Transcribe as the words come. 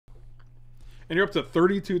And you're up to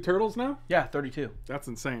 32 turtles now? Yeah, 32. That's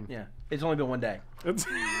insane. Yeah. It's only been one day. It's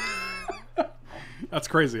that's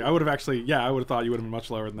crazy. I would have actually, yeah, I would have thought you would have been much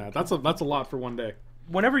lower than that. That's a lot for one day.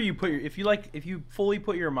 Whenever you put your, if you fully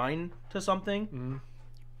put your mind to something,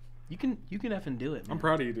 you can effing do it, man. I'm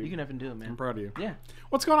proud of you, dude. You can effing do it, man. I'm proud of you. Yeah.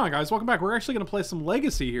 What's going on, guys? Welcome back. We're actually going to play some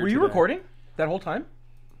Legacy here Were you today. recording that whole time?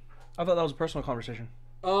 I thought that was a personal conversation.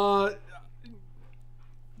 This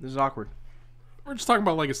is awkward. We're just talking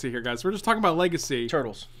about Legacy here, guys. We're just talking about Legacy.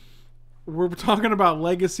 Turtles. We're talking about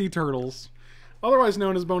Legacy Turtles, otherwise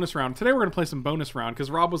known as Bonus Round. Today we're going to play some Bonus Round because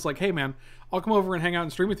Rob was like, hey, man, I'll come over and hang out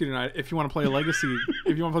and stream with you tonight if you want to play a Legacy,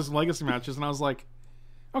 if you want to play some Legacy matches. And I was like,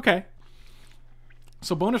 okay.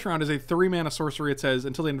 So Bonus Round is a 3-mana sorcery. It says,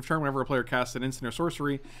 until the end of turn, whenever a player casts an instant or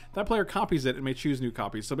sorcery, that player copies it and may choose new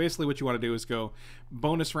copies. So basically what you want to do is go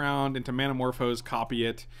Bonus Round into Manamorphose, copy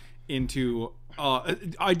it into...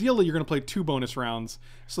 ideally, you're going to play 2 bonus rounds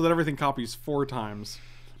so that everything copies 4 times.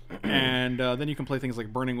 And then you can play things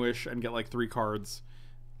like Burning Wish and get like 3 cards.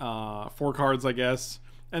 4 cards, I guess.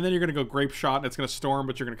 And then you're going to go Grapeshot and it's going to storm,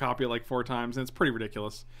 but you're going to copy it like 4 times. And it's pretty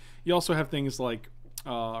ridiculous. You also have things like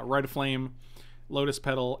Rite of Flame, Lotus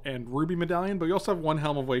Petal, and Ruby Medallion, but you also have one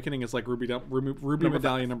Helm of Awakening is like Ruby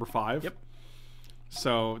Medallion number 5. Yep.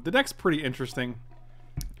 So the deck's pretty interesting.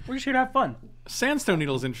 We're just here to have fun. Sandstone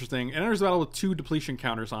Needle is interesting. It enters the battle with 2 depletion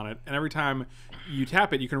counters on it, and every time you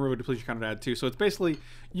tap it, you can remove a depletion counter to add 2. So it's basically,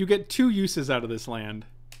 you get 2 uses out of this land,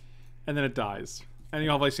 and then it dies. And you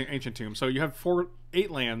have like Ancient Tomb. So you have 8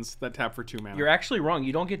 lands that tap for 2 mana. You're actually wrong.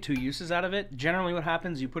 You don't get 2 uses out of it. Generally what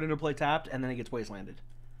happens, you put it into play tapped, and then it gets wastelanded.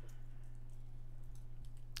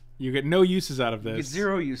 You get no uses out of this. You get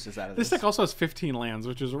 0 uses out of this. This deck also has 15 lands,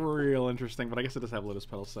 which is real interesting, but I guess it does have Lotus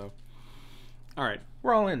Petal, so... Alright.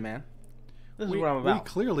 We're all in, man. This is what I'm about. We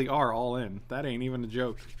clearly are all in. That ain't even a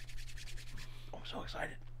joke. I'm so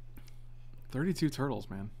excited. 32 turtles,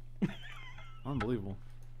 man. Unbelievable.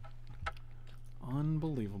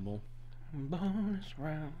 Unbelievable. Bonus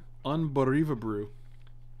round. Unbelievable,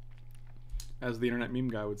 as the internet meme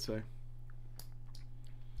guy would say.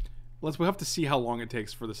 We'll have to see how long it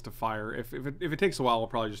takes for this to fire. If it takes a while, we'll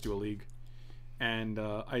probably just do a league. And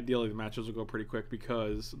ideally, the matches will go pretty quick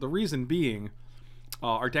because the reason being,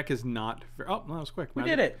 our deck is not... Oh, no, that was quick. We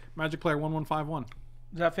did it. Magic player 1151.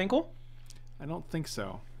 Is that Finkel? I don't think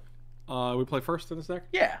so. We play first in this deck?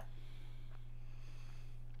 Yeah.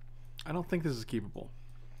 I don't think this is keepable.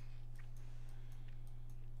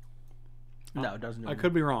 No, it doesn't do anything. I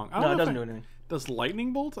could be wrong. No, it doesn't do anything. Does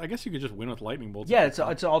Lightning Bolt? I guess you could just win with Lightning Bolt. Yeah, it's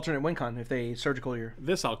an alternate win con if they surgical your...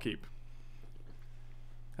 This I'll keep.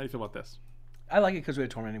 How do you feel about this? I like it because we have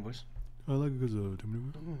Tormenting Voice. I like it because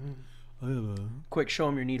I have a... Quick, show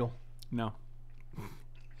him your needle. No.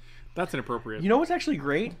 That's inappropriate. You know what's actually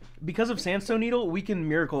great? Because of Sandstone Needle, we can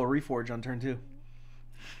Miracle a Reforge on turn 2.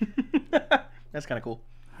 That's kind of cool.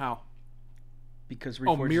 How? Because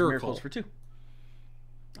Reforge is Miracles for 2.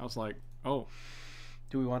 I was like, oh.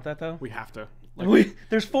 Do we want that, though? We have to. Like,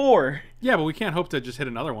 there's 4. Yeah, but we can't hope to just hit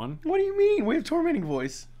another one. What do you mean? We have Tormenting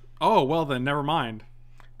Voice. Oh, well then, never mind.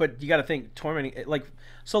 But you got to think, Tormenting...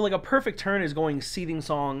 So a perfect turn is going Seething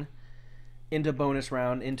Song into Bonus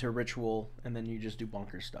Round, into Ritual, and then you just do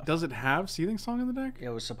bonkers stuff. Does it have Seething Song in the deck? It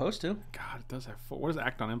was supposed to. God, it does have 4. What does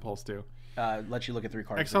Act on Impulse do? Let you look at 3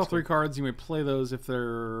 cards. Exile 3 cards. You may play those if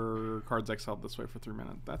they're cards exiled this way for 3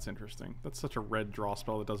 minutes. That's interesting. That's such a red draw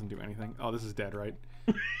spell that doesn't do anything. Oh, this is dead, right?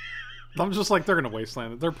 I'm just like, they're going to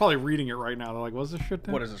wasteland it. They're probably reading it right now. They're like, what's this shit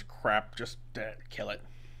dead? What is this crap? Just kill it.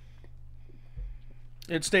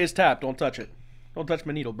 It stays tapped. Don't touch it. Don't touch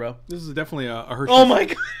my needle, bro. This is definitely a Hershey. Oh my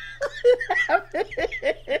god.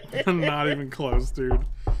 Not even close, dude.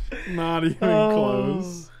 Not even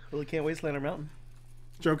close. Well, we can't wasteland our mountain.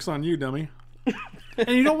 Joke's on you, dummy. And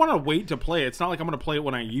you don't want to wait to play it. It's not like I'm going to play it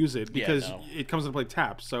when I use it because it comes into play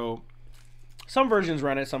tapped. So some versions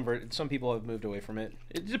run it. Some people have moved away from it.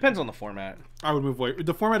 It depends on the format. I would move away.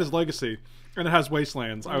 The format is Legacy, and it has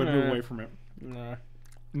Wastelands. I would move away from it. Nah.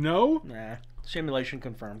 No? Nah. Simulation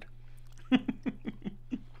confirmed.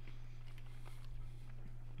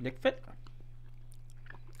 Nick Fit?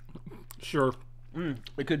 Sure.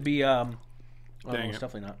 It could be. Dang it's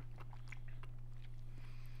definitely not.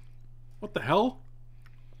 What the hell?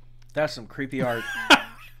 That's some creepy art.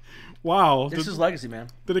 Wow. This is Legacy, man.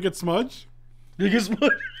 Did it get smudged? Did it get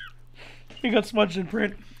smudged? It got smudged in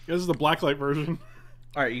print. This is the blacklight version.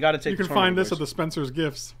 All right, you got to take. You can find this at the Spencer's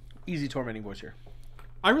Gifts. Easy Tormenting Voice here.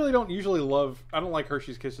 I really don't usually love... I don't like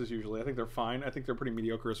Hershey's Kisses usually. I think they're fine. I think they're pretty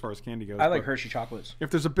mediocre as far as candy goes. I like Hershey chocolates.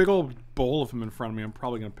 If there's a big old bowl of them in front of me, I'm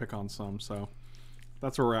probably going to pick on some. So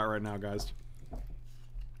that's where we're at right now, guys.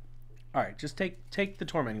 All right, just take the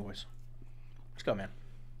Tormenting Voice. Let's go, man.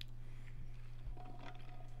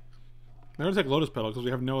 They're gonna take Lotus Petal because we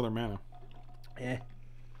have no other mana. Eh.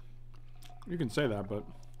 You can say that, but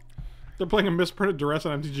they're playing a misprinted Duress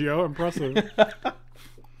on MTGO. Impressive.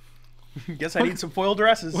 Guess I need some foil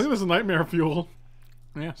dresses. Look at this Nightmare Fuel.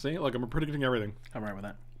 Yeah, see? Look, I'm predicting everything. I'm right with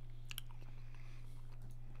that.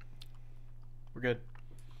 We're good.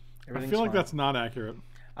 I feel like that's not accurate.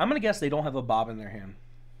 I'm going to guess they don't have a Bob in their hand.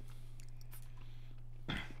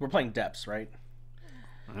 We're playing Depths, right?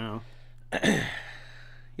 I know.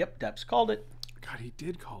 Yep, Depths. Called it. God, he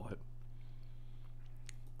did call it.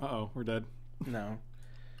 Uh-oh, we're dead. No.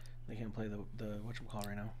 They can't play the whatchamacallit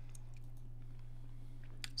right now.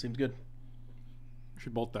 Seems good. We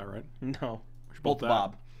should bolt that, right? No. We should Bolt the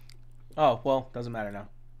Bob. Oh, well, doesn't matter now.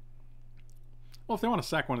 Well, if they want to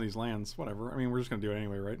sack one of these lands, whatever. I mean, we're just going to do it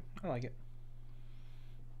anyway, right? I like it.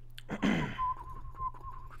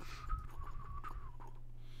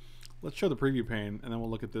 Let's show the preview pane, and then we'll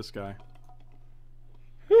look at this guy.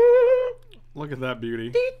 Look at that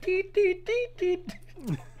beauty.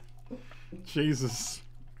 Jesus.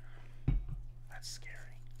 That's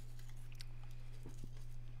scary.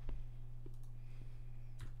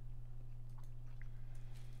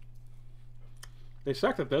 They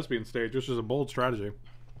sacked the Thespian stage, which is a bold strategy.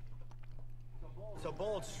 It's a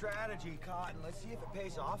bold strategy, Cotton. Let's see if it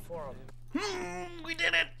pays off for them. We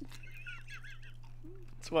did it!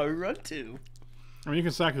 That's why we run to. I mean, you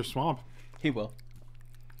can sack your swamp. He will.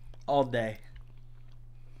 All day.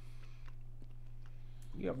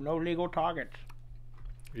 You have no legal targets.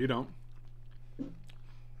 You don't.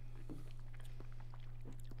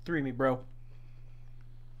 3 me, bro.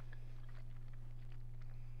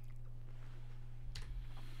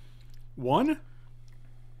 One?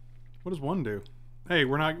 What does one do? Hey,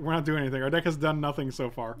 we're not doing anything. Our deck has done nothing so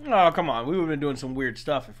far. Oh, come on. We would have been doing some weird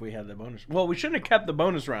stuff if we had the bonus. Well, we shouldn't have kept the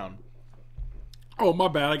bonus round. Oh, my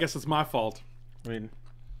bad. I guess it's my fault. I mean,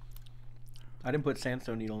 I didn't put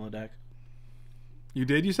Sandstone Needle on the deck. You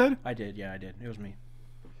did, you said? I did, yeah, I did. It was me.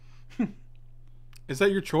 Is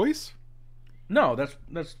that your choice? No, that's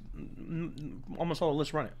almost all the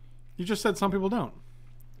lists run it. You just said some people don't.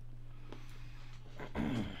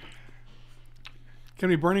 Can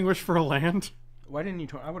we Burning Wish for a land? Why didn't you?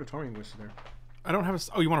 I would have Tormenting Voice there. I don't have a...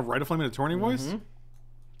 Oh, you want to Rite of Flame and a Tormenting Voice?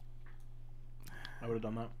 I would have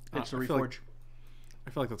done that. Pitch the I Reforge.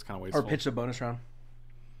 feel like that's kind of wasteful. Or pitch the bonus round.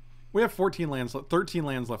 We have 13 lands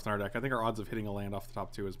left in our deck. I think our odds of hitting a land off the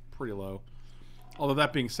top 2 is pretty low. Although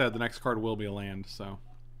that being said, the next card will be a land, so...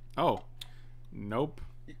 Oh. Nope.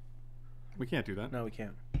 We can't do that. No, we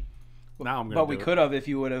can't. Now I'm gonna But we could have if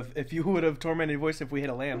you would have Tormented Voice if we hit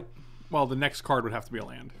a land. Well, the next card would have to be a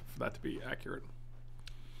land for that to be accurate.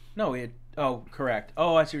 No, oh, correct.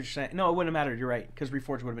 Oh, I see what you're saying. No, it wouldn't have mattered. You're right, because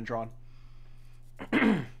Reforge would have been drawn.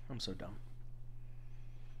 I'm so dumb.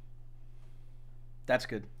 That's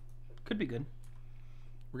good. Could be good.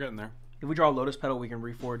 We're getting there. If we draw a Lotus Petal, we can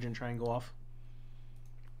Reforge and try and go off.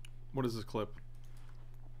 What is this clip?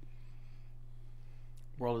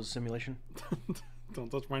 World is a simulation.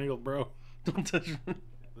 Don't touch my needle, bro. Don't touch. This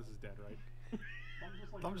is dead, right?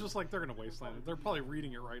 I'm just like, they're gonna wasteland it. They're probably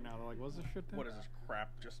reading it right now. They're like, what's this shit? What is this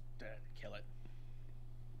crap? Just dead. Kill it.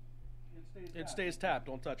 It stays tapped.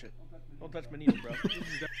 Don't touch it. Don't touch my needle, bro.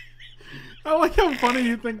 I like how funny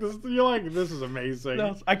you think this. You're like, this is amazing.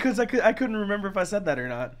 No, I couldn't remember if I said that or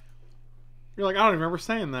not. You're like, I don't remember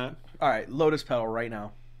saying that. All right, Lotus Petal right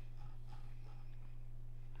now.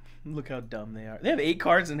 Look how dumb they are. They have 8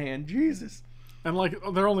 cards in hand. Jesus. And like,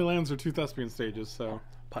 their only lands are 2 Thespian stages, so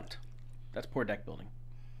Punt. That's poor deck building.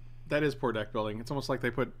 that is poor deck building. It's almost like they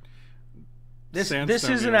put This is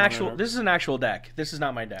Sandstone an Needle actual in there. this is an actual deck. This is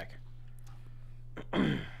not my deck.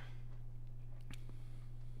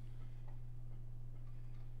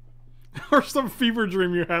 Or some fever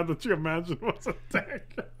dream you had that you imagined was a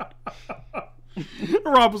deck.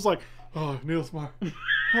 Rob was like, oh, Neil Smart.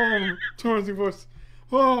 Oh, Tormenting Voice.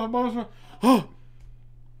 Oh, Mama. Oh.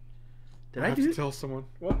 Did I I have do to this? tell someone.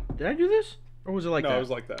 What? Did I do this? Or was it like No, that? it was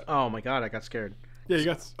like that. Oh my god, I got scared. Yeah, you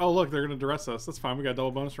got... Oh, look, they're going to duress us. That's fine. We got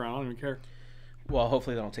double bonus round. I don't even care. Well,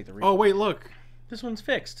 hopefully they don't take the Oh, wait, look. This one's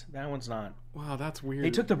fixed. That one's not. Wow, that's weird. They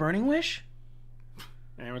took the Burning Wish?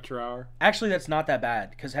 Amateur hour. Actually, that's not that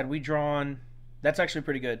bad, because had we drawn... That's actually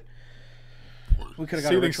pretty good. We could have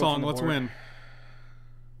got a Seething ritual Song, from the let's board. win.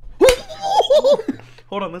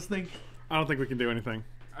 Hold on, let's think. I don't think we can do anything.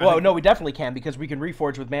 Well, no, we definitely can, because we can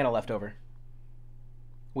reforge with mana left over.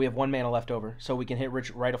 We have 1 mana left over, so we can hit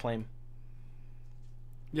Rite of Flame.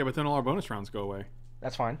 Yeah, but then all our bonus rounds go away.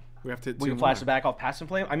 That's fine. We have to hit We 2 can flash more. it back off Passive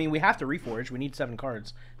Flame. I mean, we have to reforge. We need 7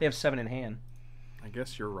 cards. They have 7 in hand. I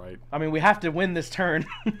guess you're right. I mean, we have to win this turn.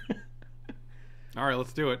 All right,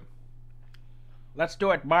 let's do it. Let's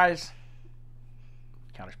do it, boys.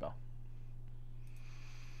 Counterspell.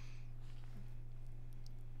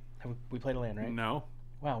 Have we played a land, right? No.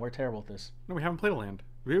 Wow, we're terrible at this. No, we haven't played a land.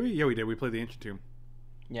 Really? Yeah, we did. We played the Ancient Tomb.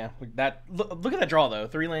 Yeah, that. Look at that draw though.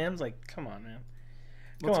 3 lands. Like, come on, man.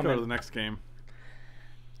 Let's go to the next game.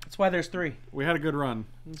 That's why there's 3. We had a good run.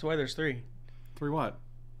 That's why there's 3. 3 what?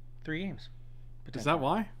 3 games. Is that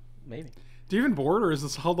why? Maybe. Do you even board, or is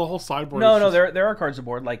this the whole sideboard? No. There are cards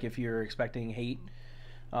aboard. Like if you're expecting hate,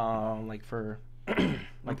 like for.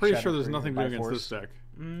 I'm pretty sure there's nothing to do against this deck.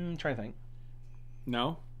 Trying to think.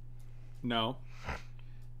 No.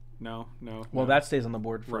 Well, that stays on the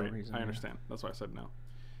board for a reason. I understand. That's why I said no.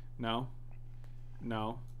 No.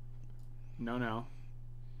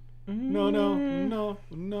 And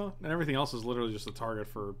everything else is literally just a target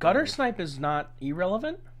for... Guttersnipe is not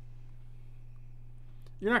irrelevant.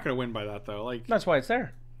 You're not going to win by that, though. Like That's why it's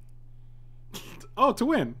there. Oh, to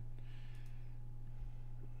win.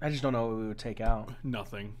 I just don't know what we would take out.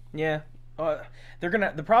 Nothing. Yeah. They're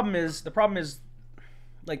gonna... The problem is...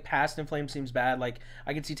 Like, Past in Flames seems bad. Like,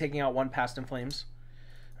 I could see taking out 1 Past in Flames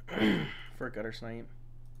for a Guttersnipe.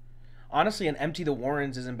 Honestly, an Empty the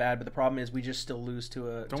Warrens isn't bad, but the problem is we just still lose to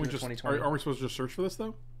a 2020. Are we supposed to just search for this,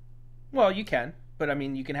 though? Well, you can. But, I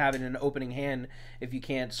mean, you can have it in an opening hand. If you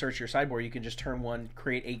can't search your sideboard, you can just turn 1,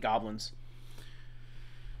 create 8 goblins.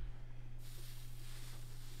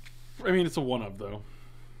 I mean, it's a 1-of, though.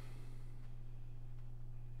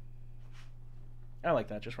 I like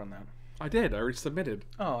that. Just run that. I did. I already submitted.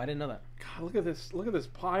 Oh, I didn't know that. God, look at this. Look at this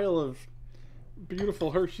pile of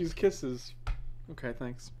beautiful Hershey's Kisses. Okay,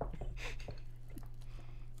 thanks.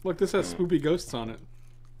 Look, this has spoopy ghosts on it.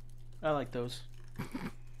 I like those.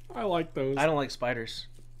 I like those. I don't like spiders.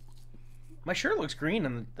 My shirt looks green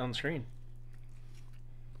on the screen.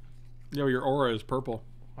 Yo, your aura is purple.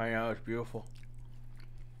 I know, it's beautiful.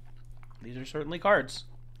 These are certainly cards.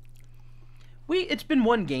 It's been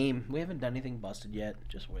 1 game. We haven't done anything busted yet.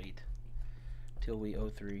 Just wait. Till we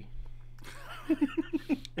 0-3.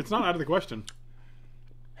 It's not out of the question.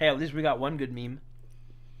 Hey, at least we got 1 good meme.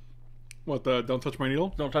 What, the Don't Touch My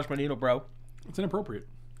Needle? Don't touch my needle, bro. It's inappropriate.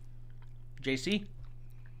 JC?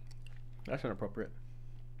 That's inappropriate.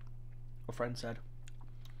 A friend said.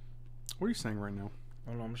 What are you saying right now? I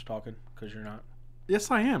don't know, I'm just talking, because you're not. Yes,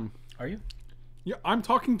 I am. Are you? Yeah, I'm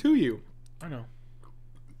talking to you. I know.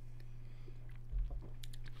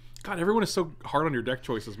 God, everyone is so hard on your deck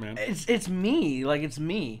choices, man. It's me. Like, it's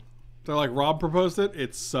me. They're like, Rob proposed it.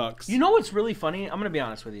 It sucks. You know what's really funny? I'm going to be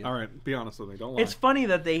honest with you. All right, be honest with me. Don't lie. It's funny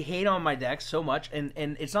that they hate on my deck so much, and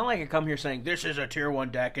it's not like I come here saying, this is a tier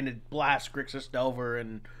 1 deck, and it blasts Grixis Delver,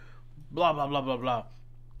 and blah, blah, blah, blah, blah.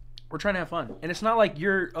 We're trying to have fun. And it's not like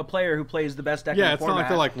you're a player who plays the best deck in the format. Yeah, it's not like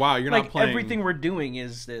they're like, wow, you're not playing. Everything we're doing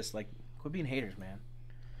is this. Like, quit being haters, man.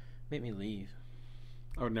 Make me leave.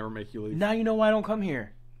 I would never make you leave. Now you know why I don't come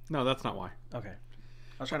here. No, that's not why. Okay.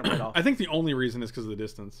 I was trying to play it off. I think the only reason is because of the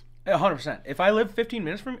distance. 100%. If I live 15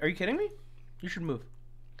 minutes from... Are you kidding me? You should move.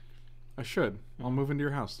 I should. I'll move into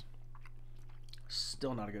your house.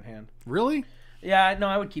 Still not a good hand. Really? Yeah, no,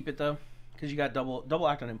 I would keep it, though. Because you got double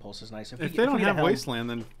act on impulse is nice. If they don't have Wasteland,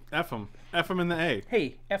 then F them. F them in the A.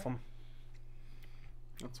 Hey, F them.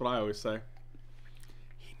 That's what I always say.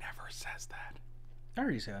 He never says that. I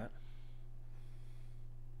already say that.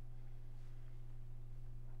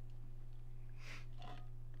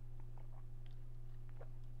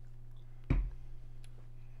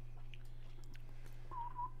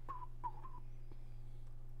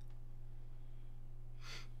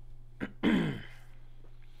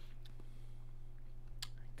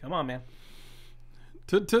 Come on, man.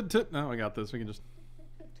 No, I got this. We can just...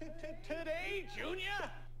 Today, Junior?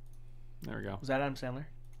 There we go. Was that Adam Sandler?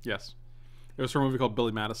 Yes. It was from a movie called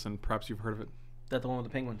Billy Madison. Perhaps you've heard of it. That the one with the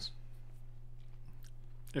penguins?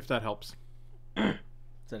 If that helps. Is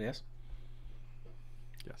that a yes?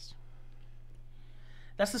 Yes.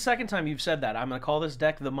 That's the second time you've said that. I'm going to call this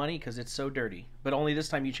deck the money because it's so dirty. But only this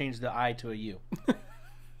time you changed the I to a U.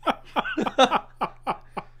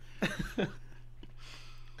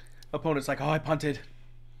 Opponent's like, oh, I punted.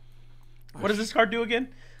 What does this card do again?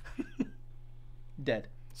 Dead.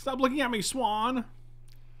 Stop looking at me, Swan.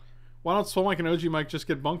 Why don't Swan Mike and OG Mike just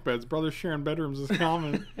get bunk beds? Brothers sharing bedrooms is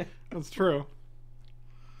common. That's true.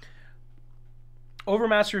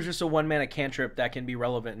 Overmaster is just a 1-mana cantrip that can be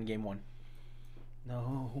relevant in game 1.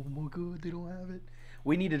 No, oh my god, they don't have it.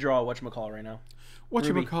 We need to draw a whatchamacallit right now.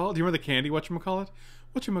 Whatchamacallit? Do you remember the candy whatchamacallit?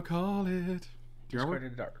 Whatchamacallit? Do you remember?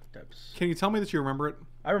 Dark depths. Can you tell me that you remember it?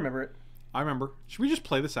 I remember it. I remember. Should we just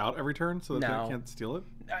play this out every turn so that No. they can't steal it?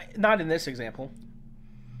 Not in this example.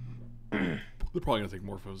 They're probably going to take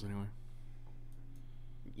Morphos anyway.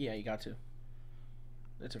 Yeah, you got to.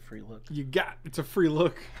 It's a free look. It's a free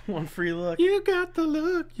look. One free look. You got the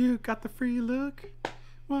look. You got the free look.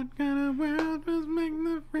 What kind of world was making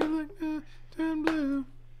the free look turn blue?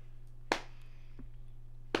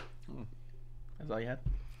 That's all you had?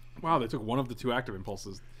 Wow, they took one of the 2 active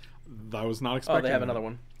impulses. I was not expecting. Oh, they have that. another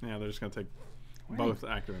one. Yeah, they're just gonna take both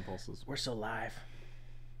active impulses. We're so live.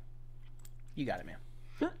 You got it, man.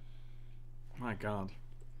 My God,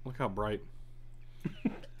 look how bright.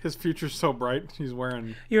 His future's so bright. He's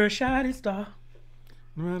wearing. You're a shining star.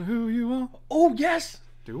 No matter who you are. Oh, yes.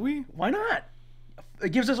 Do we? Why not? It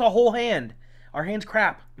gives us a whole hand. Our hand's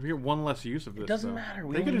crap. We get one less use of this. It doesn't matter.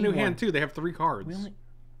 They get a new hand too. They have 3 cards.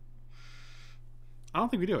 I don't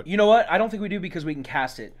think we do it. You know what? I don't think we do because we can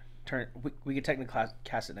cast it. We could technically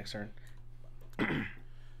cast it next turn. No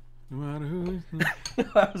matter who.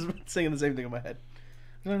 I was singing the same thing in my head.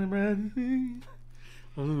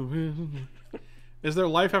 Is there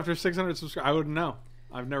life after 600 subscribers? I wouldn't know.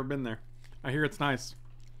 I've never been there. I hear it's nice.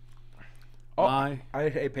 Oh, I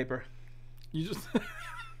hate paper. You just.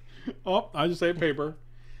 Oh, I just ate paper.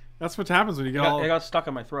 That's what happens when you get all. It got stuck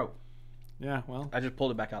in my throat. Yeah, well. I just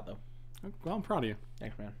pulled it back out though. Well, I'm proud of you.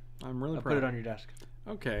 Thanks, man. I'm really I'll proud. put it on your desk.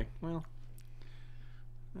 Okay, well.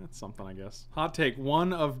 That's something, I guess. Hot take.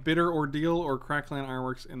 One of Bitter Ordeal or Crackland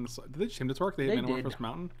Ironworks in the... Did they change the torque? They hit Manamorphose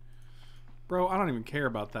Mountain? Bro, I don't even care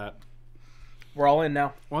about that. We're all in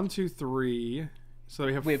now. 1, 2, 3. So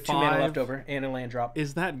we have 5. 2 mana left over and a land drop.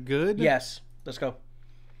 Is that good? Yes. Let's go.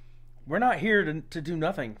 We're not here to do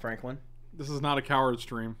nothing, Franklin. This is not a coward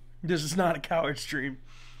stream. This is not a coward stream.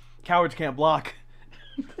 Cowards can't block.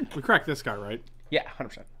 We cracked this guy, right? Yeah,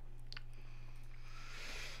 100%.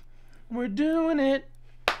 We're doing it.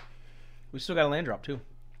 We still got a land drop, too.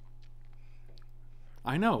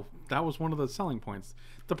 I know. That was one of the selling points.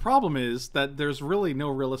 The problem is that there's really no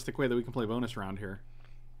realistic way that we can play bonus round here.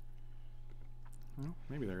 Well,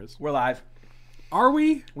 maybe there is. We're live. Are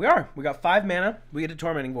we? We are. We got 5 mana. We get a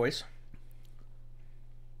Tormenting Voice.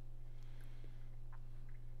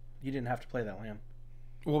 You didn't have to play that land.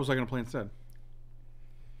 What was I going to play instead?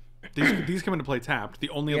 These come into play tapped. The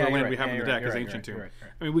only other land we have in the deck is Ancient Tomb.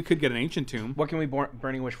 I mean, we could get an Ancient Tomb. What can we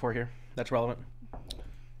Burning Wish for here? That's relevant.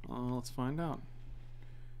 Let's find out.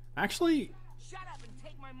 Actually, Shut up and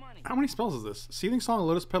take my money. how many spells is this? Seething Song,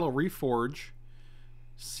 Lotus Petal, Reforge,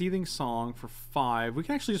 Seething Song for 5. We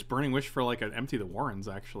can actually just Burning Wish for like an Empty the Warrens,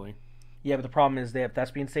 actually. Yeah, but the problem is they have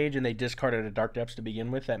Thespian Stage and they discarded a Dark Depths to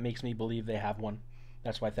begin with. That makes me believe they have one.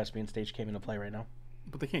 That's why Thespian Stage came into play right now.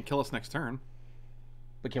 But they can't kill us next turn.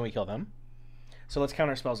 But can we kill them? So let's count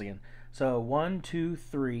our spells again. So 1, 2,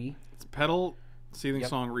 3. It's Petal, Seething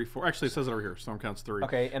Song, Reforge. Actually, it says it over here. Storm counts 3.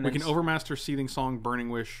 Okay, and we then can Overmaster, Seething Song, Burning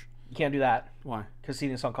Wish. You can't do that Why? because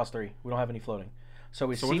Seething Song costs 3. We don't have any floating. So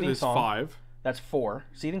we So what Seething is Song. 5? That's 4.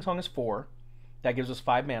 Seething Song is 4. That gives us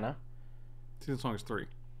 5 mana. Seething Song is 3.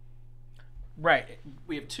 Right.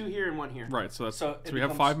 We have 2 here and 1 here. Right, so that's So so we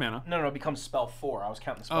have 5 mana. No, it becomes spell 4. I was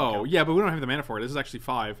counting the spell Oh, count. yeah, but we don't have the mana for it. This is actually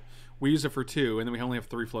 5. We use it for 2, and then we only have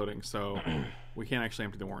 3 floating, so we can't actually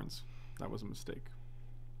empty the Warrens. That was a mistake.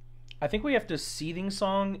 I think we have to Seething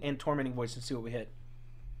Song and Tormenting Voice and see what we hit.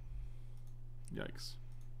 Yikes.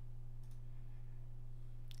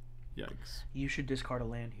 Yikes. You should discard a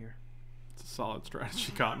land here. It's a solid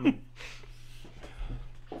strategy, Cotton.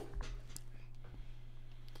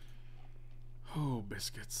 Oh,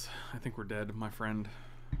 biscuits. I think we're dead, my friend.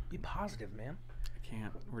 Be positive, man. I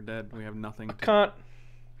can't. We're dead. We have nothing. Can't.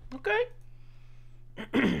 Okay.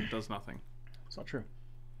 It does nothing. It's not true.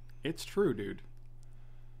 It's true, dude.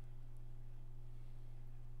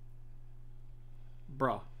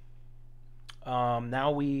 Bruh.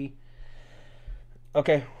 Now we...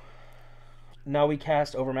 Okay. Now we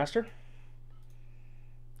cast Overmaster.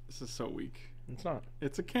 This is so weak. It's not.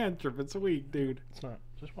 It's a cantrip. It's weak, dude. It's not.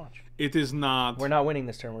 Just watch. It is not. We're not winning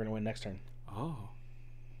this turn. We're going to win next turn. Oh.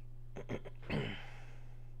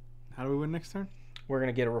 How do we win next turn? We're going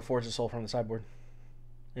to get a Reforge the Soul from the sideboard.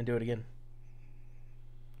 And do it again.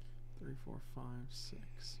 3, 4, 5, 6.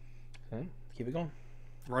 Okay. Keep it going.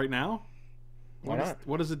 Right now? Why not?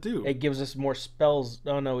 What does it do? It gives us more spells.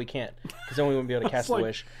 Oh, no, we can't. Because then we wouldn't be able to cast like- the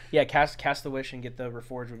Wish. Yeah, cast the Wish and get the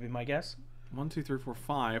Reforge would be my guess. 1, 2, 3, 4,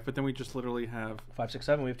 5. But then we just literally have. 5, 6,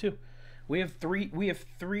 7. We have 2. We have 3. We have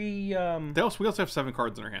 3. We also have 7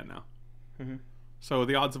 cards in our hand now. Mhm. So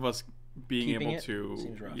the odds of us being Keeping able it to.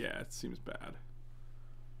 seems rough. Yeah, it seems bad.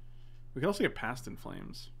 We could also get Past in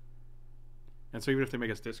Flames. And so even if they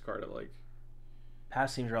make us discard it, like.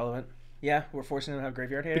 Pass seems relevant. Yeah, we're forcing them to have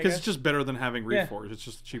Graveyard Hate. Because it's just better than having Yeah. Reforge. It's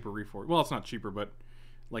just a cheaper Reforge. Well, it's not cheaper, but.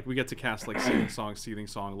 Like, we get to cast, like, Seething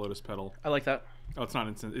Song, Lotus Petal. I like that. Oh, it's not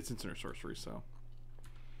instant. It's instant or sorcery, so.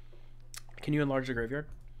 Can you enlarge the graveyard,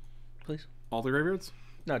 please? All the graveyards?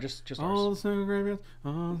 No, just All ours. the single graveyards.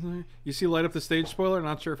 You see light up the stage spoiler?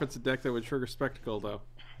 Not sure if it's a deck that would trigger Spectacle, though.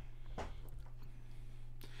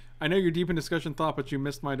 I know you're deep in discussion thought, but you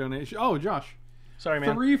missed my donation. Oh, Josh. Sorry,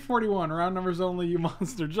 man. 341, round numbers only, you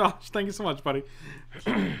monster. Josh, thank you so much, buddy.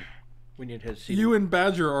 We need to hit seething. You and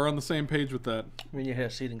Badger are on the same page with that. We need to hit a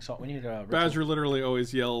seething salt. We need a Badger literally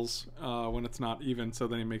always yells when it's not even, so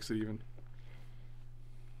then he makes it even.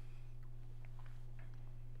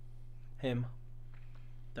 Him.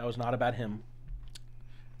 That was not a bad hymn.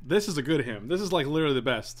 This is a good hymn. This is like literally the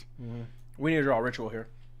best. Mm-hmm. We need to draw a ritual here.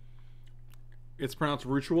 It's pronounced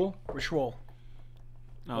ritual. Ritual.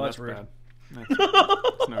 Oh, Well, that's that's rude. bad.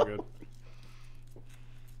 That's no good.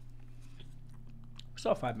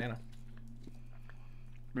 Still have 5 mana.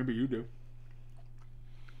 Maybe you do.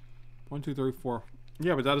 1, 2, 3, 4.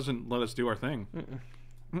 Yeah, but that doesn't let us do our thing.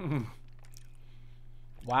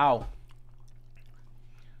 Wow.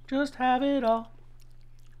 Just have it all.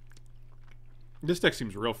 This deck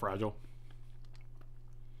seems real fragile.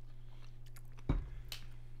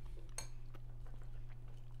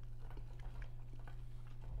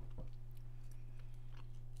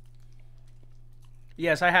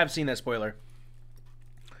 Yes, I have seen that spoiler.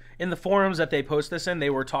 In the forums that they post this in, they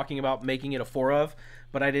were talking about making it a 4 of,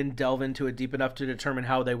 but I didn't delve into it deep enough to determine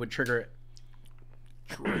how they would trigger it.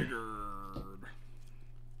 Triggered.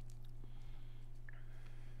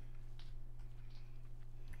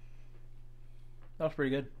 That was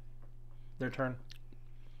pretty good. Their turn.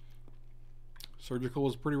 Surgical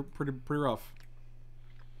was pretty rough.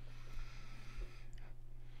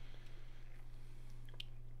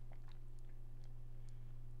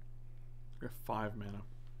 We have 5 mana.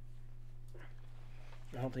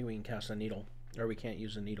 I don't think we can cast a needle. Or we can't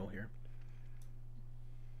use a needle here.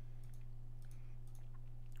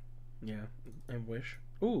 Yeah. And wish.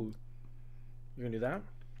 Ooh. You gonna do that?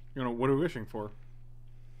 You know, what are we wishing for?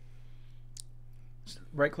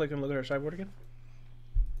 Right click and look at our sideboard again?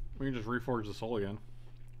 We can just reforge the soul again.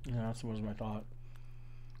 Yeah, that was my thought.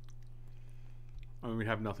 I mean, we'd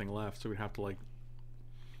have nothing left, so we'd have to, like...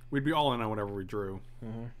 We'd be all in on whatever we drew.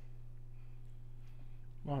 Mm-hmm.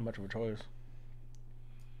 Not much of a choice.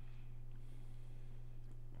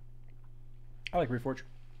 I like Reforge.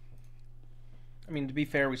 I mean, to be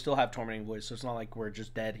fair, we still have Tormenting Voice, so it's not like we're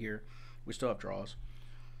just dead here. We still have draws.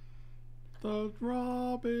 The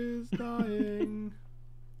Rob is dying.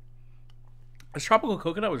 This Tropical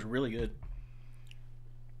Coconut was really good.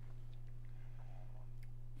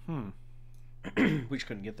 We just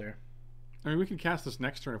couldn't get there. I mean, we could cast this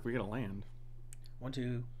next turn if we get a land. 1,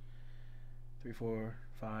 2, 3, 4,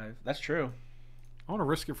 5. That's true. I want to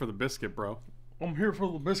risk it for the biscuit, bro. I'm here for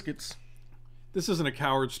the biscuits. This isn't a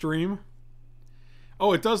coward stream.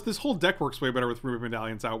 Oh, it does. This whole deck works way better with Ruby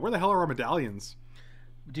Medallions out. Where the hell are our medallions?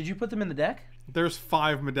 Did you put them in the deck? There's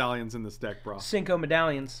 5 medallions in this deck, bro. Cinco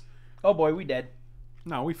medallions. Oh boy, we dead.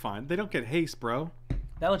 No, we fine. They don't get haste, bro.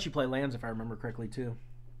 That lets you play lands if I remember correctly too.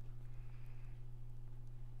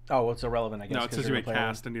 Oh, well, it's irrelevant, I guess. No, it 'cause says you're you may gonna play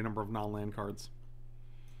cast any number of non-land cards.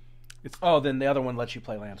 Oh, then the other one lets you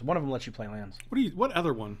play lands. One of them lets you play lands. What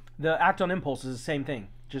other one? The Act on Impulse is the same thing.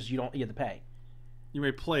 Just you have to pay. You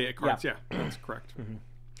may play it cards. Yeah, that's correct. Mm-hmm.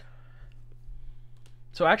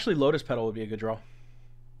 So actually, Lotus Petal would be a good draw.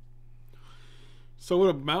 So would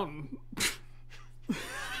a mountain.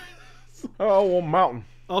 Oh, well, Mountain.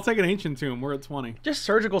 I'll take an Ancient Tomb. We're at 20. Just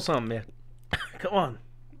surgical something, man. Come on.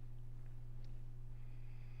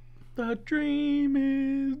 The dream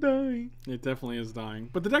is dying. It definitely is dying.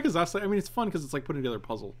 But the deck is also, I mean, it's fun because it's like putting together a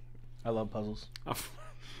puzzle. I love puzzles. I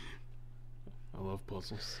love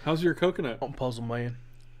puzzles. How's your coconut? I'm puzzle man.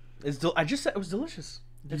 I just said it was delicious.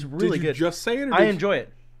 It's really Did you good. just say it? Or I enjoy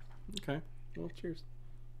it. Okay. Well, cheers.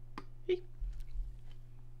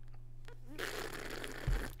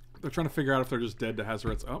 They're trying to figure out if they're just dead to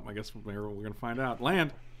Hazorets. Oh, I guess we're going to find out.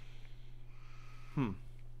 Land.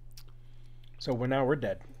 So we're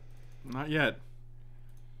dead. Not yet.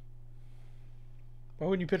 Why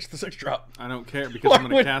wouldn't you pitch the 6-drop? I don't care because I'm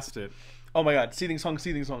going to cast it. Oh my god. Seething Song,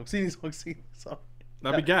 Seething Song, Seething Song, Seething Song.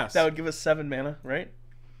 That'd be gas. That would give us 7 mana, right?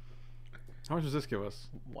 How much does this give us?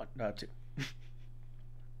 2.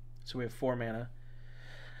 So we have 4 mana.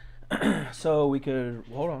 So we could...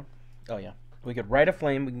 Hold on. Oh yeah. We could Rite of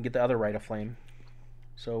Flame. We can get the other Rite of Flame.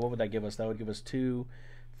 So what would that give us? That would give us 2,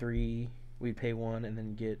 3. We'd pay 1 and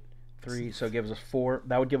then get 3. So it gives us 4.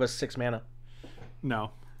 That would give us 6 mana.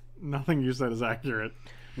 No. Nothing you said is accurate.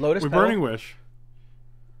 Lotus We're Petal. Burning Wish.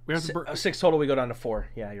 We have to burn... 6 total. We go down to 4.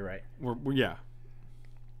 Yeah, you're right. Yeah.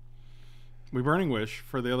 We Burning Wish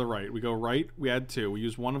for the other right. We go right. We add 2. We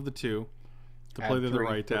use one of the 2. To play Add the three,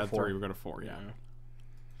 right, to go to add 4. 3, we go to 4, yeah. You want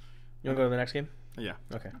to go to the next game? Yeah,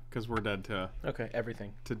 Okay. because we're dead to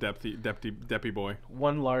Everything. Depty boy.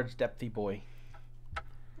 One large depthy boy.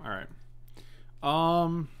 All right.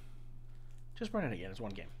 Just run it again. It's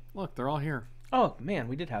one game. Look, they're all here. Oh, man,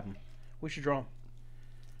 we did have them. We should draw them.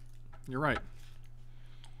 You're right.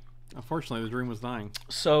 Unfortunately, the dream was dying.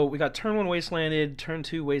 So, we got turn 1 Wastelanded, turn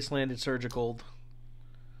 2 Wastelanded, Surgical.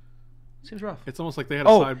 Seems rough. It's almost like they had a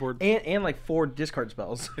sideboard. And like 4 discard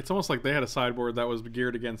spells. It's almost like they had a sideboard that was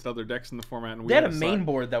geared against other decks in the format. And we They had a main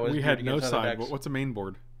board that was we geared had no against other sideboard. decks. What's a main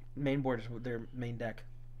board? Main board is their main deck.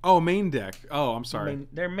 Oh, main deck. Oh, I'm sorry.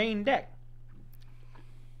 Their main deck.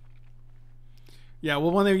 Yeah,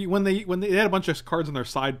 well, when they had a bunch of cards in their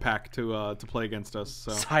side pack to play against us.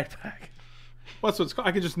 So Side pack. well, that's what it's called.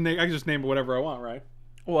 I could just name it whatever I want, right?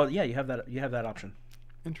 Well, yeah, you have that option.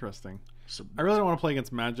 Interesting. So, I really don't want to play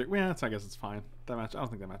against Magic. Yeah, I guess it's fine. That match. I don't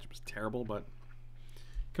think that matchup is terrible, but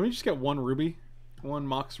can we just get one Ruby, one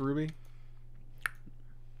Mox Ruby?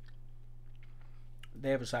 they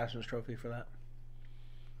have Assassin's Trophy for that.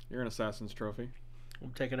 You're an Assassin's Trophy.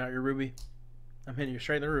 I'm taking out your Ruby. I'm hitting you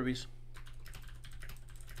straight in the rubies.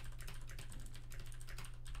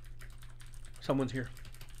 Someone's here.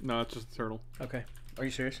 No, it's just a turtle. Okay. Are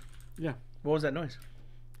you serious? Yeah. What was that noise?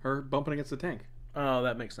 Her bumping against the tank. Oh,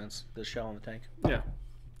 that makes sense. The shell on the tank. Yeah.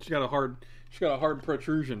 She got a hard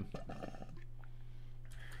protrusion.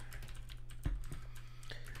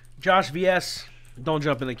 Josh VS, don't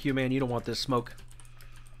jump in the queue, man. You don't want this smoke.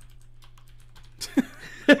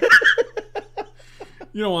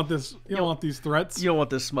 You don't want this. You don't want these threats. You don't want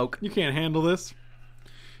this smoke. You can't handle this.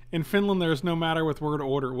 In Finland, there's no matter with word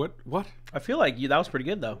order. What? I feel like that was pretty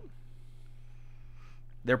good, though.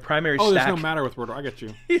 Their primary Oh, stack. there's no matter with word order. I get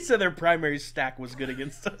you. He said their primary stack was good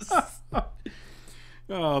against us.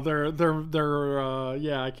 Oh,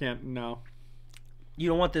 yeah, I can't, no. You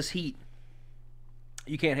don't want this heat.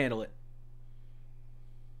 You can't handle it.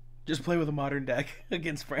 Just play with a modern deck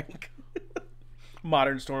against Frank.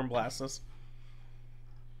 Modern Storm Blast us.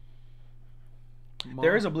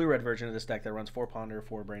 There is a blue-red version of this deck that runs 4 Ponder,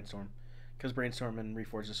 4 Brainstorm. Because Brainstorm and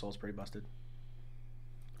Reforge the Soul is pretty busted.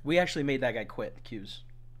 We actually made that guy quit queues.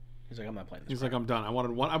 He's like, I'm not playing this. He's like, I'm done. I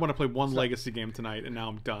want to play one legacy game tonight, and now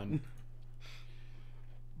I'm done.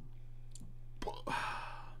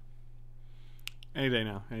 Any day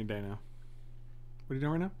now. Any day now. What are you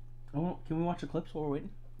doing right now? Oh, can we watch the clips while we're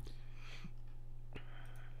waiting?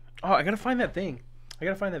 Oh, I gotta find that thing. I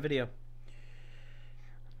gotta find that video.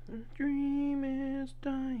 The dream is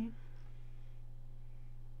dying.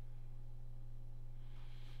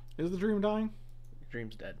 Is the dream dying? The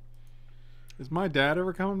dream's dead. Is my dad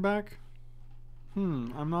ever coming back?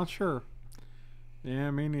 I'm not sure.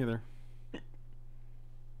 Yeah, me neither.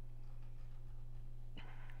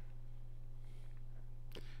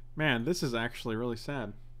 Man, this is actually really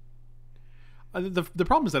sad. The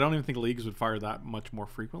problem is I don't even think leagues would fire that much more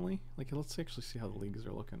frequently. Like, let's actually see how the leagues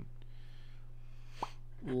are looking.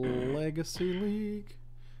 Legacy League.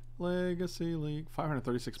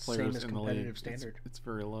 536 players Same as in the league. competitive standard. It's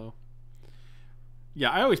very low.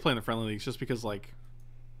 Yeah, I always play in the friendly leagues just because, like,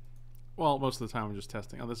 well, most of the time I'm just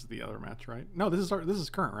testing. Oh, this is the other match, right? No, this is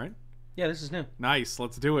current, right? Yeah, this is new. Nice,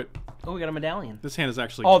 let's do it. Oh, we got a medallion. This hand is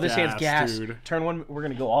actually This hand's gas. dude. Turn 1, we're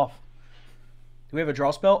gonna go off. Do we have a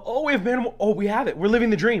draw spell? Oh, we have we have it. We're living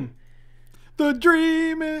the dream. The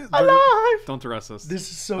dream is Alive! Don't arrest us.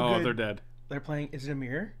 This is so good. Oh, they're dead. They're playing, is it a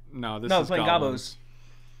mirror? No, this No, is they're playing goblins. Gabos.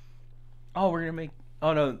 Oh, we're gonna make,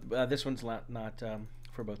 oh no, this one's not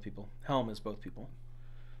for both people. Helm is both people.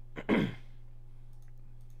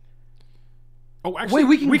 Oh, actually,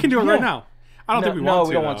 Wait, we can do it right now. I don't think we want to. No,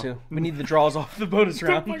 we don't want to. We need the draws off the bonus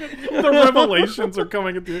round. The revelations are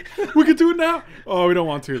coming at the. We can do it now. Oh, we don't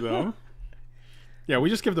want to though. Yeah, we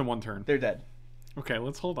just give them one turn. They're dead. Okay,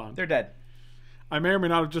 let's hold on. They're dead. I may or may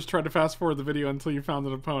not have just tried to fast forward the video until you found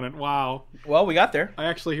an opponent. Wow. Well, we got there. I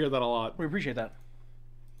actually hear that a lot. We appreciate that.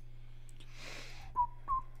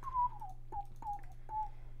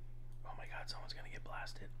 Oh my god, someone's gonna get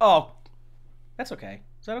blasted. Oh, that's okay.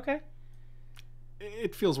 Is that okay?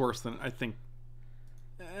 It feels worse than I think.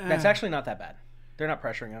 That's actually not that bad. They're not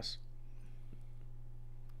pressuring us.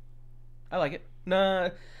 I like it. Nah,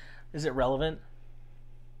 is it relevant?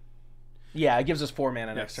 Yeah, it gives us 4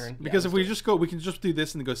 mana next turn. Because if we just go, we can just do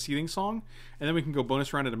this and then go Seething Song, and then we can go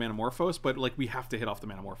bonus round at a Manamorphose, but like we have to hit off the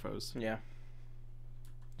Manamorphose. Yeah.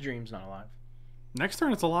 Dream's not alive. Next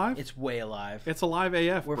turn, it's alive. It's way alive. It's alive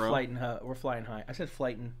AF, We're bro. We're flying high. I said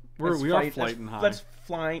flighting. We are flighting high. That's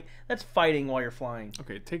flying. That's fighting while you're flying.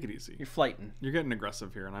 Okay, take it easy. You're flighting. You're getting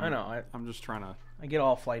aggressive here, and I know. I'm just trying to. I get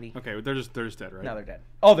all flighty. Okay, they're just dead, right? Now they're dead.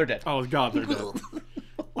 Oh, they're dead. Oh God, they're dead.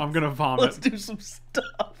 I'm gonna vomit. Let's do some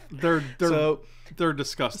stuff. They're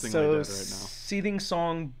disgustingly dead right now. Seething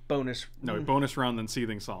Song bonus. No, bonus round then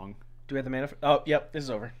Seething Song. Do we have the mana? Oh, yep. This is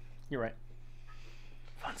over. You're right.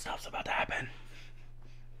 Fun stuff's about to happen.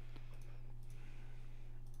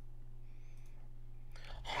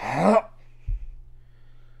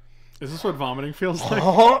 Is this what vomiting feels like?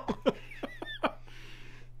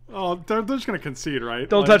 Oh, they're just gonna concede, right?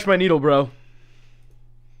 Don't touch my needle, bro.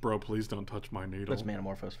 Bro, please don't touch my needle. Let's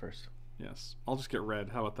Manamorphose first. Yes, I'll just get red.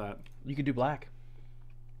 How about that? You could do black.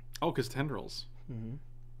 Oh, because Tendrils. Mm-hmm.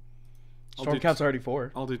 Storm count's already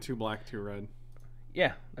 4. I'll do 2 black, 2 red.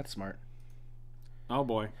 Yeah, that's smart. Oh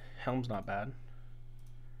boy. Helm's not bad.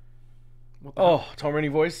 What the Oh,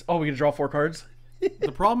 Tormenting Voice. Oh, we can draw 4 cards.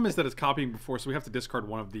 The problem is that it's copying before, so we have to discard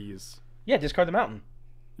one of these. Yeah, discard the mountain.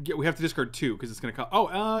 Yeah, we have to discard 2 because it's going to.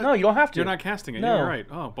 Oh, no, you don't have to. You're not casting it. No. You're right.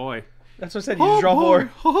 Oh boy. That's what I said. You just draw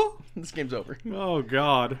 4. This game's over. Oh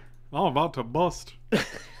God. I'm about to bust.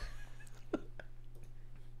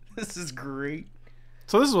 This is great.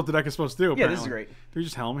 So this is what the deck is supposed to do. Yeah, Apparently. this is great. Do we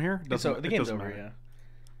just Helm here? So the game's doesn't over. matter. Yeah.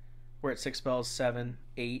 We're at 6 spells, 7,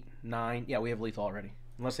 8, 9. Yeah, we have lethal already.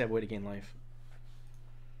 Unless they have a way to gain life.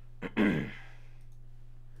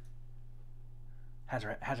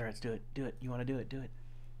 Hazoret's do it. Do it. You want to do it? Do it.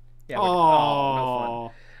 Yeah. No fun.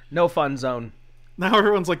 No fun zone. Now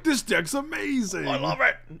everyone's like, this deck's amazing. I love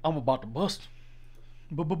it. I'm about to bust.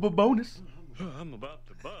 Bonus. I'm about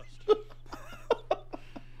to bust.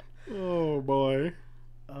 Oh boy.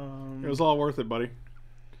 It was all worth it, buddy.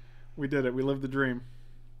 We did it. We lived the dream.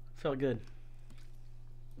 Felt good.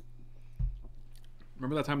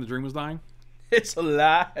 Remember that time the dream was dying? It's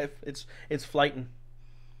alive. It's flighting.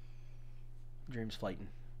 Dream's flighting.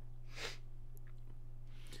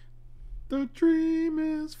 The dream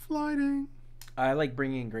is flighting. I like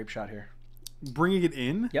bringing in Grapeshot here. Bringing it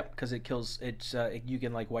in? Yep, because it kills. You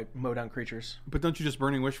can like mow down creatures. But don't you just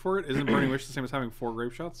Burning Wish for it? Isn't Burning Wish the same as having 4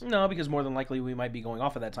 Grapeshots? No, because more than likely we might be going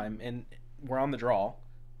off at that time, and we're on the draw.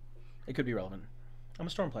 It could be relevant. I'm a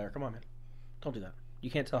Storm player. Come on, man. Don't do that. You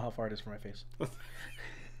can't tell how far it is from my face.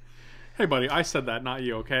 Hey, buddy, I said that, not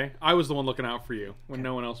you. Okay, I was the one looking out for you when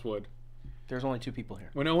no one else would. There's only 2 people here.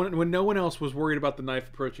 When no one else was worried about the knife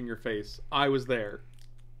approaching your face, I was there.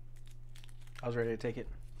 I was ready to take it.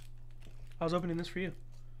 I was opening this for you.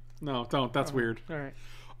 No, don't. That's weird. All right.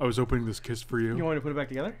 I was opening this kiss for you. You want me to put it back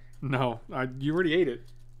together? No, you already ate it.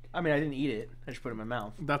 I mean, I didn't eat it. I just put it in my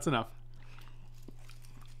mouth. That's enough.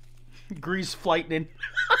 Grease flightening.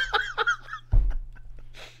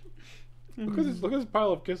 Look at this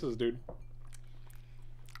pile of kisses, dude.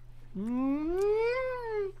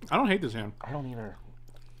 I don't hate this hand. I don't either.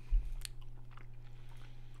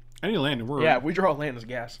 Any land, and we're Yeah, we draw land as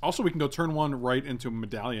gas. Also, we can go turn 1 right into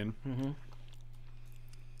Medallion. Mm-hmm.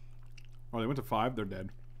 Oh, they went to 5. They're dead.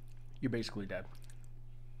 You're basically dead.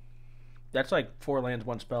 That's like 4 lands,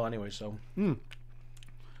 1 spell anyway, so.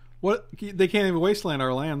 What? They can't even wasteland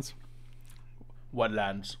our lands. What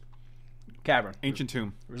lands? Cavern. Ancient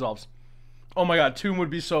Tomb. Resolves. Oh my god, Tomb would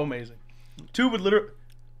be so amazing. Tomb would literally...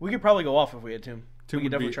 We could probably go off if we had Tomb. Tomb we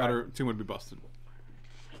could would definitely be Tomb would be busted.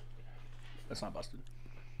 That's not busted.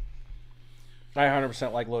 I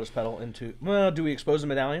 100% like Lotus Petal into... Well, do we expose the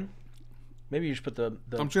Medallion? Maybe you should put the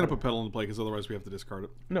I'm just going to put Petal into play because otherwise we have to discard it.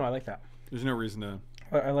 No, I like that. There's no reason to...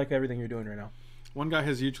 I like everything you're doing right now. One guy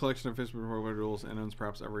has a huge collection of Facebook rules and owns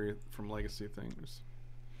perhaps every from legacy things.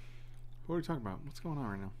 What are we talking about? What's going on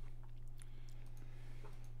right now?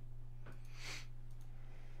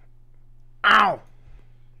 Ow!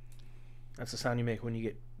 That's the sound you make when you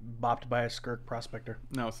get bopped by a Skirk Prospector.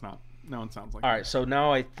 No, it's not. No one sounds like Alright, so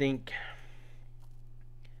now I think...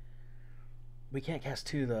 We can't cast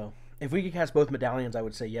 2, though. If we could cast both Medallions, I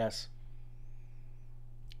would say yes.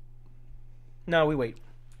 No, we wait.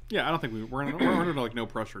 Yeah, I don't think we're under like no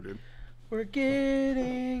pressure, dude. We're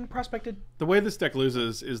getting prospected. The way this deck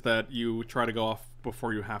loses is that you try to go off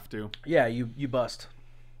before you have to. Yeah, you bust.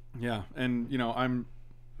 Yeah, and you know I'm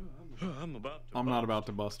not about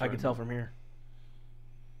to bust. I can tell from here.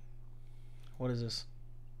 What is this?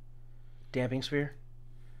 Damping Sphere?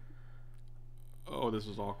 Oh, this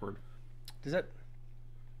is awkward. Does that?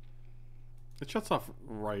 It shuts off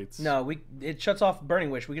rights. No, it shuts off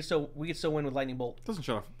Burning Wish. We could still win with Lightning Bolt. It doesn't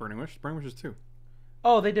shut off Burning Wish. Burning Wish is 2.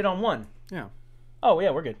 Oh, they did on 1. Yeah. Oh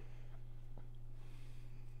yeah, we're good.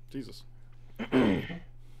 Jesus.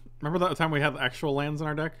 Remember that time we had actual lands in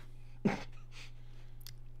our deck?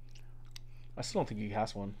 I still don't think you can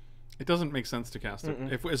cast one. It doesn't make sense to cast it.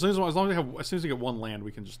 If as soon as we get one land,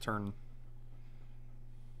 we can just turn.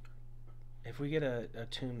 If we get a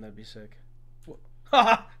tomb, that'd be sick.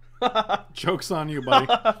 Joke's on you, buddy.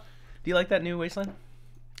 Do you like that new Wasteland?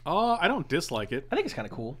 I don't dislike it. I think it's kind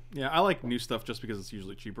of cool. Yeah, I like new stuff just because it's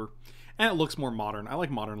usually cheaper. And it looks more modern. I like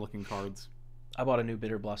modern looking cards. I bought a new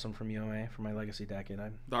Bitter Blossom from UMA for my Legacy deck,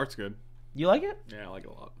 and The art's good. You like it? Yeah, I like it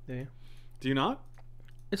a lot. Do you? Do you not?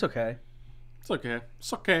 It's okay. It's okay.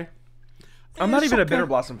 It's okay. I'm not even a okay. Bitter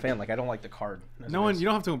Blossom fan. Like, I don't like the card. No one. You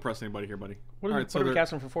don't have to impress anybody here, buddy. What are, Alright, what are we they're-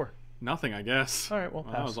 casting for? Nothing, I guess. All right, well,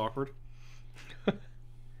 Well, that pass. was awkward.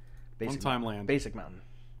 Basic One-time mountain. land. Basic mountain.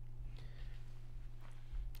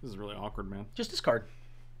 This is really awkward, man. Just discard.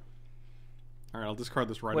 All right, I'll discard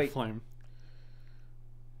this Rite Wait. of Flame.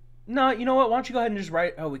 No, you know what? Why don't you go ahead and just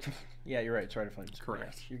write? Oh, we can. Yeah, you're right. It's Rite of Flame.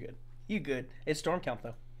 Correct. Yeah, you're good. You good? It's Storm Count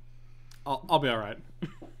though. I'll be all right.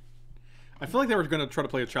 I feel like they were going to try to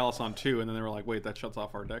play a Chalice on 2, and then they were like, wait, that shuts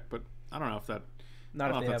off our deck. But I don't know if that... Not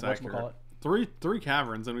I don't if they know have that's whatchamacallit. accurate. Three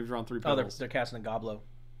caverns, and we've drawn 3 Oh, petals. they're casting a Goblo.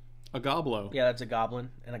 A Goblo. Yeah, that's a Goblin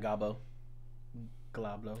and a Gobbo.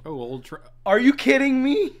 Globlo. Oh, old... Are you kidding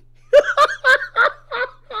me?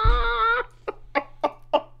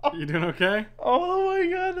 You doing okay? Oh my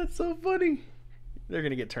god, that's so funny. They're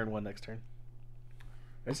gonna get turn 1 next turn.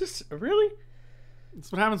 Is this really?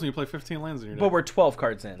 That's what happens when you play 15 lands in your deck. But we're 12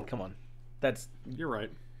 cards in. Come on, that's You're right.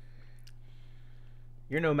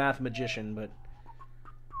 you're no math magician, but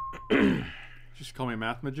You should call me a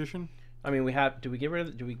math magician. I mean, we have. Do we get rid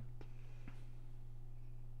of? Do we?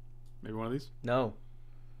 Maybe one of these. No.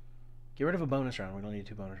 Get rid of a bonus round. We don't need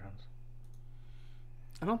 2 bonus rounds.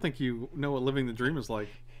 I don't think you know what living the dream is like.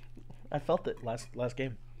 I felt it last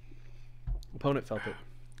game. Opponent felt it.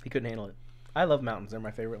 He couldn't handle it. I love mountains. They're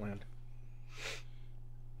my favorite land.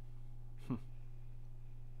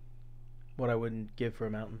 What I wouldn't give for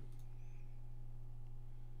a mountain.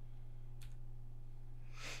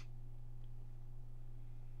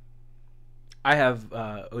 I have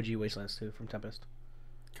OG Wastelands too from Tempest.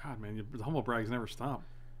 God, man, the humble brags never stop.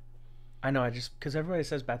 I know. I just because everybody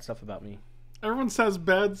says bad stuff about me. Everyone says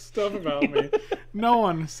bad stuff about me. No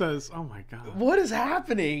one says, oh my god. What is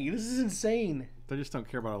happening? This is insane. They just don't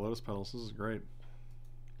care about our Lotus Petals. This is great.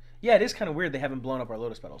 Yeah, it is kind of weird they haven't blown up our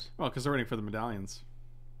Lotus Petals. Well, because they're waiting for the medallions.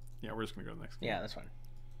 Yeah, we're just going to go to the next game. Yeah, that's fine.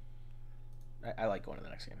 I like going to the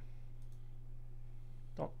next game.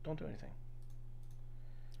 Don't do anything.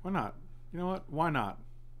 Why not? You know what? Why not?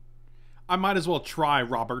 I might as well try,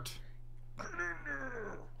 Robert.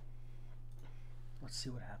 Let's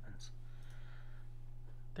see what happens.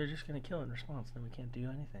 They're just going to kill in response, then we can't do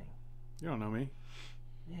anything. You don't know me.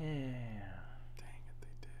 Yeah. Dang it, they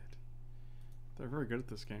did. They're very good at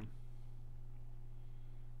this game.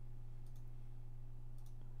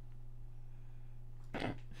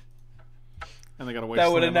 And they got a waste.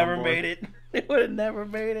 That would have never made it. It would have never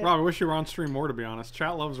made it. Rob, I wish you were on stream more, to be honest.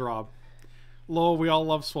 Chat loves Rob. Lol, we all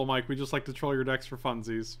love Swole Mike. We just like to troll your decks for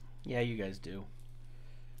funsies. Yeah, you guys do.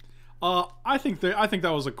 I think that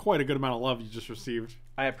was quite a good amount of love you just received.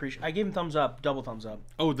 I appreciate. I gave him thumbs up, double thumbs up.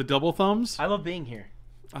 Oh, the double thumbs. I love being here.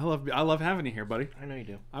 I love having you here, buddy. I know you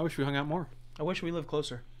do. I wish we hung out more. I wish we lived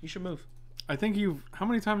closer. You should move. I think you've. How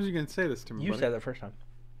many times are you gonna say this to me? You buddy? said that first time.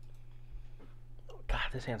 God,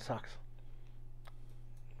 this hand sucks.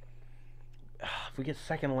 If we get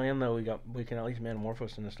second land though, we can at least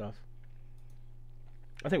Manamorphose into stuff.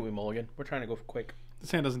 I think we mulligan. We're trying to go quick.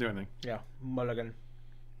 This hand doesn't do anything. Yeah, mulligan.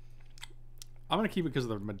 I'm gonna keep it because of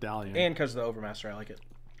the medallion. And because of the Overmaster, I like it.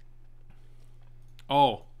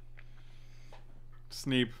 Oh,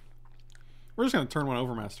 Sneep. We're just gonna turn 1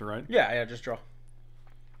 Overmaster, right? Yeah, just draw.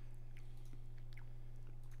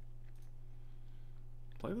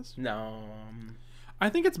 Play this. No. I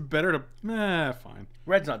think it's better to. Fine.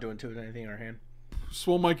 Red's not doing too anything in our hand.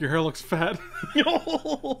 Swole Mike, your hair looks fat.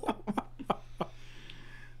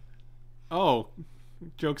 Oh,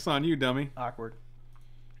 joke's on you, dummy. Awkward.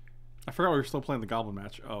 I forgot we were still playing the Goblin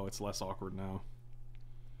match. Oh, it's less awkward now.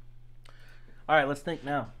 All right, let's think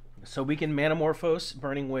now. So we can Manamorphose,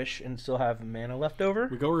 Burning Wish, and still have mana left over.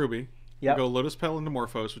 We go Ruby. Yep. We go Lotus Petal into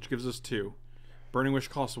Morphose, which gives us 2. Burning Wish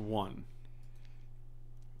costs 1.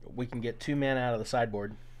 We can get 2 mana out of the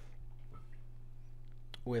sideboard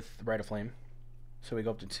with Rite of Flame. So we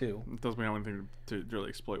go up to 2. It doesn't have anything to really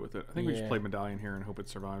exploit with it. I think we just Yeah. play Medallion here and hope it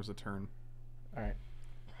survives the turn. All right.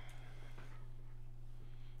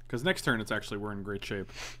 Because next turn, we're in great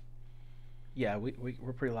shape. Yeah,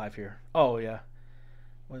 we're pretty live here. Oh, yeah.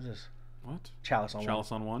 What is this? What? Chalice on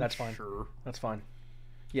Chalice 1. on 1? That's fine. Sure. That's fine.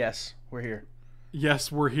 Yes, we're here. Yes,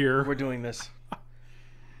 we're here. We're doing this.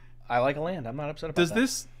 I like a land. I'm not upset about Does that.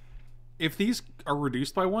 this... If these are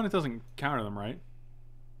reduced by 1, it doesn't counter them, right?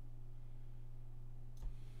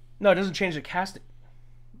 No, it doesn't change the casting.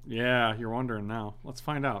 Yeah, you're wondering now. Let's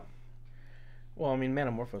find out. Well, I mean,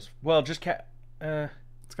 Manamorphose. Well, just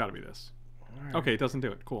It's got to be this. right. Okay, it doesn't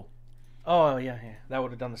do it. Cool. Oh, yeah. That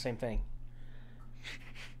would have done the same thing.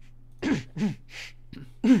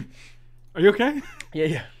 Are you okay?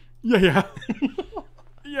 Yeah. Yeah.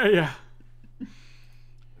 Yeah.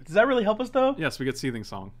 Does that really help us, though? Yes, we get Seething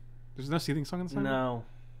Song. There's no Seething Song in the sideboard? No.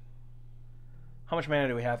 How much mana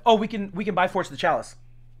do we have? Oh, we can Bifrost the Chalice.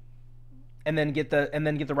 And then get the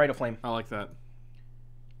Rite of Flame. I like that.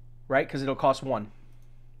 Right? Because it'll cost 1.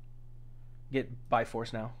 Get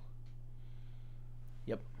Bifrost now.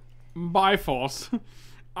 Yep. Bifrost.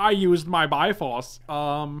 I used my Bifrost.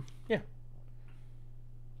 Yeah.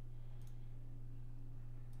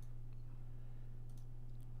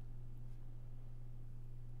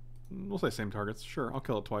 We'll say same targets. Sure, I'll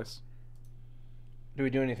kill it twice. Do we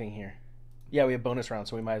do anything here? Yeah, we have bonus round,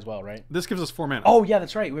 so we might as well, right? This gives us 4 mana. Oh, yeah,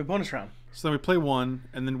 that's right. We have bonus round. So then we play 1,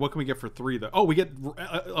 and then what can we get for 3, though? Oh, we get...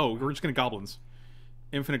 we're just going to goblins.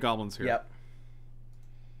 Infinite goblins here. Yep.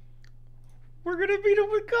 We're going to beat them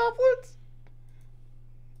with goblins.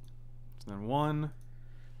 So then 1.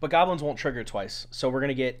 But goblins won't trigger twice, so we're going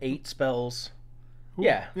to get 8 spells. Ooh.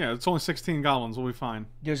 Yeah. Yeah, it's only 16 goblins. We'll be fine.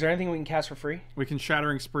 Is there anything we can cast for free? We can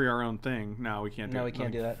Shattering Spree our own thing. No, we can't do No, it. we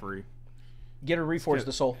can't do that. Free. Get a Reforge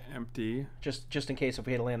the Soul. Empty. Just in case if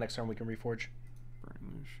we hit a land next turn, we can Reforge.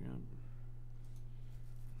 Brightness, yeah.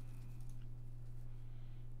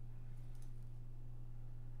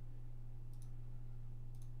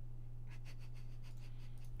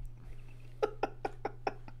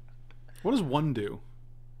 What does 1 do?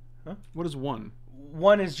 Huh? What is 1?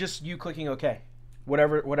 1 is just you clicking OK.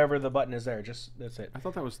 Whatever the button is there, just that's it. I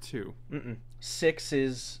thought that was 2. 6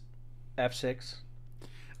 is F6.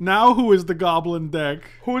 Now who is the goblin deck?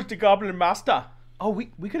 Who is the Goblin Master? Oh, we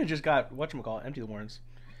could have just got whatchamacallit, Empty the Warrens.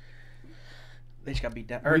 They just got beat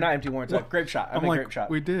down. Or not Empty Warrens, Grapeshot. I mean Grapeshot.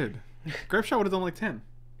 We did. Grapeshot would have done like 10.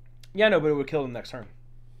 Yeah, no, but it would kill them next turn.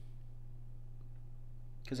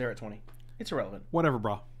 Because they're at 20. It's irrelevant. Whatever,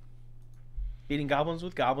 bro. Beating goblins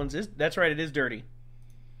with goblins is... That's right, it is dirty.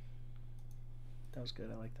 That was good,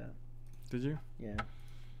 I like that. Did you? Yeah.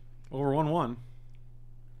 Well, we're 1-1.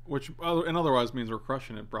 Which, and otherwise means we're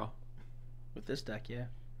crushing it, bro. With this deck, yeah.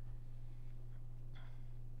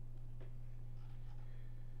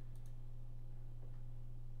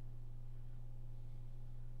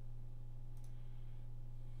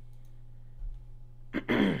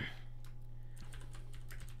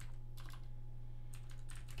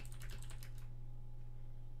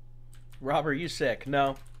 Rob, are you sick?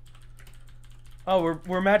 No. Oh,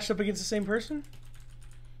 we're matched up against the same person?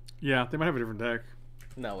 Yeah, they might have a different deck.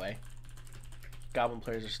 No way. Goblin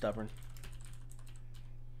players are stubborn.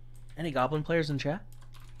 Any goblin players in chat?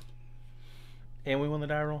 And we won the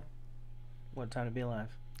die roll. What a time to be alive.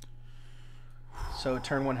 So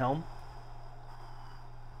turn 1 Helm.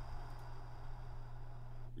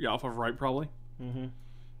 Yeah, off of right probably. Mm-hmm.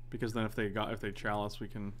 Because then if they chalice, we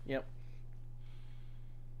can. Yep.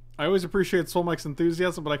 I always appreciate Soul Mike's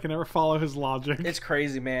enthusiasm, but I can never follow his logic. It's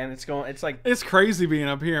crazy, man. It's like It's crazy being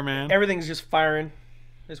up here, man. everything's just firing.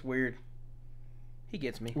 It's weird. He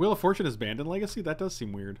gets me. Wheel of Fortune is banned in Legacy? That does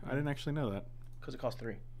seem weird. I didn't actually know that. Because it costs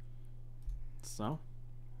 3. So?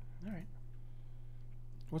 Alright.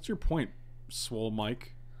 What's your point, Swole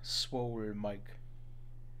Mike? Swole Mike.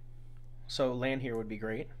 So land here would be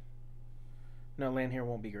great. No, land here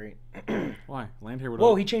won't be great. Why? Land here would...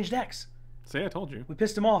 Whoa, he changed decks. See, I told you. We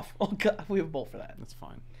pissed him off. Oh god, we have a bolt for that. That's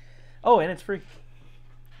fine. Oh, and it's free.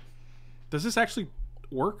 Does this actually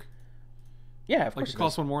work? Yeah, of Like course. it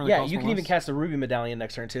costs 1 more and it Yeah, costs you 1 can even less? cast the Ruby Medallion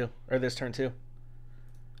next turn too, or this turn too.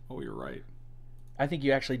 Oh, you're right. I think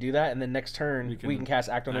you actually do that, and then next turn we can cast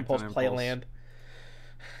Act on Impulse, play a Impulse. land.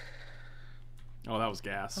 Oh, that was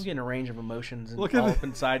gas. I'm getting a range of emotions and Look all at up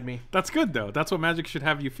inside me. That's good, though. That's what Magic should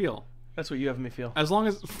have you feel. That's what you have me feel. As long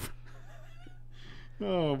as...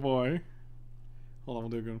 Oh, boy. Hold on, we'll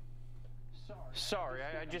do it again. Sorry,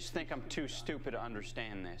 I just think I'm too stupid to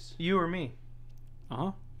understand this. You or me?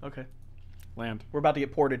 Uh-huh. Okay. Land. We're about to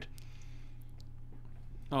get ported.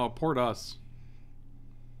 Oh, port us.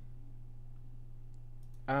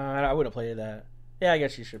 I would have played that. Yeah, I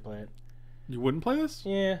guess you should play it. You wouldn't play this?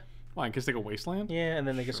 Yeah. Why, in case they go Wasteland? Yeah, and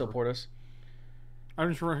then they can still port us. I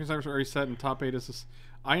don't remember if I was already set in top 8 as this.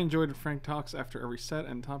 I enjoyed Frank Talks after every set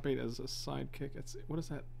and top 8 as a sidekick. It's what is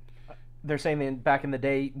that? They're saying that back in the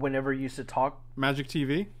day, whenever you used to talk, Magic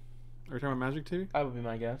TV? Are you talking about Magic TV? that would be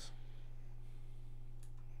my guess.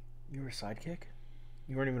 You were a sidekick?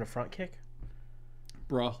 You weren't even a front kick?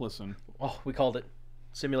 Bruh, listen. Oh, we called it.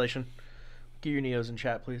 Simulation. Get your Neos in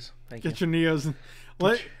chat, please. Thank Get you. your Neos.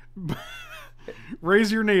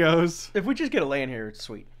 Raise your Neos. If we just get a land here, it's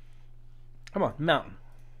sweet. Come on, mountain.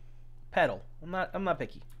 Petal. I'm not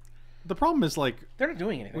picky. The problem is, like, They're not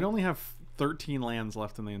doing anything. we only have 13 lands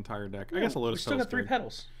left in the entire deck. I guess a Lotus We still Petal's got 3 good.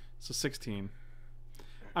 petals. So 16.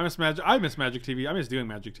 I miss Magic TV. I miss doing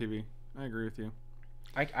Magic TV. I agree with you.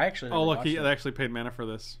 I actually never Oh, look, watched they it. actually paid mana for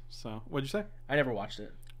this. So, what'd you say? I never watched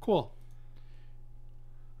it. Cool.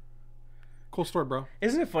 Cool story, bro.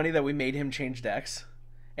 Isn't it funny that we made him change decks?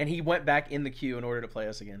 And he went back in the queue in order to play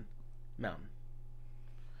us again. Mountain.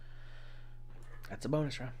 That's a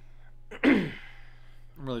bonus round. I'm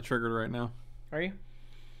really triggered right now. Are you?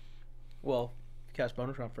 Well, if you cast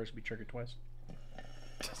bonus round first, be triggered twice.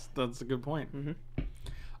 That's a good point. Mm-hmm.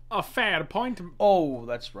 A fad point. Oh,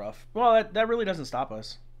 that's rough. Well, that really doesn't stop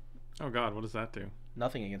us. Oh god, what does that do?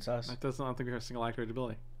 Nothing against us. That does not think we have a single activated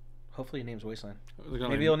ability. Hopefully he names Wasteland. They're gonna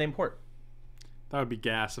Maybe name- he'll name Port. That would be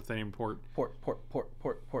gas if they name Port. Port.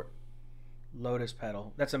 Lotus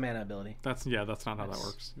Petal. That's a mana ability. That's not how that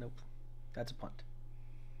works. Nope. That's a punt.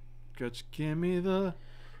 Just give me the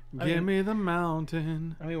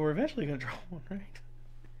mountain. I mean, we're eventually going to draw one, right?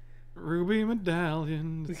 Ruby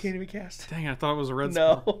Medallion. We can't even cast. Dang, I thought it was a red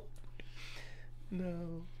spell.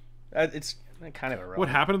 No. It's kind of irrelevant. What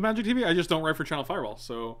happened with Magic TV? I just don't write for Channel Fireball.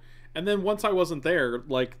 So, and then once I wasn't there,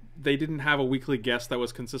 like, they didn't have a weekly guest that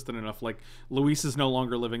was consistent enough. Like, Luis is no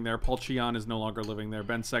longer living there. Paul Chion is no longer living there.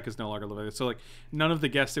 Ben Sek is no longer living there. So, like, none of the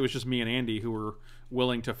guests, it was just me and Andy who were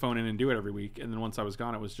willing to phone in and do it every week. And then once I was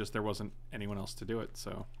gone, it was just there wasn't anyone else to do it.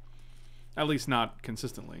 So, at least not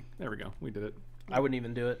consistently. There we go. We did it. I wouldn't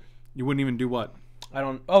even do it. You wouldn't even do what? I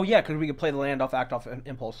don't. Oh, yeah, because we could play the land off Act off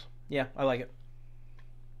Impulse. Yeah, I like it.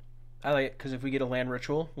 I like it because if we get a land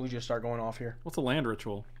ritual, we just start going off here. What's a land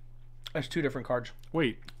ritual? There's 2 different cards.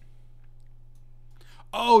 Wait.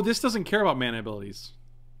 Oh, this doesn't care about mana abilities.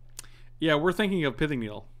 Yeah, we're thinking of Pithing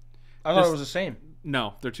Needle. I thought This- it was the same.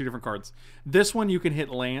 No, they're 2 different cards. This one you can hit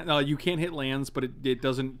land. You can't hit lands, but it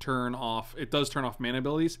doesn't turn off. It does turn off mana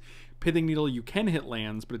abilities. Pithing Needle, you can hit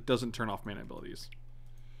lands, but it doesn't turn off mana abilities.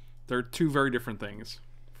 They're 2 very different things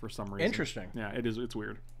for some reason. Interesting. Yeah, it is. It's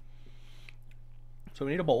weird. So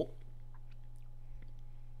we need a bolt.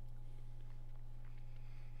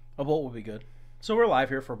 A bolt would be good. So we're live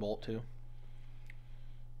here for a bolt too.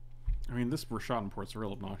 I mean, this Rashad Import's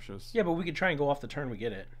real obnoxious. Yeah, but we could try and go off the turn we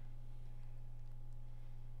get it.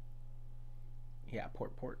 Yeah,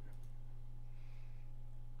 port.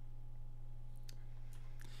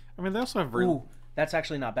 I mean, they also have very Ooh, that's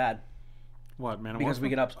actually not bad what Manamorphose? because we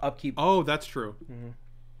can upkeep. Oh, that's true.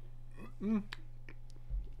 Mm-hmm.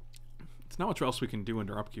 It's not much else we can do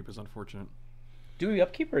under upkeep. Is unfortunate. Do we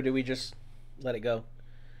upkeep or do we just let it go?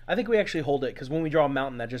 I think we actually hold it because when we draw a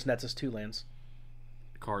mountain, that just nets us 2 lands.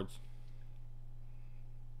 Cards.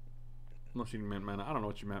 Unless you meant mana. I don't know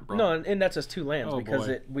what you meant, bro. No, and nets us 2 lands Oh, because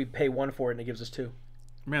boy. we pay 1 for it and it gives us 2.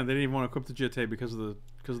 Man, they didn't even want to equip the GT because of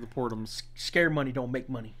the portums. Scare money don't make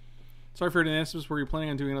money. Sorry for your answers. Were you planning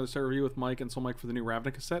on doing another set review with Mike and Soul Mike for the new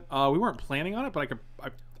Ravnica set? We weren't planning on it, but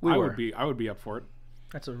We I were. would be up for it.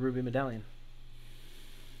 That's a Ruby Medallion.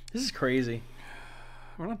 This is crazy.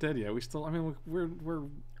 We're not dead yet. We still. I mean, we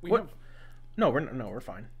What? have- No, we're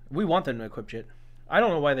fine. We want them to equip Jit. I don't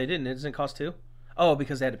know why they didn't. It doesn't cost 2. Oh,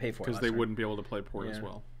 because they had to pay for it. because last they turn. wouldn't be able to play port as Yeah.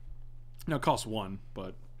 well. No, it costs 1,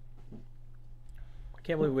 but I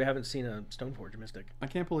can't believe we haven't seen a Stoneforge Mystic. I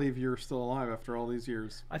can't believe you're still alive after all these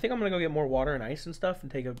years. I think I'm gonna go get more water and ice and stuff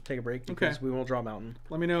and take a break because Okay. we won't draw a mountain.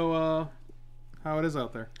 Let me know how it is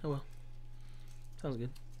out there. Oh well. Sounds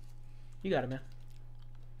good. You got it, man.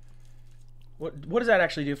 What does that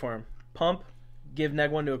actually do for him? Pump, give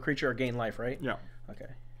 -1 to a creature or gain life, right? Yeah.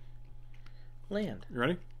 Okay. Land. You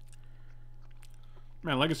ready?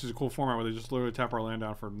 Man, Legacy's a cool format where they just literally tap our land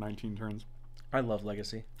down for 19 turns. I love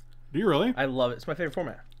Legacy. Do you really? I love it. It's my favorite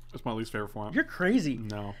format. It's my least favorite format. You're crazy.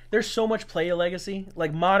 No. There's so much play to Legacy.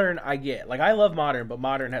 Like Modern, I get. Like I love Modern, but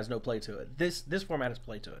Modern has no play to it. This format has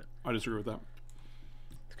play to it. I disagree with that.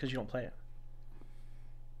 It's because you don't play it.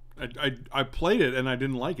 I played it and I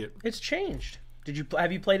didn't like it. It's changed.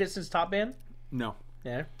 Have you played it since Top Ban? No.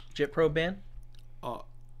 Yeah. Jit Pro Ban?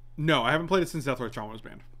 No, I haven't played it since Deathwatch Trauma was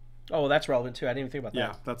banned. Oh, well, that's relevant too. I didn't even think about Yeah,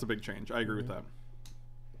 that. that's a big change. I agree with that.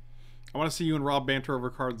 I want to see you and Rob banter over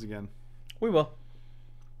cards again. We will.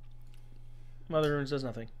 Mother Runes does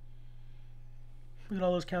nothing. Look at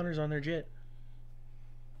all those counters on their Jit.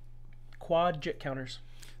 Quad Jit counters.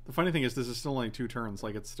 The funny thing is, this is still only 2 turns.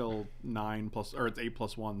 Like, it's still 9 plus, or it's 8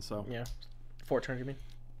 plus 1, so. Yeah. 4 turns, you mean?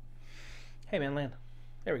 Hey, man, land.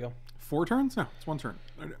 There we go. 4 turns? No, it's 1 turn.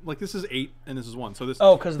 Like this is 8 and this is 1. So this.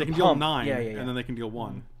 Oh, because they the can deal pump. 9, Yeah. and then they can deal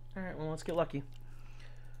 1. All right, well, let's get lucky.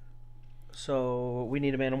 So we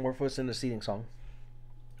need a Manamorphose and a Seething Song.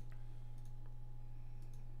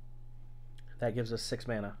 That gives us 6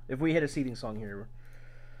 mana. If we hit a Seething Song here,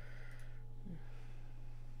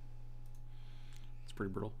 It's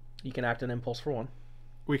pretty brutal. you can act an Impulse for 1.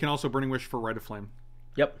 We can also Burning Wish for Rite of Flame.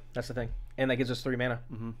 Yep, that's the thing. And that gives us 3 mana.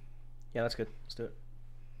 Mm-hmm. Yeah, that's good. Let's do it.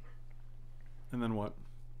 And then what?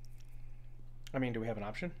 I mean, do we have an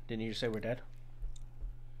option? Didn't you just say we're dead?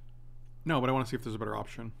 No, but I want to see if there's a better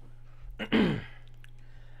option.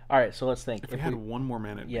 All right, so let's think. If we had 1 more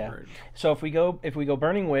mana, it'd be great. So if we go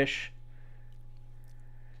Burning Wish,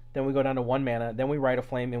 then we go down to 1 mana, then we Rite of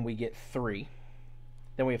Flame and we get 3.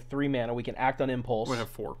 Then we have 3 mana. We can act on Impulse. We have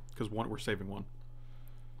 4 because we're saving 1.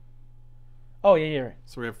 Oh yeah. Right.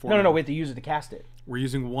 So we have 4. No. We have to use it to cast it. We're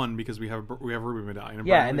using 1 because we have Ruby Medallion.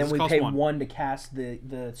 Yeah, and then we pay 1. 1 to cast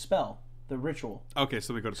the spell, the ritual. Okay,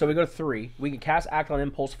 so we go to. So we go to 3. We can cast Act on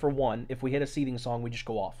Impulse for 1. If we hit a Seething Song, we just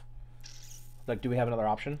go off. Like, do we have another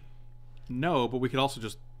option? No, but we could also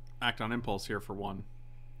just act on Impulse here for 1.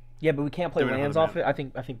 Yeah, but we can't play Then we don't lands have off the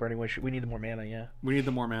it. I think Burning Wish. We need the more mana. Yeah. We need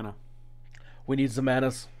the more mana. We need some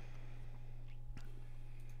manas.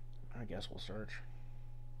 I guess we'll search.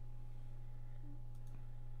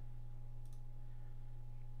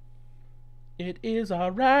 It is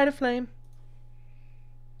our Rite of Flame.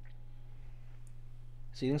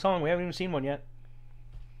 Seething Song. We haven't even seen one yet.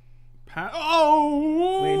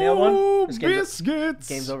 Oh! We nailed one? This Biscuits!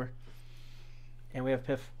 Game's over. And we have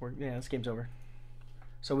Piff. This game's over.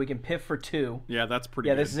 So we can Piff for 2. Yeah, that's pretty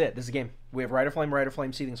Yeah, good. this is it. This is a game. We have Rite of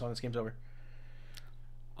Flame, Seething Song. This game's over.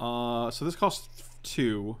 So this costs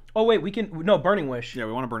 2. Oh, wait. We can... No, Burning Wish. Yeah,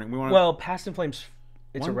 we want to burn it. We want Well, Past in Flames...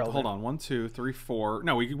 It's irrelevant. Hold on. 1, 2, 3, 4.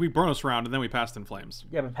 No, we burn us around and then we Past in Flames.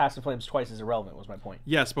 Yeah, but Past in Flames twice is irrelevant, was my point.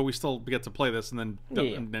 Yes, but we still get to play this and then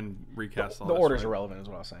Yeah. and then recast all The this, order's right? irrelevant, is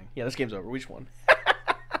what I was saying. Yeah, this game's over. We just won.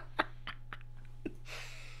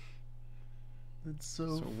 It's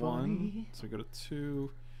so So funny. 1. So we go to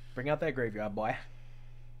 2. Bring out that graveyard, boy.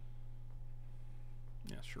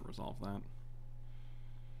 Yeah, sure. Resolve that.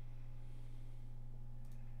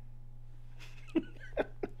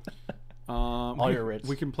 All your writs.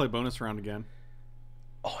 We can play bonus round again.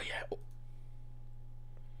 Oh, yeah.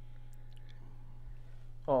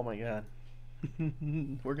 Oh, my God.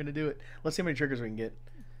 We're going to do it. Let's see how many triggers we can get.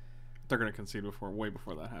 They're going to concede way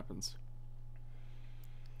before that happens.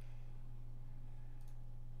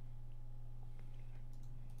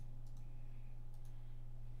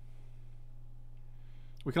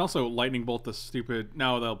 We can also lightning bolt the stupid...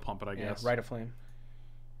 No, they'll pump it, I guess. Rite of Flame.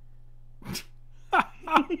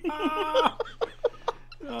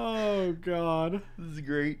 Oh, God. This is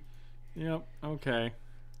great. Yep, okay.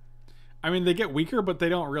 I mean, they get weaker, but they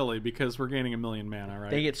don't really, because we're gaining 1,000,000 mana,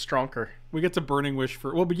 right? They get stronger. We get to Burning Wish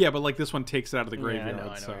for... Well, but yeah, but like this one takes it out of the graveyard, I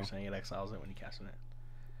know so... what you're saying. It exiles it when you cast it.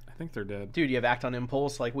 I think they're dead. Dude, you have Act on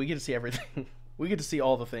Impulse. Like, we get to see everything. We get to see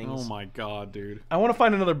all the things. Oh my God, dude. I want to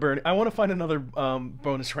find another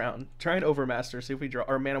bonus round. Try and Overmaster. See if we draw...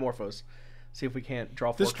 Or Manamorphose. See if we can't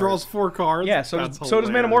draw 4 This cards. draws 4 cards? Yeah, so That's does hilarious.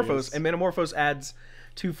 Manamorphose. And Manamorphose adds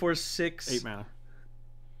 2, 4, 6... 8 mana.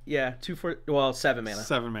 Yeah, 2, 4... Well, 7 mana.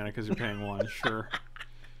 7 mana because you're paying 1. Sure.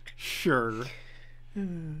 Sure.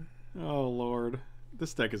 Oh, Lord.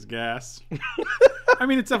 This deck is gas. I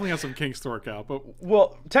mean, it definitely has some kinks to work out, but...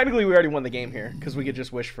 Well, technically we already won the game here, because we could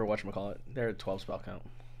just wish for whatchamacallit. They're at 12 spell count.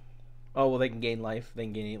 Oh, well, they can gain life. They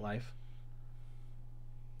can gain 8 life.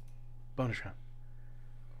 Bonus round.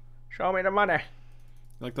 Show me the money.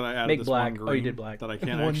 Like that I added Make this black. one green Oh, you did black. that I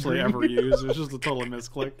can't One actually green. ever use. It was just a total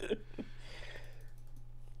misclick.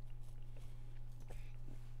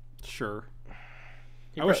 Sure.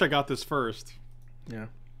 I wish I got this first. Yeah.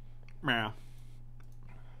 Meh.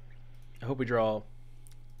 I hope we draw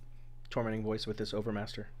Tormenting Voice with this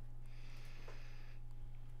Overmaster.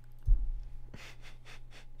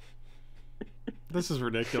 This is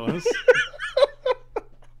ridiculous.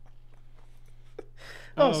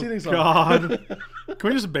 Oh, Seething Song. God. Can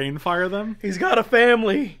we just Banefire them? He's got a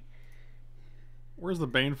family. Where's the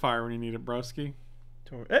Banefire when you need it, broski?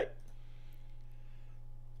 Hey,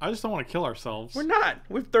 I just don't want to kill ourselves. we're not.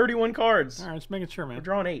 We have 31 cards. All right, just making sure, We're man.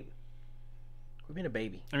 drawing 8. We're being a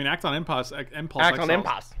baby. I mean, act on impulse. Impulse. Act on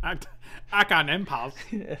exiles. impulse. Act on impulse.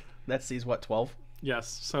 That sees what, 12?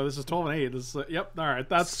 Yes. So this is 12 and 8. This is yep. All right.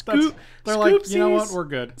 That's Scoop- they're like, you know what? scoopsies. We're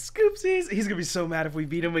good. Scoopsies. He's gonna be so mad if we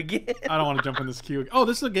beat him again. I don't want to jump in this queue. Oh,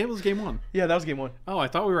 this is a game. This is game 1. Yeah, that was game 1. Oh, I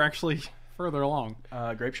thought we were actually further along.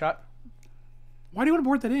 Grapeshot. Why do you want to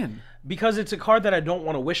board that in? Because it's a card that I don't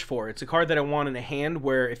want to wish for. It's a card that I want in a hand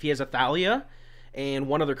where if he has a Thalia and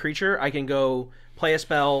one other creature, I can go play a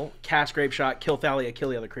spell, cast Grapeshot, kill Thalia, kill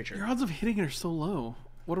the other creature. Your odds of hitting it are so low.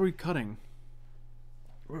 What are we cutting?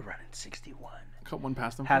 We're running 61. Cut one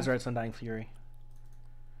past him. Hazoret's Undying Fury.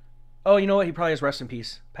 Oh, you know what? He probably has Rest in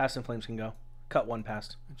Peace. Past in Flames can go. Cut one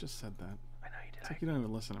past. I just said that. I know you did. It's like you don't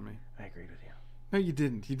even listen to me. I agreed with you. No, you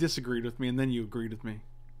didn't. You disagreed with me, and then you agreed with me.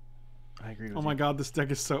 I agreed with Oh you. my god, this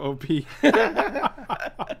deck is so OP.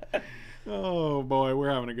 Oh boy,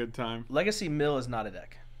 we're having a good time. Legacy Mill is not a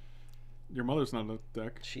deck. Your mother's not a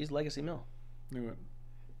deck. She's Legacy Mill. Knew it.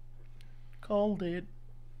 Called it.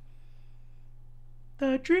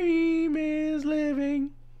 The dream is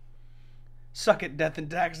living. Suck it, Death and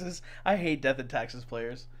Taxes. I hate Death and Taxes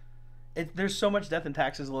players. There's so much Death and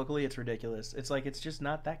Taxes locally, it's ridiculous. It's like, it's just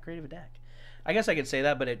not that great of a deck. I guess I could say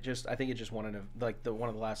that, but I think it just won one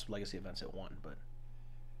of the last Legacy events it won, but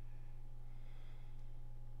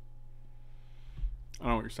I don't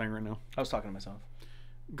know what you're saying right now. I was talking to myself.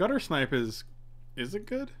 Guttersnipe is it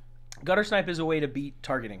good? Guttersnipe is a way to beat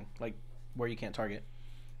targeting, like where you can't target.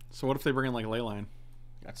 So what if they bring in like Leyline?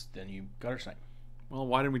 Then you Guttersnipe. Well,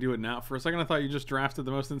 why didn't we do it now? For a second I thought you just drafted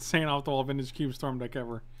the most insane off-the-wall Vintage Cube Storm deck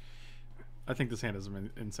ever. I think this hand is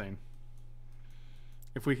insane.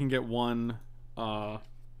 If we can get one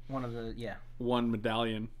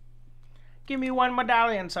medallion. Give me one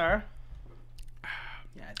medallion, sir.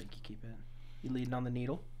 Yeah, I think you keep it. You leading on the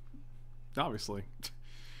needle? Obviously.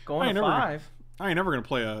 Going to 5. I ain't never gonna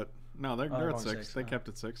play a. No, they're they're at going 6. 6, They huh? kept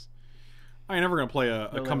it 6. I ain't never gonna play a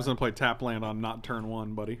No, comes they're and play tap land on not turn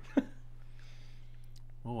 1, buddy.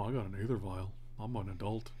 Oh, I got an Aether Vial. I'm an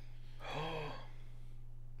adult.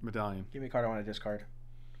 Medallion. Give me a card I want to discard.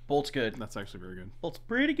 Bolt's good. That's actually very good. Bolt's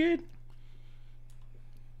pretty good.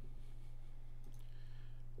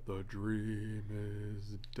 The dream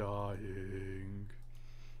is dying.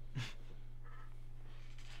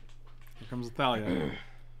 Here comes Thalia.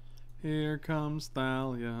 Here comes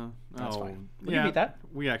Thalia. That's fine. We yeah, can beat that.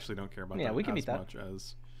 We actually don't care about Yeah, that we can as beat that. much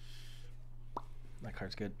as... That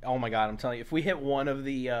card's good. Oh my god, I'm telling you, if we hit one of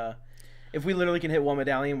the, if we literally can hit one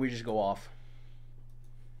medallion, we just go off.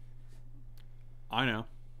 I know.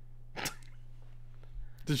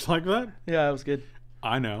 Did you like that? Yeah, that was good.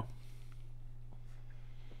 I know.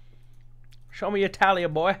 Show me your Talia,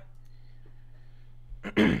 boy.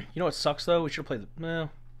 You know what sucks though? We should play the. No,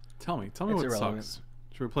 Tell me It's what irrelevant. sucks.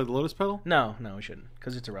 Should we play the Lotus Petal? no, we shouldn't,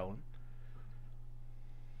 because it's irrelevant.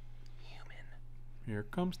 Human. Here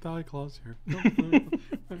comes Thalia Claus. Here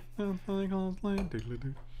comes Thalia Claus.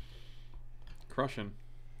 Diddly-doo. Crushing.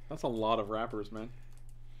 That's a lot of rappers, man.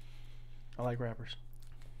 I like rappers.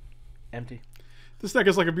 Empty. This deck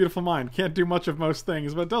is like a beautiful mind. Can't do much of most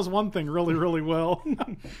things, but it does one thing really, really well.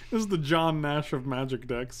 This is the John Nash of Magic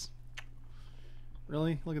decks.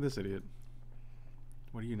 Really? Look at this idiot.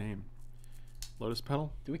 What do you name? Lotus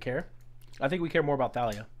Petal? Do we care? I think we care more about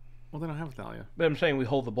Thalia. Well, they don't have Thalia. But I'm saying we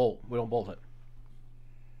hold the bolt. We don't bolt it.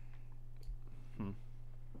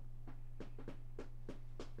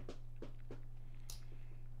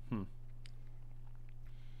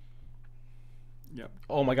 Yep.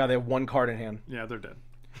 Oh my god, they have one card in hand. Yeah, they're dead.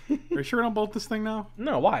 Are you sure we don't bolt this thing now?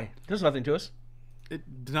 No, why? There's nothing to us.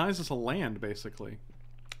 It denies us a land, basically.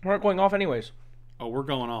 We're not going off anyways. Oh, we're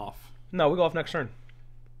going off. No, we go off next turn.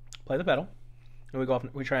 Play the petal, and we go off.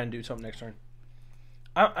 We try and do something next turn.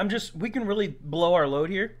 I'm just. We can really blow our load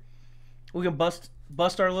here. We can bust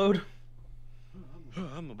our load.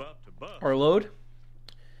 I'm about to bust. Our load.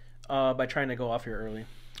 By trying to go off here early.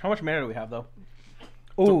 How much mana do we have though?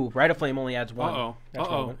 Ooh, Rite of Flame only adds 1. Uh-oh. That's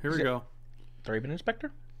Uh-oh. relevant. Here Is we it go. Thraben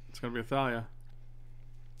Inspector? It's going to be a Thalia.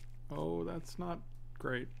 Oh, that's not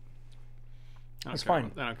great. That's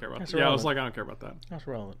fine. I don't care about That's that. Yeah, I was irrelevant. like, I don't care about that. That's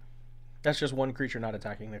relevant. That's just one creature not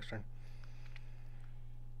attacking next turn.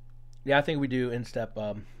 Yeah, I think we do instep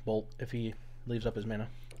Bolt if he leaves up his mana.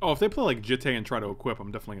 Oh, if they play like Jitte and try to equip,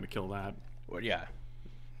 I'm definitely going to kill that. Well, yeah.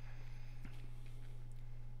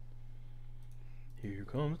 Here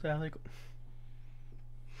comes Thalia.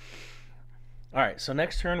 Alright, so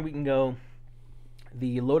next turn we can go.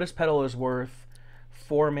 The Lotus Petal is worth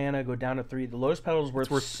 4 mana, go down to 3. The Lotus Petal is worth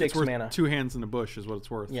 6 it's worth mana. 2 hands in the bush is what it's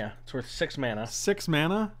worth. Yeah, it's worth 6 mana. 6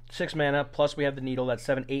 mana? 6 mana, plus we have the Needle, that's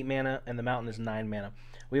 7, 8 mana, and the Mountain is 9 mana.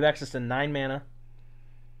 We have access to 9 mana.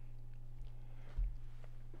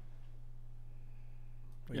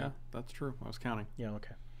 Yeah, that's true. I was counting. Yeah,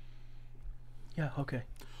 okay. Yeah, okay.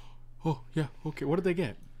 Oh, yeah, okay. What did they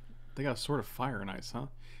get? They got a Sword of Fire and Ice, huh?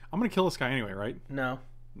 I'm going to kill this guy anyway, right? No.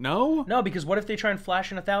 No? No, because what if they try and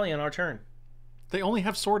flash in a Thalia on our turn? They only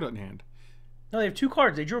have Sword in hand. No, they have 2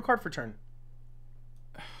 cards. They drew a card for turn.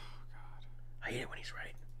 hate it when he's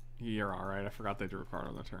right. You're all right. I forgot they drew a card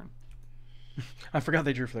on the turn. I forgot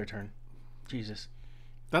they drew for their turn. Jesus.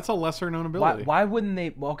 That's a lesser known ability. Why wouldn't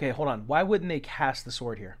they... Well, okay, hold on. Why wouldn't they cast the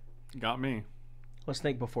sword here? Got me. Let's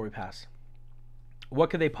think before we pass. What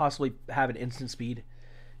could they possibly have at instant speed?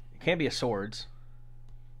 It can't be a swords.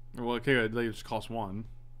 Well, okay, they just cost 1.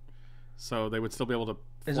 So they would still be able to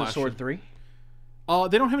Is flash it sword 3?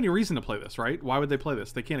 They don't have any reason to play this, right? Why would they play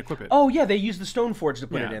this? They can't equip it. Oh, yeah, they use the Stone Forge to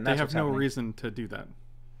put yeah, it in. they That's have what's no happening. reason to do that.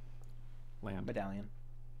 Land.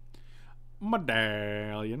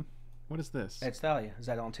 Medallion. What is this? It's Thalia. Is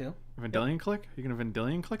that on 2? Vendilion click? Are you going to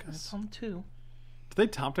Vendilion click us? It's on 2. Did they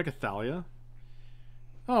top deck a Thalia?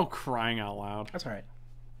 Oh, crying out loud. That's all right.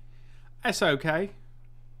 That's okay.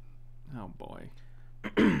 Oh, boy.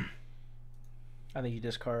 I think you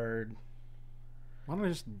discard... Why don't I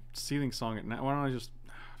just Seething Song it now? Why don't I just...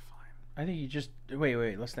 Fine. I think you just...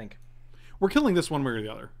 Wait, let's think. We're killing this one way or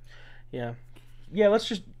the other. Yeah. Yeah, let's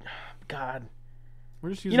just... God. We're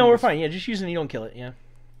just using You know, we're this- fine. Yeah, just use it and you don't kill it, yeah.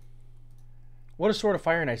 What does Sword of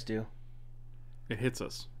Fire and Ice do? It hits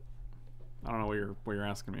us. I don't know what you're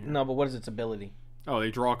asking me here. No, but what is its ability? Oh, they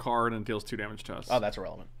draw a card and it deals 2 damage to us. Oh, that's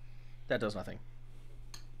irrelevant. That does nothing.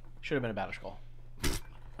 Should have been a Battle Skull.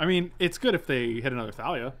 I mean, it's good if they hit another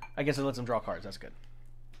Thalia. I guess it lets them draw cards. That's good.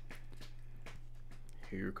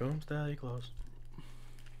 Here comes Thalia Claus.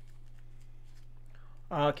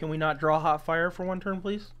 Can we not draw Hot Fire for 1 turn,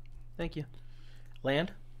 please? Thank you.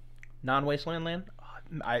 Land? Non-wasteland land?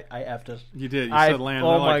 I effed us. You did. You said land. Oh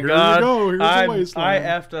They're my like, god. Here we go. Here's a wasteland. I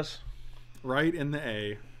effed us. Right in the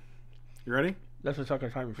A. You ready? That's what's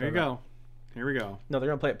talking time. Here you go. Here we go. No, they're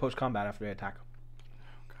going to play it post-combat after they attack.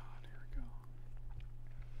 Oh, God. Here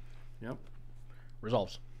we go. Yep.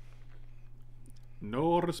 Resolves.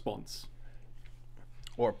 No response.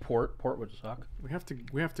 Or Port. Port would suck. We have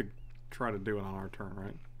to try to do it on our turn,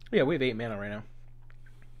 right? Yeah, we have 8 mana right now.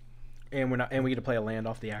 And we're not, and we get to play a land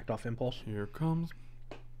off the Act Off Impulse. Here comes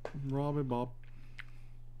Robbie Bob.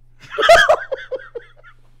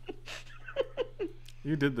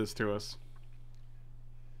 You did this to us.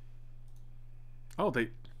 Oh,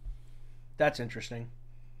 That's interesting.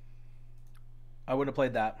 I would have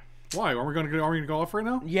played that. Why? Are we going to go off right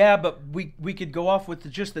now? Yeah, but we could go off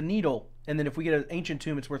with just the needle, and then if we get an Ancient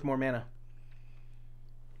Tomb, it's worth more mana.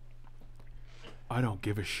 I don't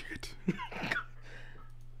give a shit.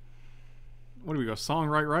 What do we go? Song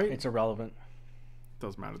right? It's irrelevant.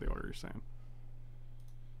 Doesn't matter the order you're saying.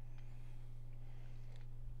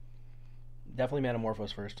 Definitely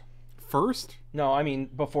Manamorphose first. First? No, I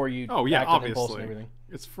mean before you. Oh yeah, act on impulse and obviously. everything.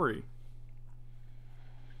 It's free.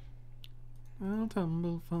 I'll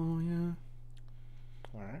tumble for you.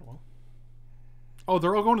 All right. Well. Oh,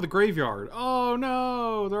 they're all going to the graveyard. Oh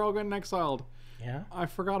no, they're all getting exiled. Yeah. I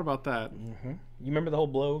forgot about that. Mm-hmm. You remember the whole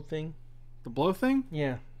blow thing? The blow thing?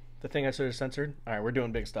 Yeah. The thing I sort of censored. All right, we're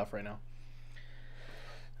doing big stuff right now.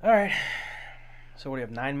 All right. So what do you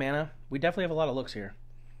have? 9 mana. We definitely have a lot of looks here.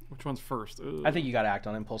 Which one's first? Ugh. I think you got to act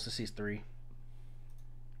on impulse to seize 3.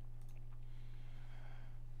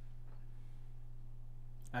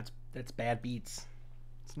 That's bad beats.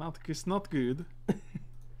 It's not good.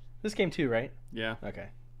 This game too, right? Yeah. Okay.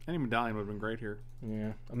 Any medallion would have been great here.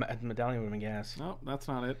 Yeah. A medallion would have been gas. No, that's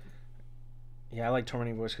not it. Yeah, I like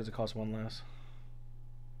Tormenting Voice because it costs 1 less.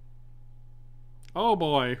 Oh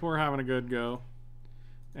boy, we're having a good go.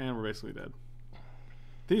 And we're basically dead.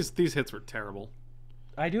 These hits were terrible.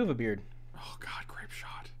 I do have a beard. Oh god,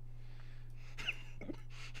 Grapeshot.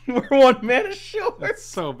 We're 1 mana short. That's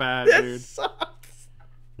so bad, That dude. sucks.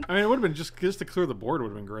 I mean, it would have been just to clear the board would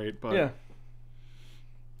have been great, but Yeah.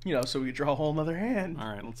 You know, so we could draw a whole nother hand. all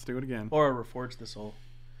right, let's do it again. Or Reforge the Soul.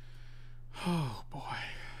 Oh boy.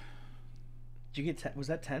 Did you get was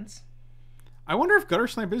that tense? I wonder if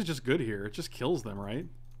Guttersnipe is just good here. It just kills them, right?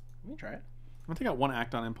 Let me try it. I think I got 1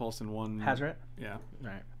 act on impulse and 1 Hazoret? Yeah.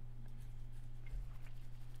 Alright.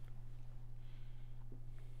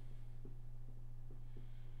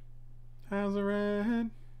 Hazoret.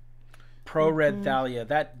 Pro red Thalia.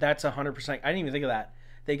 That's 100%. I didn't even think of that.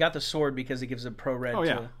 They got the sword because it gives a pro red Oh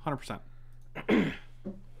yeah, to 100%.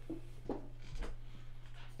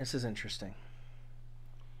 This is interesting.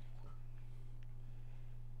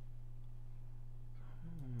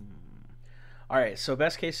 Alright, so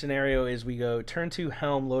best case scenario is we go turn 2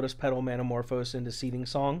 Helm, Lotus Petal, Manamorphose into Seething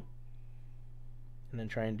Song. And then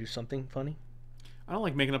try and do something funny. I don't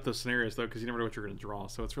like making up those scenarios though, because you never know what you're going to draw.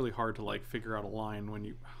 So it's really hard to like figure out a line when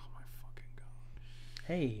you. Oh my fucking god!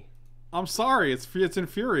 Hey, I'm sorry. It's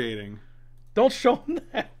infuriating. don't show him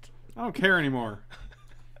that. I don't care anymore.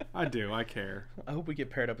 I do. I care. I hope we get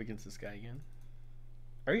paired up against this guy again.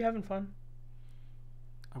 Are you having fun?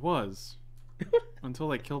 I was. Until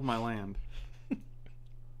they killed my land.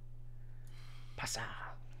 Pasa.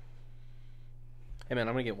 Hey man,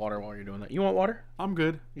 I'm gonna get water while you're doing that. You want water? I'm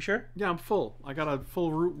good. You sure? Yeah, I'm full. I got a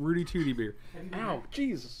full Rudy Tooty beer. Ow,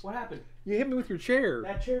 Jesus. What happened? You hit me with your chair.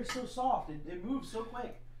 That chair's so soft. It moves so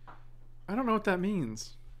quick. I don't know what that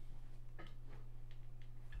means.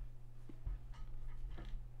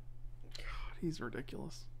 God, he's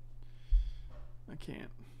ridiculous. I can't.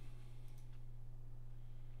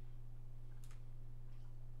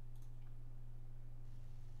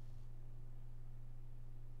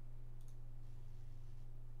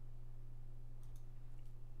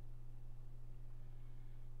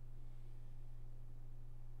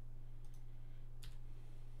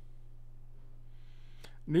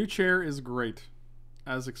 New chair is great,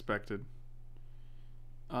 as expected.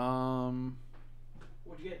 What'd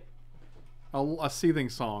you get? A Seething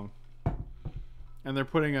Song. And they're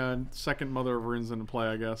putting a second Mother of Runes into play,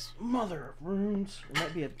 I guess. Mother of Runes. It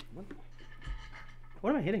might be a...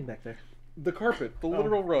 What am I hitting back there? The carpet. The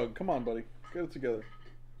literal rug. Come on, buddy. Get it together.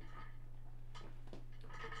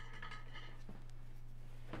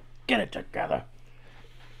 Get it together.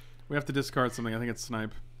 We have to discard something. I think it's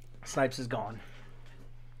Snipe. Snipes is gone.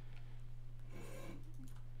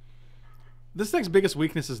 This deck's biggest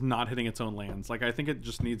weakness is not hitting its own lands. Like, I think it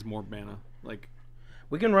just needs more mana. Like,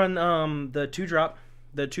 we can run the 2-drop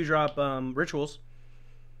rituals,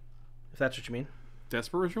 if that's what you mean.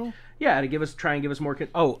 Desperate Ritual? Yeah, to try and give us more.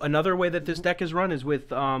 Another way that this deck is run is with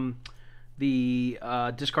the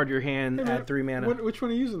discard your hand, add 3 mana. Which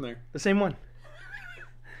one are you using there? The same one.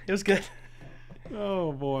 It was good.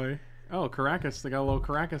 Oh boy. Oh, Caracas. They got a little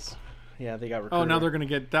Caracas. Yeah, they got. Oh, now they're gonna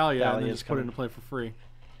get Dahlia and then Dahlia's just put it coming. into play for free.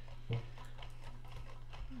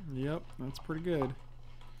 Yep, that's pretty good.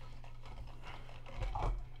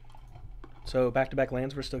 So back-to-back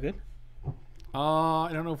lands, we're still good. I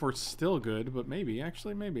don't know if we're still good, but maybe.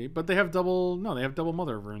 Actually, maybe. But they have double. No, they have double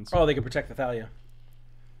Mother of Runes. Oh, they can protect the Thalia.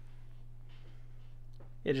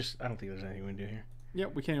 Yeah, I don't think there's anything we can do here.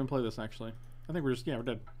 Yep, we can't even play this actually. I think we're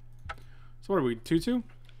dead. So what are we? 2-2?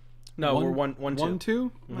 No, we're 1-2.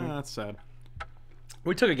 1-2? That's sad.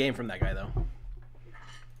 We took a game from that guy though.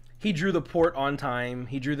 He drew the port on time.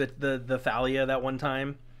 He drew the Thalia that one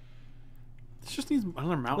time. This just needs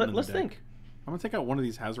another mountain. in the Let's deck. think. I'm gonna take out one of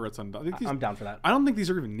these Hazorets. I'm down for that. I don't think these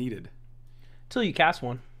are even needed. Till you cast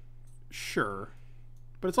one. Sure,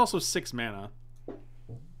 but it's also 6 mana.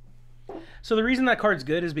 So the reason that card's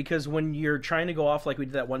good is because when you're trying to go off like we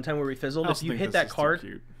did that one time where we fizzled, if you hit that card,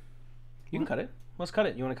 you can cut it. Let's cut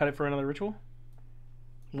it. You want to cut it for another ritual?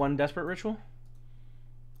 One desperate ritual?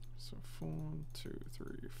 So 4, 2, 3,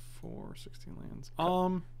 4, 16 lands.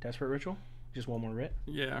 Desperate ritual? Just one more writ?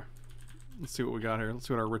 Yeah. Let's see what we got here. Let's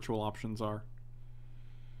see what our ritual options are.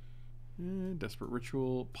 Desperate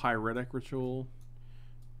Ritual, Pyretic Ritual.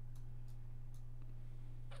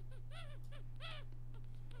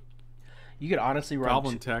 You could honestly run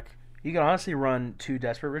Goblin Tech. You could honestly run 2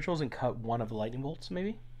 desperate rituals and cut one of the lightning bolts,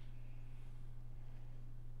 maybe.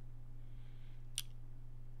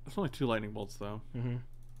 There's only 2 lightning bolts though.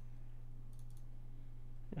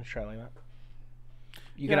 Let's try it like that.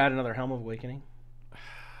 You could add another Helm of Awakening.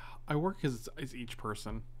 I work because it's each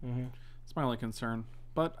person. It's my only concern.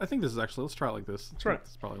 But I think this is actually, let's try it like this. That's right.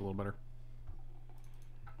 It's probably a little better.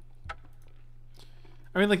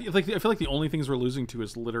 I mean, like I feel like the only things we're losing to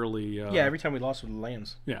is literally. Yeah, every time we lost with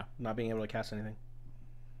lands. Yeah. Not being able to cast anything.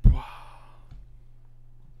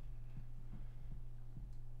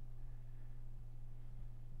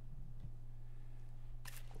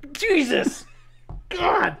 Jesus!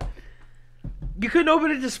 God! You couldn't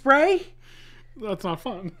open it to spray? That's not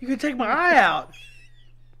fun. You could take my eye out.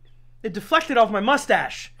 It deflected off my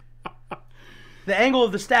mustache. The angle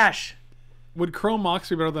of the stash. Would Chrome Mox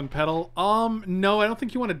be better than Petal? No, I don't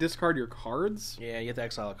think you want to discard your cards. Yeah, you have to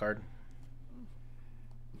exile a card.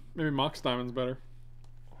 Maybe Mox Diamond's better.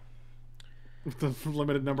 With the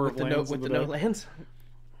limited number of lands. With the no lands?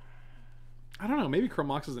 I don't know. Maybe Chrome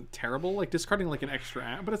Mox isn't terrible. Like discarding like an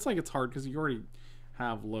extra, but it's like it's hard because you already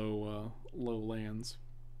have low lands.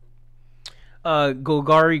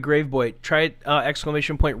 Golgari Graveboy. Try it,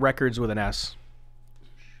 exclamation point records with an S.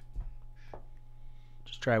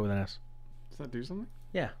 Just try it with an S. Does that do something?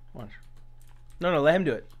 Yeah, watch. No, let him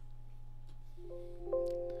do it.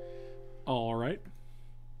 All right.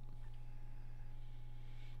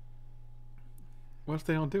 What if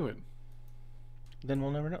they don't do it? Then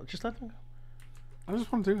we'll never know. Just let them go. I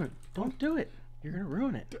just want to do it. Don't do it. You're going to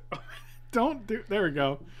ruin it. Don't do. There we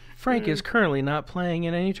go. Frank is currently not playing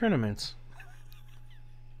in any tournaments.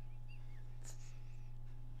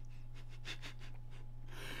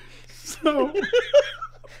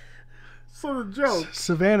 So the joke.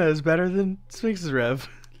 Savannah is better than Sphinx's Rev.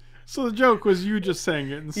 So the joke was you just saying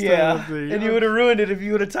it instead of the. And you would have ruined it if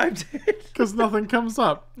you would have typed it. Because nothing comes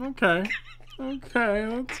up. Okay. Okay,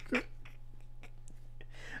 that's good.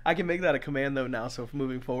 I can make that a command though now. So if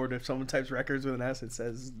moving forward, if someone types records with an S, it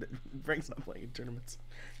says Frank's not playing in tournaments.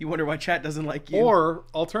 You wonder why chat doesn't like you. Or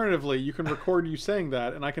alternatively, you can record you saying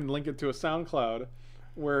that, and I can link it to a SoundCloud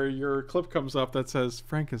where your clip comes up that says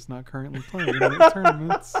Frank is not currently playing in any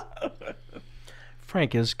tournaments.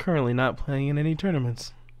 Frank is currently not playing in any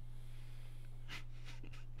tournaments.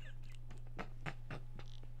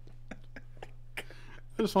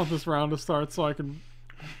 I just want this round to start so I can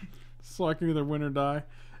either win or die.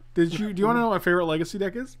 Do you want to know what my favorite Legacy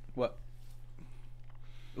deck is? What?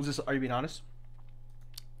 Are you being honest?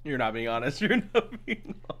 You're not being honest. You're not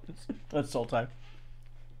being honest. That's Soul Time.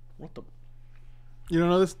 What the? You don't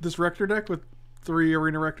know this Rector deck with 3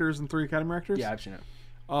 Arena Rectors and 3 Academy Rectors? Yeah, I've seen it.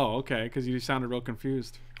 Oh, okay, because you sounded real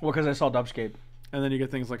confused. Well, because I saw Dubscape. And then you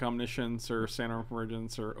get things like Omniscience or Sandworm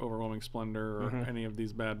Convergence or Overwhelming Splendor or any of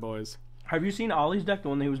these bad boys. Have you seen Ollie's deck, the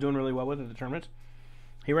one that he was doing really well with at the tournament?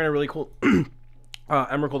 He ran a really cool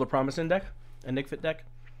Emrakul the Promising deck, a Nick Fit deck.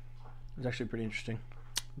 It was actually pretty interesting.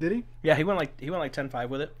 Did he? Yeah, he went like 10-5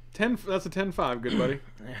 with it. That's a 10-5, good buddy.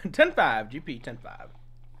 10-5, GP 10-5.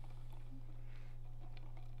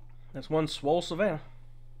 That's one swole Savannah.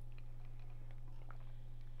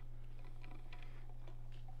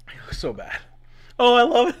 He looks so bad. Oh, I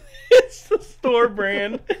love it. It's the store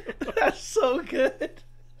brand. That's so good.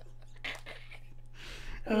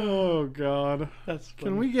 Oh God. That's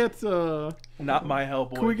funny. Can we get not my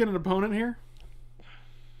Hellboy. Can we get an opponent here?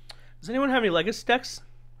 Does anyone have any Legacy decks?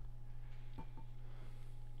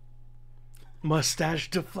 Mustache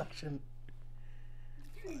deflection.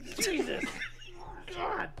 Jesus.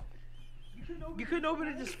 God. You couldn't open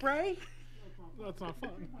it to spray? That's not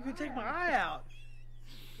fun. You could take my eye out.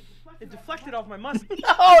 It deflected off my mustache.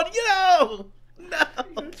 No!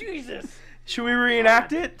 No! Jesus. Should we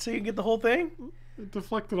reenact it so you can get the whole thing? It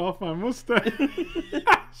deflected off my mustache.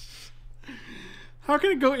 How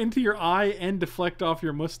can it go into your eye and deflect off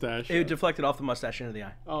your mustache? It deflected off the mustache into the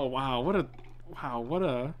eye. Oh wow! What a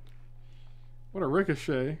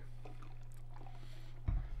ricochet!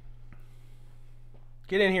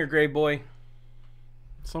 Get in here, Gray Boy.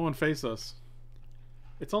 Someone face us.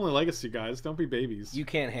 It's only Legacy, guys. Don't be babies. You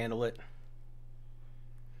can't handle it.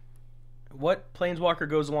 What Planeswalker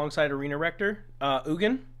goes alongside Arena Rector?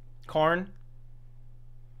 Ugin? Karn?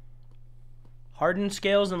 Hardened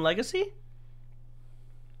Scales and Legacy?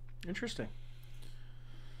 Interesting.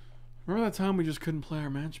 Remember that time we just couldn't play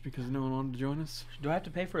our match because no one wanted to join us? Do I have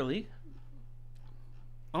to pay for a league?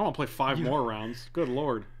 I don't want to play 5 more rounds. Good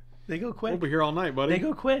lord. They go quick. We'll be here all night, buddy. They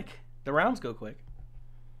go quick. The rounds go quick.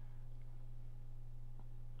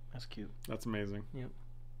 That's cute. That's amazing. Yep.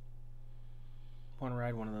 Want to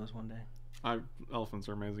ride one of those one day. Elephants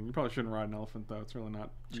are amazing. You probably shouldn't ride an elephant, though. It's really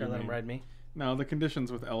not Should I let him ride me? No, the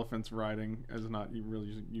conditions with elephants riding is not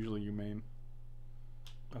really usually humane.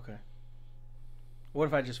 Okay. What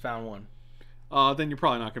if I just found one? Then you're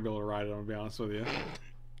probably not going to be able to ride it, I'm going to be honest with you.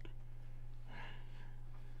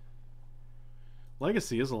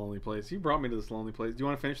 Legacy is a lonely place. You brought me to this lonely place. Do you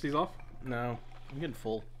want to finish these off? No. I'm getting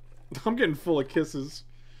full. I'm getting full of kisses.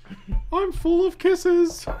 I'm full of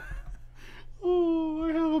kisses. Oh,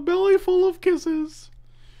 I have a belly full of kisses.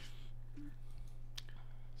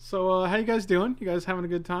 So, how you guys doing? You guys having a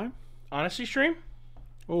good time? Honesty stream?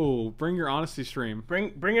 Oh, bring your honesty stream.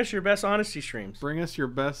 Bring us your best honesty streams. Bring us your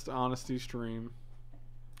best honesty stream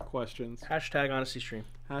questions. Hashtag honesty stream.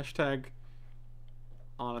 Hashtag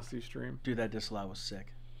honesty stream. Dude, that disallow was sick.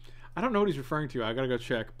 I don't know what he's referring to. I gotta go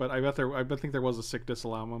check, but I think there was a sick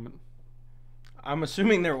disallow moment. I'm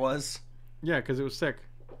assuming there was. Yeah, because it was sick.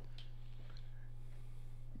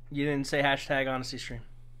 You didn't say hashtag honesty stream.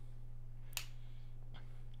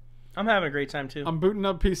 I'm having a great time too. I'm booting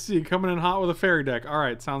up PC, coming in hot with a fairy deck. All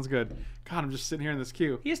right, sounds good. God, I'm just sitting here in this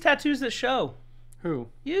queue. He has tattoos that show. Who?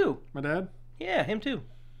 You. My dad? Yeah, him too.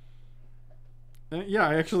 Yeah,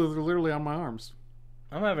 actually, they're literally on my arms.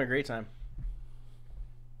 I'm having a great time.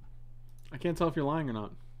 I can't tell if you're lying or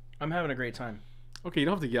not. I'm having a great time. Okay, you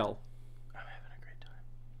don't have to yell. I'm having a great time.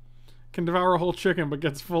 Can devour a whole chicken, but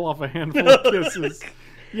gets full off a handful of kisses.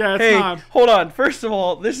 Yeah, it's not. Hey, hold on. First of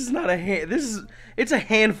all, this is not a it's a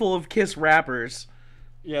handful of kiss wrappers.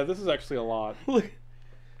 Yeah, this is actually a lot. Look,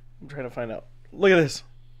 I'm trying to find out. Look at this.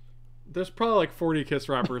 There's probably like 40 kiss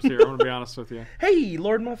wrappers here. I'm gonna be honest with you. Hey,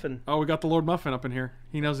 Lord Muffin. Oh, we got the Lord Muffin up in here.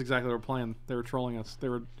 He knows exactly what we're playing. They were trolling us. They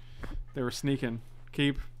were sneaking.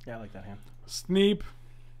 Keep. Yeah, I like that hand. Sneep.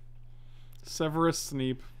 Severus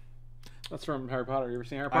Sneep. That's from Harry Potter. You ever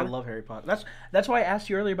seen Harry I Potter? love Harry Potter. That's why I asked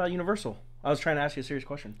you earlier about Universal. I was trying to ask you a serious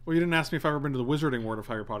question. Well, you didn't ask me if I've ever been to the Wizarding World of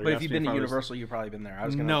Harry Potter. But You if asked you've me been to I was- Universal, you've probably been there. I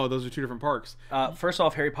was gonna. No, those are 2 different parks. First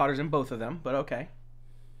off, Harry Potter's in both of them, but okay.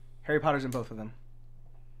 Harry Potter's in both of them.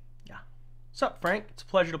 Yeah. What's up, Frank? It's a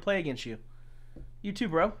pleasure to play against you. You too,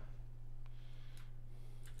 bro.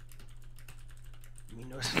 You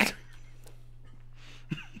know,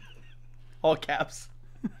 all caps.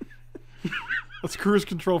 That's cruise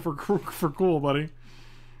control for cool, buddy.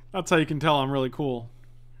 That's how you can tell I'm really cool.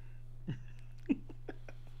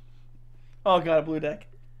 Oh, got a blue deck.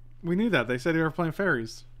 We knew that. They said you were playing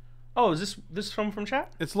fairies. Oh, is this from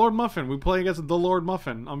chat? It's Lord Muffin. We play against the Lord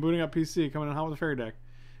Muffin. I'm booting up PC, coming in hot with a fairy deck.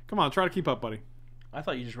 Come on, try to keep up, buddy. I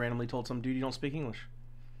thought you just randomly told some dude you don't speak English.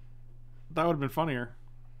 That would have been funnier.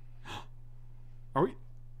 Are we?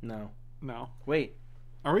 No. No. Wait.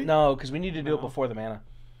 Are we? No, because we need to do it before the mana.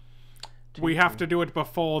 We have to do it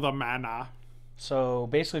before the mana. So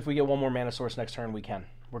basically, if we get one more mana source next turn, we can.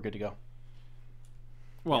 We're good to go.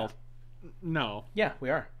 Well, no. Yeah, we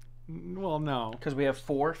are. Well, no. Because we have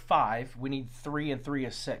 4, 5. We need 3, and 3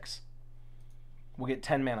 is 6. We'll get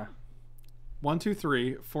 10 mana. 1, 2,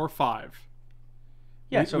 3, 4, 5.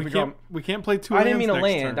 Yeah, so if we draw... we can't play 2 I lands didn't mean a next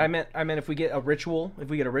land. turn. I meant if we get a ritual. If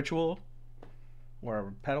we get a ritual or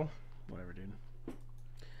a petal, whatever, dude.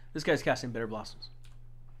 This guy's casting Bitter Blossoms.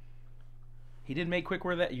 He did make quick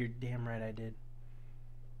word that. You're damn right, I did.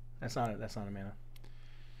 That's not it. That's not a mana.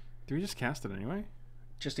 Do we just cast it anyway?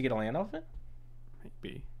 Just to get a land off it?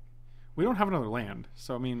 Maybe. We don't have another land,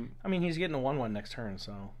 so I mean, he's getting a 1/1 next turn,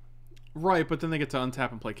 so right. But then they get to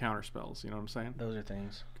untap and play counter spells. You know what I'm saying? those are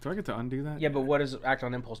things. Do I get to undo that? Yeah, but what does Act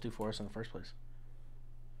on Impulse do for us in the first place?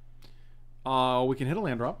 We can hit a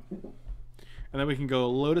land drop, and then we can go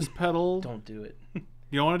Lotus Petal. Don't do it.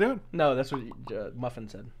 You don't want to do it? No, that's what Muffin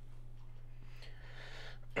said.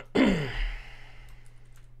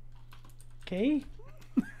 Okay.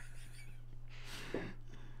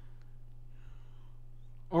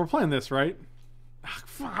 Oh, we're playing this, right?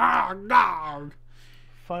 Fuck, dog.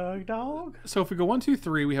 Fuck dog. So if we go 1, 2,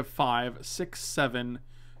 3, we have 5, 6, 7,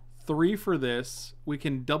 3 for this. We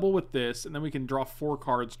can double with this, and then we can draw 4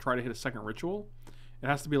 cards, try to hit a second ritual. It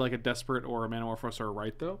has to be like a Desperate or a Manamorphose or a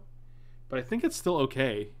Rite, though. But I think it's still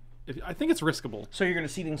okay. I think it's riskable. So you're going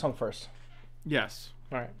to Seething Song first. Yes.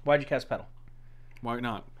 All right. Why'd you cast Petal? Why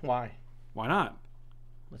not? Why? Why not?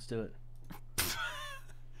 Let's do it.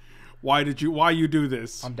 Why you do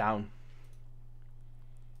this? I'm down.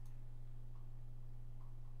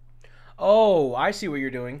 Oh, I see what you're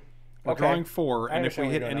doing. We're drawing 4, I and if we understand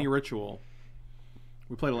what hit you're doing any now. ritual,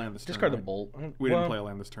 we played a land this turn. Discard the right? Bolt. We didn't play a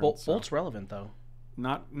land this turn. so- Bolt's relevant, though.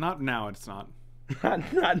 Not now. It's not.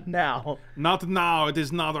 Not now. Not now. It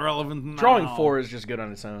is not relevant now. Drawing 4 is just good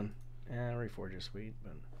on its own. Reforge is sweet,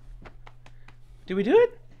 but... Did we do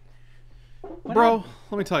it? Bro,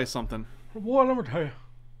 let me tell you something. What? Let me tell you.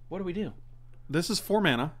 What do we do? This is 4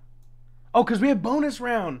 mana. Oh, because we have bonus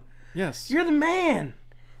round. Yes. You're the man.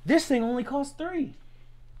 This thing only costs 3.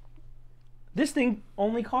 This thing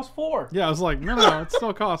only costs 4. Yeah, I was like, no, it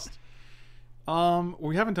still costs.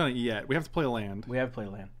 We haven't done it yet. We have to play a land. We have played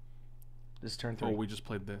land. This is turn 3. Oh, we just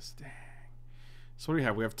played this. Dang. So what do we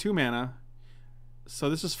have? We have 2 mana. So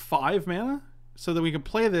this is 5 mana. So that we can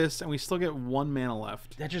play this and we still get 1 mana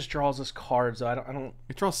left. That just draws us cards. Though. I don't.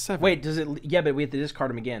 It draws 7. Wait, does it? Yeah, but we have to discard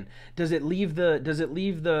them again. Does it leave the?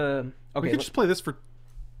 Okay. We could just play this for.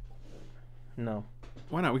 No.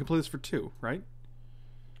 Why not? We can play this for 2, right?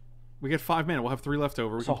 We get 5 mana. We'll have 3 left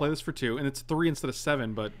over. We can play this for 2, and it's 3 instead of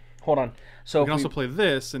 7. But hold on. So we can also play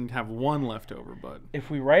this and have 1 left over. But if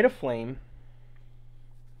we Rite of Flame,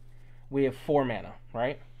 we have 4 mana,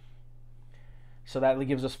 right? So that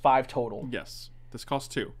gives us 5 total. yes, this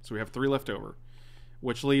costs 2, so we have 3 left over,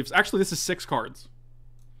 which leaves. Actually, this is 6 cards.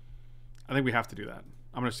 I think we have to do that.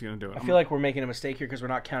 I'm just gonna do it. I feel like we're making a mistake here because we're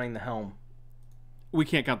not counting the Helm. We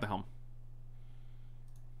can't count the Helm.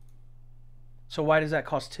 So why does that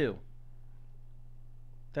cost 2?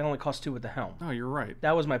 That only costs 2 with the Helm. Oh, you're right.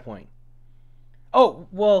 That was my point. Oh,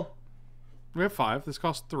 well... We have 5. This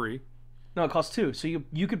costs 3. No, it costs 2. So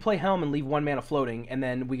you could play Helm and leave 1 mana floating, and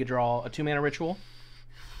then we could draw a 2 mana ritual.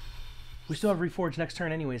 We still have Reforge next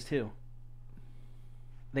turn anyways, too.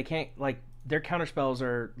 They can't, like, their counterspells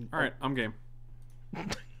are... Alright, I'm game.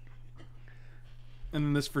 And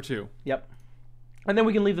then this for 2. Yep. And then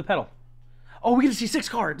we can leave the Petal. Oh, we get to see 6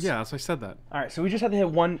 cards! Yeah, so I said that. Alright, so we just have to hit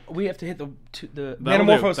 1... We have to hit the That'll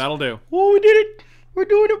Manamorphose. do. That'll do. Oh, we did it! We're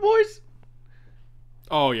doing it, boys!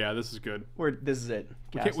 Oh, yeah, this is good. This is it.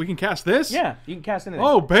 We can cast this? Yeah, you can cast anything.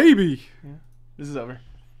 Oh, baby! Yeah. This is over.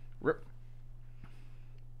 Rip.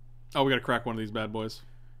 Oh, we gotta crack one of these bad boys.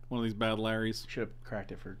 One of these bad Larrys. Should have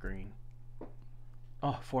cracked it for green.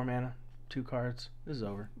 Oh, 4 mana, 2 cards. This is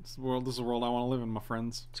over. This is the world I want to live in, my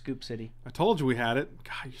friends. Scoop City. I told you we had it.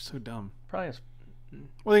 God, you're so dumb. Probably has...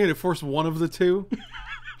 Well, they gonna force one of the two?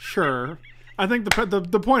 Sure. I think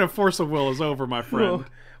the point of force of will is over, my friend. Well,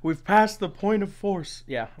 we've passed the point of force.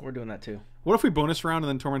 Yeah, we're doing that too. What if we bonus round and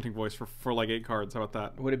then Tormenting Voice for like 8 cards? How about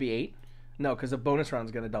that? Would it be 8? No, because the bonus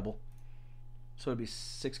round's going to double. So it'd be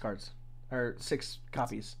 6 cards. Or 6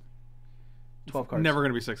 copies. 12 cards. Never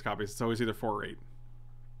going to be 6 copies. It's always either 4 or 8.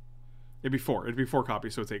 It'd be 4. It'd be 4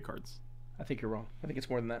 copies, so it's 8 cards. I think you're wrong. I think it's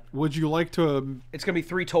more than that. Would you like to... It's going to be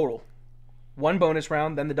 3 total. 1 bonus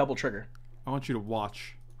round, then the double trigger. I want you to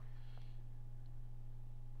watch.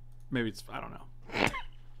 Maybe it's... I don't know.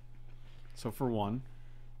 So for 1...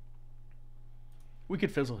 We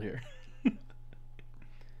could fizzle here.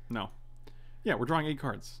 No. Yeah, we're drawing 8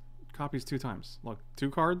 cards. Copies 2 times. Look, 2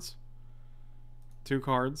 cards. 2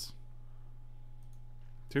 cards.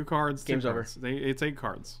 2 cards. Game's over. It's 8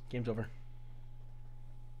 cards. Game's over.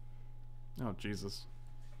 Oh, Jesus.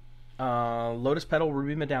 Lotus Petal,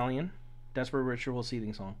 Ruby Medallion, Desperate Ritual,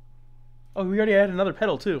 Seething Song. Oh, we already had another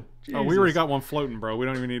petal, too. Jesus. Oh, we already got one floating, bro. We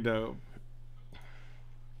don't even need to...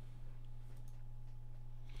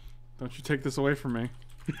 Don't you take this away from me.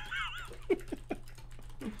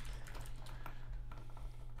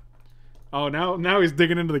 Oh, now he's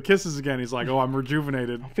digging into the kisses again. He's like, oh, I'm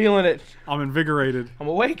rejuvenated. I'm feeling it. I'm invigorated. I'm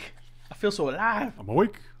awake. I feel so alive. I'm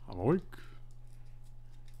awake. I'm awake.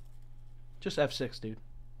 Just F6, dude.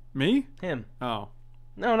 Me? Him. Oh.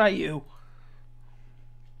 No, not you.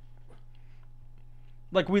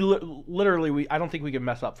 Like, we literally, I don't think we can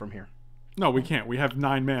mess up from here. No, we can't. We have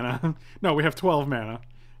 9 mana. No, we have 12 mana.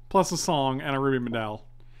 Plus a song and a Ruby Medallion.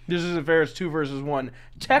 This isn't fair. It's 2 versus 1.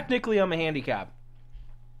 Technically, I'm a handicap.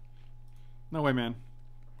 No way, man.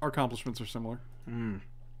 Our accomplishments are similar.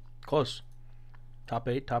 Close. Top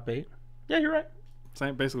 8, top 8. Yeah, you're right.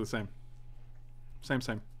 Same, basically the same.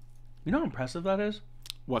 Same. You know how impressive that is?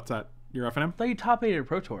 What's that? Your FNM? I thought you top 8 at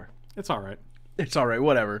Pro Tour. It's all right. It's all right.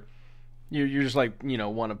 Whatever. You're just like,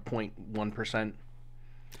 1.1%.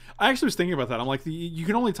 I actually was thinking about that. I'm like, you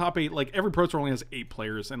can only top 8. Like, every Pro Tour only has 8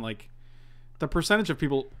 players, and like, the percentage of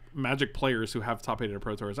Magic players who have top 8 at a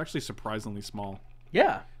Pro Tour is actually surprisingly small.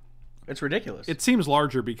 Yeah. It's ridiculous. It seems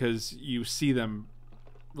larger because you see them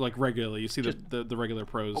like regularly. You see the regular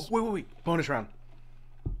pros. Oh, wait. Bonus round.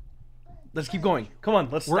 Let's keep going. Come on,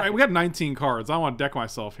 We got 19 cards. I don't want to deck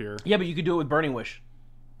myself here. Yeah, but you could do it with Burning Wish.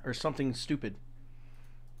 Or something stupid.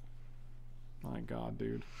 My God,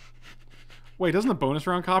 dude. Wait, doesn't the bonus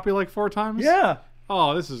round copy like 4 times? Yeah.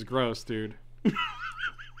 Oh, this is gross, dude.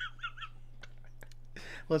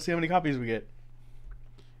 Let's see how many copies we get.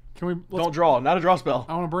 Can we... Don't draw. Not a draw spell.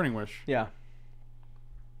 I want a Burning Wish. Yeah.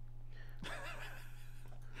 3,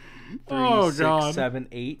 Oh, 6, God. 7,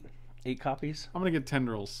 8. 8 copies. I'm going to get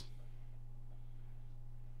Tendrils.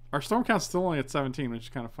 Our storm count's still only at 17, which is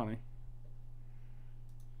kind of funny.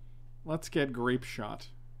 Let's get Grapeshot.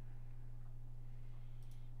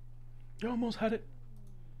 You almost had it.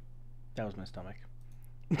 That was my stomach.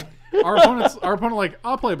 Our opponent like,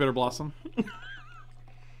 I'll play a Bitter Blossom.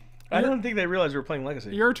 I don't think they realized we were playing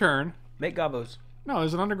Legacy. Your turn. Make Gabos. No,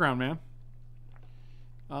 there's an underground, man.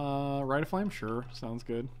 Rite of Flame? Sure. Sounds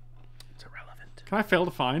good. It's irrelevant. Can I fail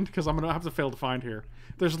to find? Because I'm going to have to fail to find here.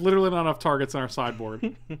 There's literally not enough targets on our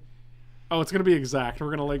sideboard. Oh, it's going to be exact. We're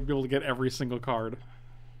going to like be able to get every single card.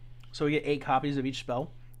 So we get 8 copies of each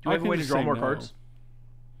spell. Do we I have a can way to just draw say more no. cards?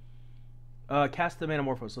 Cast the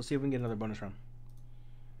Manamorphose. Let's see if we can get another bonus round.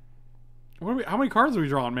 How many cards are we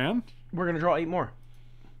drawing, man? We're going to draw 8 more.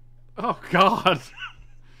 Oh, God.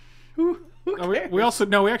 Who No, cares?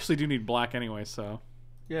 we actually do need black anyway, so.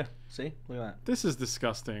 Yeah, see? Look at that. This is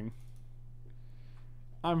disgusting.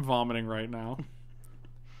 I'm vomiting right now.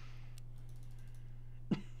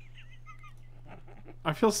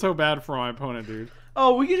 I feel so bad for my opponent, dude.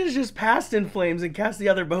 Oh, we could have just passed in flames and cast the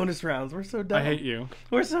other bonus rounds. We're so dumb. I hate you.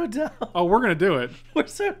 We're so dumb. Oh, we're going to do it. We're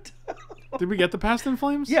so dumb. Did we get the Past in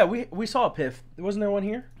Flames? Yeah, we saw a piff. Wasn't there one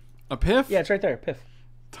here? A Piff? Yeah, it's right there. Piff.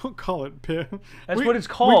 Don't call it Piff. That's what it's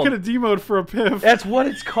called. We could have demoed for a Piff. That's what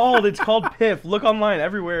it's called. It's called Piff. Look online.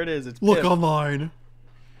 Everywhere it is. It's Piff. Look online.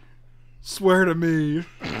 Swear to me.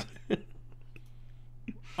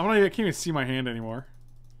 I can't even see my hand anymore.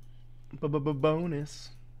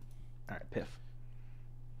 Bonus. All right, Piff.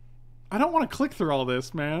 I don't want to click through all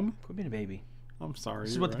this, man. Quit being a baby. I'm sorry.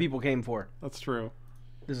 This is what the people came for. That's true.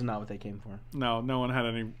 This is not what they came for. No one had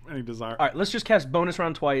any desire. All right, let's just cast bonus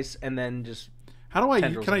round twice and then just... How do I...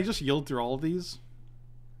 Tendrils Can I in. just yield through all of these?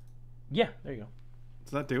 Yeah, there you go.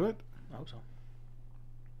 Does that do it? I hope so.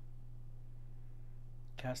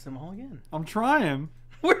 Cast them all again. I'm trying.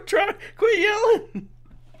 We're trying. Quit yelling.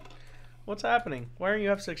 What's happening? Why aren't you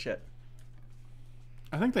F6 yet?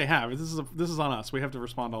 I think they have. This is on us. We have to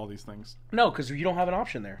respond to all these things. No, because you don't have an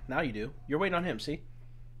option there. Now you do. You're waiting on him. See?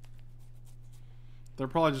 They're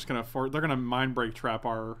probably just gonna they're gonna mind break trap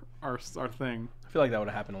our thing. I feel like that would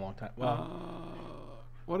have happened a long time. Well,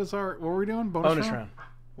 what were we doing? bonus round.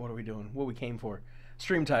 What are we doing? What we came for?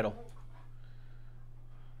 Stream title.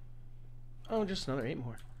 Oh, just another 8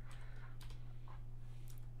 more.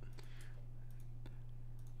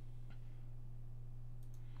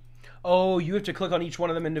 Oh, you have to click on each one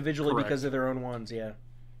of them individually. Correct. Because they're their own ones. Yeah,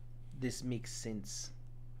 this makes sense.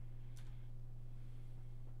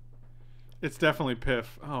 It's definitely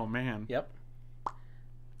Piff. Oh man. Yep.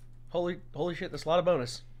 Holy shit! That's a lot of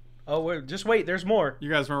bonus. Oh, just wait. There's more. You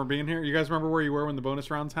guys remember being here? You guys remember where you were when the bonus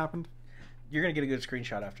rounds happened? You're gonna get a good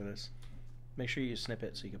screenshot after this. Make sure you snip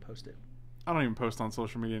it so you can post it. I don't even post on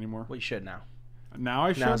social media anymore. Well, you should now. Now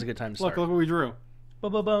I should. Now's a good time to start. Look what we drew.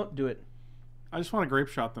 Do it. I just want to grape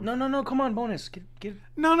shot them. No. Come on, bonus. Get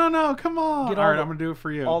No. Come on. Get all all right, the- I'm gonna do it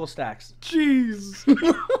for you. all the stacks. Jeez.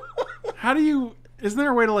 How do you? Isn't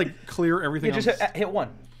there a way to like clear everything? Yeah, just hit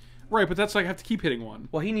one. Right, but that's like I have to keep hitting one.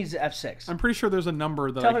 Well, he needs the F6. I'm pretty sure there's a number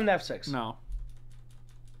that. Tell him to F6. No.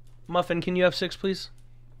 Muffin, can you F6, please?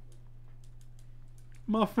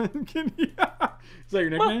 Muffin, can you? Is that your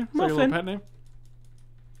nickname? Is that your little Muffin. pet name?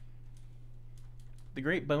 The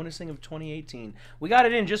great bonusing of 2018. We got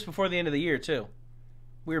it in just before the end of the year, too.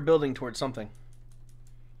 We were building towards something.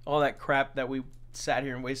 All that crap that we sat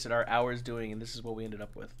here and wasted our hours doing, and this is what we ended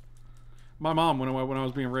up with. My mom, when I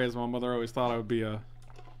was being raised, my mother always thought I would be a.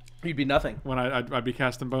 You'd be nothing. When I'd be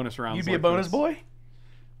casting bonus rounds. You'd be like a bonus this. boy?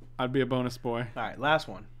 I'd be a bonus boy. All right, last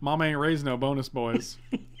one. Mom ain't raised no bonus boys.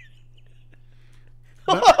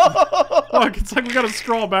 Look, it's like we gotta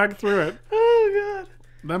scroll back through it. Oh, God.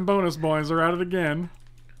 Them bonus boys are at it again.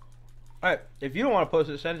 All right, if you don't want to post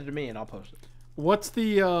it, send it to me, and I'll post it. What's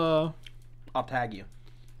the, I'll tag you.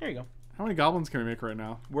 There you go. how many goblins can we make right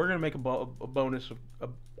now? We're going to make a bonus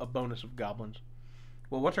of goblins.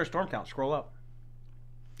 Well, what's our storm count? Scroll up.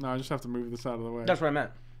 No, I just have to move this out of the way. That's what I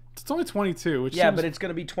meant. It's only 22, which Yeah, seems... but it's going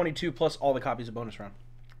to be 22 plus all the copies of bonus round.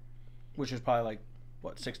 Which is probably like,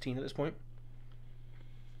 what, 16 at this point?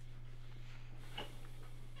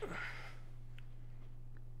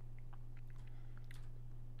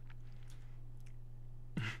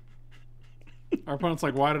 Our opponent's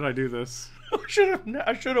like, why did I do this? I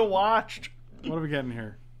should have watched. What are we getting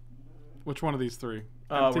here? Which one of these three?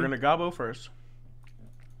 We're Empty? going to gobbo first.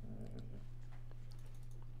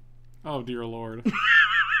 Oh, dear Lord.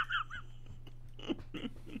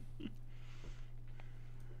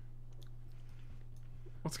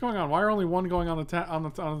 What's going on? Why are only one going on the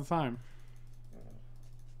time?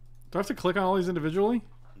 Do I have to click on all these individually?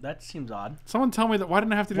 That seems odd. Someone tell me that. Why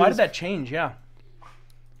didn't I have to do Why this? did that change? Yeah.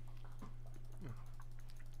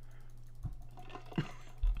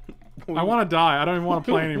 I want to die. I don't even want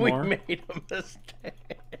to play anymore. We made a mistake.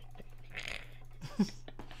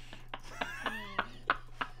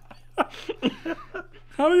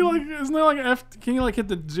 How do you like? Isn't there like an F? Can you like hit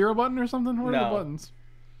the 0 button or something? Where are No. the buttons?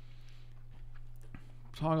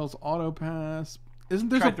 Toggles auto pass. Isn't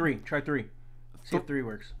there Try 3. See if 3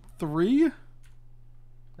 works. 3?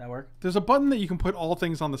 That work? There's a button that you can put all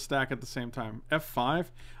things on the stack at the same time. F5.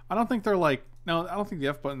 I don't think they're like. No, I don't think the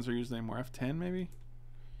F buttons are used anymore. F10 maybe.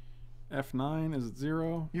 F9 is it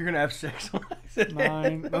 0? You're gonna F6.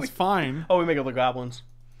 9. That's fine. Oh, we make all the goblins.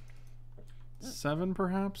 7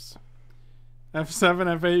 perhaps.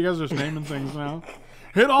 F7, F8. You guys are just naming things now.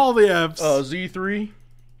 Hit all the Fs. Z3.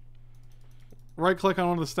 Right click on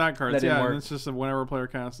one of the stack cards. That didn't Yeah, work. and it's just a whenever a player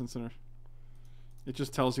casts instead. It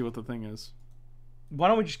just tells you what the thing is. Why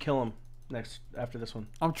don't we just kill him after this one?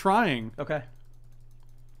 I'm trying. Okay.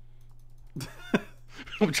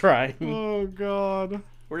 I'm trying. Oh god.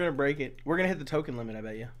 We're gonna break it. We're gonna hit the token limit, I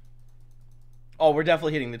bet you. Oh, we're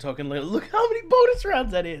definitely hitting the token limit. Look how many bonus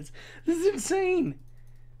rounds that is. This is insane.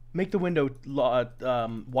 Make the window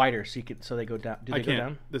wider so so they go down. Do they I go can't.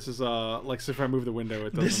 down? This is like so if I move the window,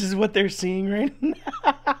 it doesn't. This is what they're seeing right now.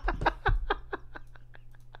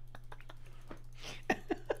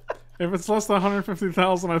 If it's less than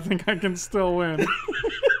 150,000, I think I can still win.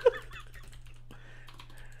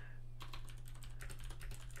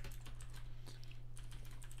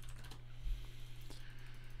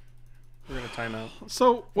 We're gonna time out.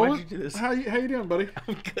 So Why'd you do this? How you doing, buddy?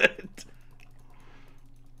 I'm good.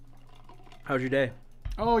 How's your day?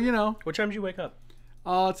 Oh, you know. What time did you wake up?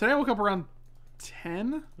 Today I woke up around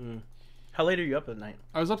 10. How late are you up at night?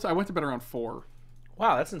 I went to bed around 4.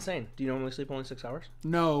 Wow, that's insane. Do you normally sleep only 6 hours?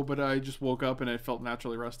 No, but I just woke up and I felt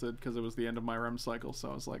naturally rested because it was the end of my REM cycle. So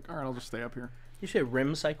I was like, all right, I'll just stay up here. You say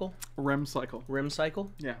REM cycle? REM cycle. REM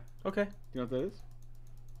cycle? Yeah. Okay. You know what that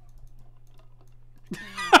is?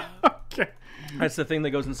 Okay. That's the thing that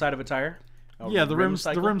goes inside of a tire? Yeah, the REM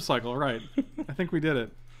cycle? the REM cycle, right. I think we did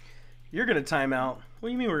it. You're going to time out. What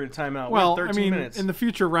do you mean we're going to time out? Well, we have I 13 mean, minutes. in the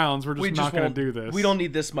future rounds, we're just not going to do this. We don't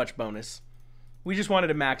need this much bonus. We just wanted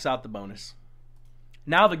to max out the bonus.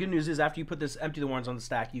 Now the good news is after you put this empty the ones on the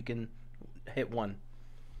stack, you can hit 1.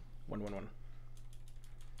 1, 1, 1.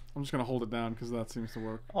 I'm just going to hold it down because that seems to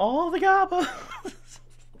work. All the goblins.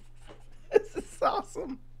 This is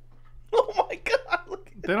awesome. Oh my god. Look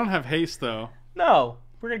at They don't have haste, though. No.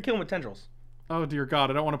 We're going to kill them with tendrils. Oh, dear God.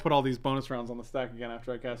 I don't want to put all these bonus rounds on the stack again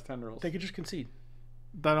after I cast Tendrils. They could just concede.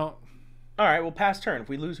 I don't... Alright, well, pass turn. If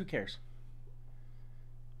we lose, who cares?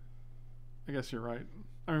 I guess you're right.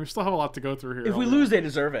 I mean, we still have a lot to go through here. If we lose, they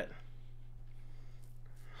deserve it.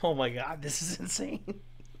 Oh my god, this is insane.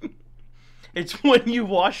 It's when you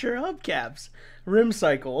wash your hubcaps. Rim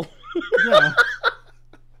cycle. Yeah.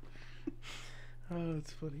 Oh,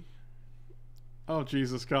 that's funny. Oh,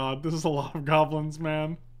 Jesus God. This is a lot of goblins,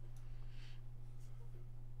 man.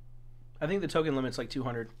 I think the token limit's like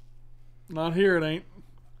 200. Not here, it ain't.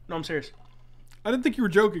 No, I'm serious. I didn't think you were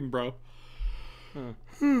joking, bro.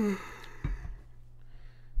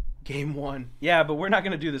 Game 1. Yeah, but we're not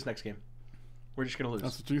going to do this next game. We're just going to lose.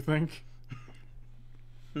 That's what you think?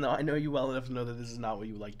 No, I know you well enough to know that this is not what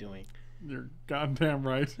you like doing. You're goddamn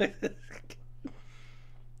right.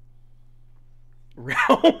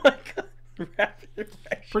 Oh my god. Rapid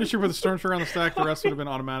refresh. Pretty sure with the Stern Trigger on the stack, the rest would have been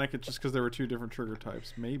automatic. It's just because there were 2 different trigger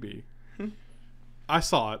types. Maybe. I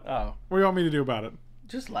saw it. Oh. What do you want me to do about it?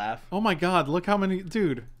 Just laugh. Oh my God, look how many...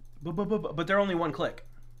 Dude. But they're only 1 click.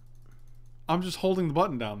 I'm just holding the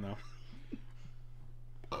button down, though.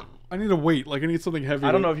 I need to wait. Like, I need something heavy.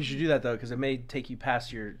 I don't know if you should do that, though, because it may take you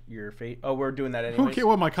past your fate. Oh, we're doing that anyways. Okay,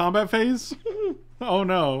 what, my combat phase? Oh,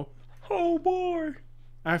 no. Oh, boy.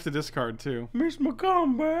 I have to discard, too. Miss my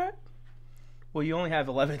combat. Well, you only have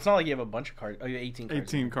 11. It's not like you have a bunch of cards. Oh, you have 18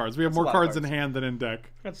 cards. 18 cards. We have That's a more lot of cards in cards. hand than in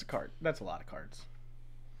deck. That's a card. That's a lot of cards.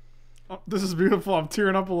 Oh, this is beautiful. I'm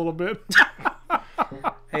tearing up a little bit.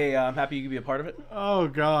 Hey, I'm happy you could be a part of it. Oh,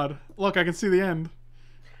 God. Look, I can see the end.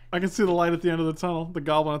 I can see the light at the end of the tunnel. The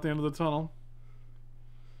goblin at the end of the tunnel.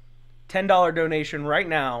 $10 donation right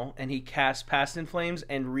now, and he casts Past in Flames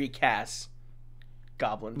and recasts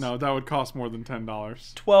Goblins. No, that would cost more than $10.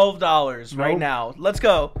 $12 right Nope. now. Let's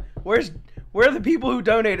go. Where are the people who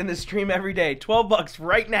donate in this stream every day? $12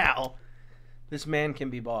 right now. This man can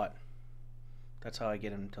be bought. That's how I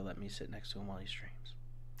get him to let me sit next to him while he streams.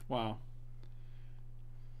 Wow.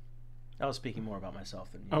 I was speaking more about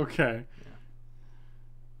myself than you. Okay.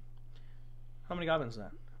 How many goblins is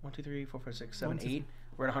that? 1, 2, 3, 4, 5, 6, 7, 1, 2, 8.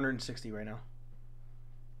 We're at 160 right now.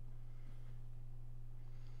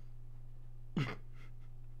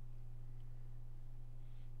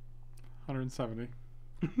 $170.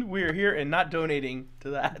 We're here and not donating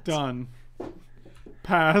to that. Done.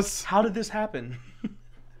 Pass. How did this happen?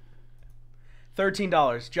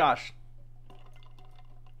 $13. Josh.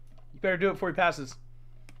 You better do it before he passes.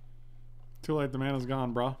 Too late. The man is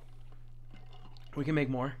gone, bro. We can make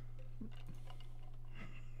more.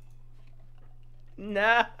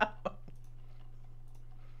 No.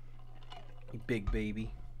 You big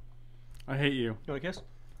baby. I hate you. You want a kiss?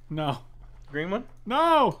 No. Green one?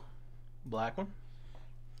 No. Black one?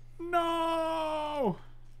 No.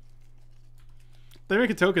 They make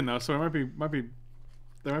a token though, so it they might be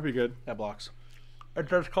good. That blocks. It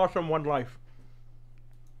does cost them 1 life.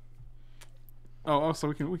 Oh, so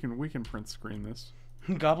we can print screen this.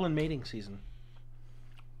 Goblin mating season.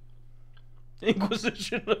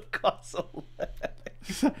 Inquisition of Castle.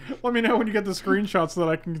 Let me know when you get the screenshot so that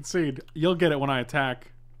I can concede. You'll get it when I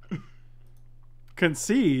attack.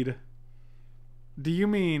 Concede? Do you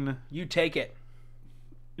mean You take it.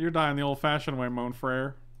 you're dying the old-fashioned way, Moan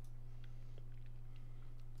Frere?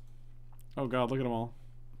 Oh God, look at them all.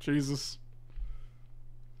 Jesus.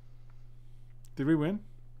 Did we win?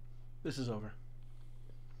 This is over.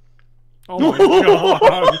 Oh my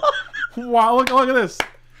God. Wow, look at this.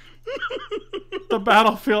 The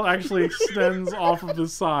battlefield actually extends off of the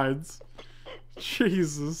sides.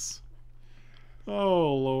 Jesus.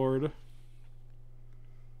 Oh, Lord.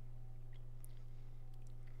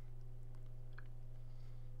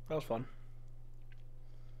 That was fun.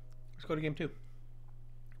 Let's go to game 2.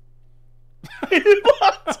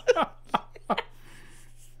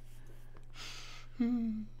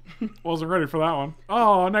 Wasn't ready for that one.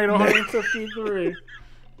 Oh, night 153.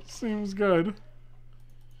 Seems good.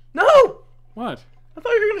 No! What? I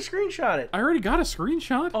thought you were gonna screenshot it. I already got a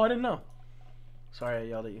screenshot. Oh, I didn't know. Sorry, I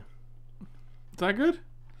yelled at you. Is that good?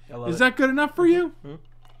 I love Is it. that good enough for you?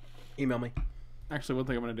 Email me. Actually, one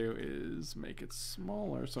thing I'm going to do is make it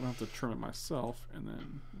smaller so I don't have to trim it myself. And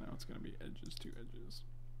then now it's going to be edges to edges.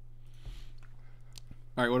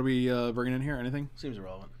 All right, what are we bringing in here? Anything? Seems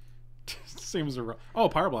irrelevant. Seems Oh,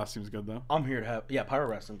 Pyroblast seems good, though. I'm here to have... Yeah,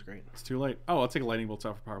 Pyroblast seems great. It's too late. Oh, I'll take a Lightning Bolts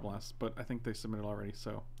out for Pyroblast. But I think they submitted already,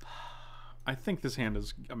 so... I think this hand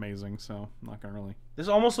is amazing, so I'm not going to really... This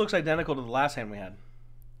almost looks identical to the last hand we had.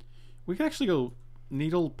 We could actually go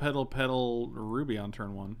Needle, Petal, Petal, Ruby on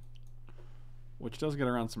turn 1. Which does get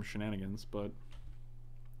around some shenanigans, but...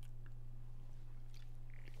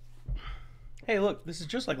 Hey, look. This is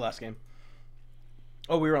just like last game.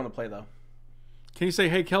 Oh, we were on the play, though. Can you say,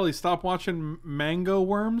 hey, Kelly, stop watching Mango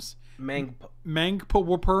Worms? Mangperms?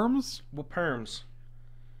 Perms.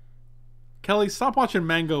 Kelly, stop watching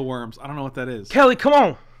Mango Worms. I don't know what that is. Kelly, come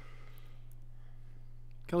on.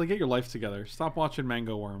 Kelly, get your life together. Stop watching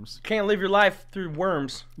Mango Worms. Can't live your life through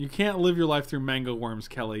worms. You can't live your life through Mango Worms,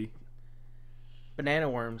 Kelly. Banana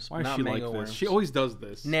worms. Why is not she like mango this? worms. She always does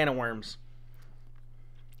this. Nana worms.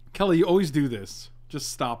 Kelly, you always do this.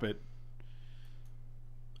 Just stop it.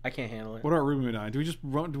 I can't handle it. What about Ruby Medallion?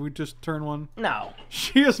 Do we just turn one? No.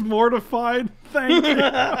 She is mortified. Thank you.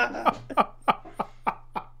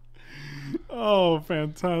 Oh,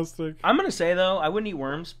 fantastic. I'm going to say, though, I wouldn't eat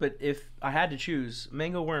worms, but if I had to choose,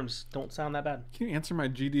 mango worms don't sound that bad. Can you answer my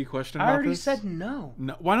GD question I about already this? said no.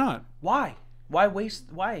 No. Why not? Why? Why waste?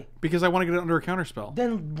 Why? Because I want to get it under a counterspell.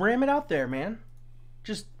 Then ram it out there, man.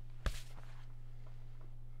 Just...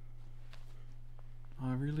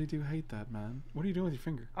 I really do hate that, man. What are you doing with your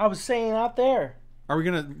finger? I was saying out there. Are we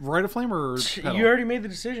gonna Rite of Flame or Petal? You already made the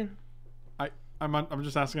decision. I'm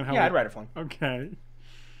just asking how. Yeah, I'd Rite of Flame. Okay.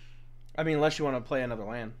 I mean, unless you want to play another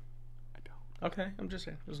land. I don't. Okay, I'm just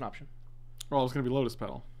saying. There's an option. Well, it's gonna be Lotus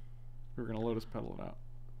Petal. We were gonna Lotus Petal it out.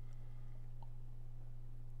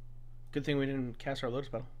 Good thing we didn't cast our Lotus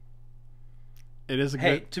Petal. It is a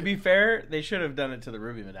Hey, good. to be fair, they should have done it to the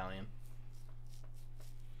Ruby Medallion.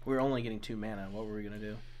 We were only getting 2 mana. What were we going to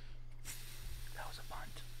do? That was a punt.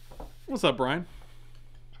 What's up, Brian?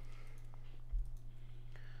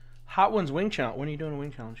 Hot One's Wing Challenge. When are you doing a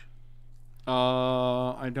Wing Challenge?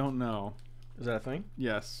 I don't know. Is that a thing?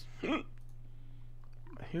 Yes.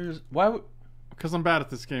 Why? Because I'm bad at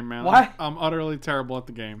this game, man. Why? I'm utterly terrible at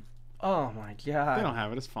the game. Oh my god. They don't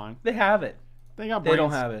have it. It's fine. They have it. They got. They don't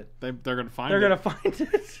brains. have it. They're gonna find They're it. gonna find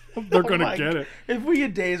it. They're gonna my get it. If we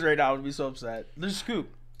get days right now, I'd be so upset. There's Scoop.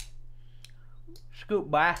 Scoop,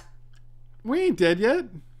 bye. We ain't dead yet.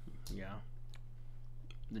 Yeah.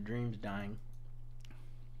 The dream's dying.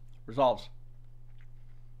 Resolves.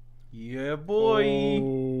 Yeah, boy.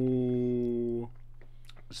 Oh.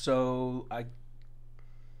 So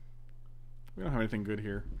We don't have anything good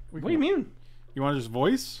here. What do you mean? You want to just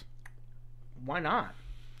voice? Why not?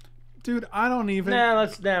 Dude, I don't even.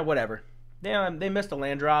 Whatever. They missed a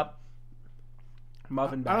land drop.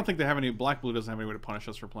 Muffin back. I don't think they have any. Black Blue doesn't have any way to punish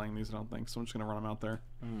us for playing these. I don't think so. I'm just gonna run them out there.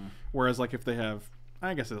 Whereas, like, if they have,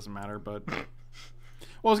 I guess it doesn't matter. But well,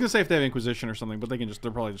 I was gonna say if they have Inquisition or something, but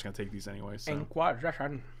they're probably just gonna take these anyway. So.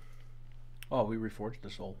 Inquisition. Oh, we reforged the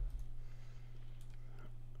soul.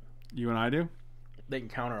 You and I do. They can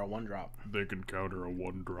counter a 1-drop. They can counter a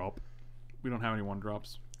 1-drop. We don't have any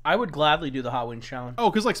 1-drops. I would gladly do the Hot Wind Challenge. Oh,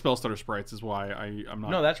 because like Spellstutter Sprites is why I'm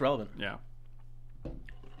not. No, that's relevant. Yeah.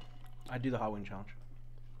 I'd do the Hot Wind Challenge.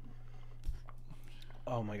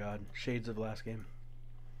 Oh my god. Shades of last game.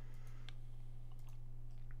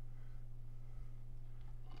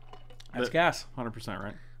 That's gas. 100%,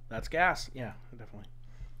 right? That's gas. Yeah, definitely.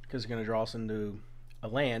 Because it's going to draw us into a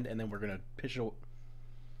land, and then we're going to pitch it.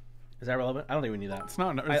 Is that relevant? I don't think we need that. It's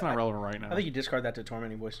not relevant right now. I think you discard that to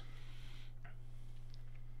Tormenting Voice.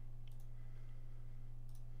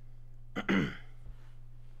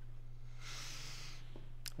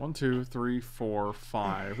 1, 2, 3, 4,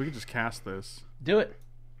 5. We could just cast this. Do it.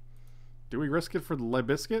 Do we risk it for the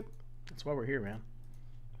Lebiscuit? That's why we're here, man.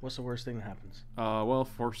 What's the worst thing that happens? Well,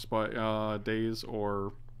 Force by Days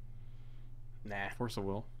or Nah. Force of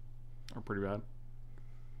Will are pretty bad.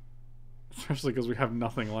 Especially because we have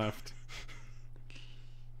nothing left.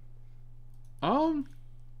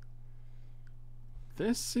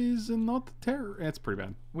 This is not terror. It's pretty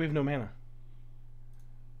bad. We have no mana.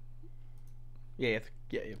 Yeah,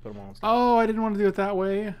 you put them all on stuff. Oh, I didn't want to do it that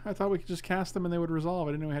way. I thought we could just cast them and they would resolve.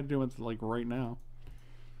 I didn't know we had to do it like right now.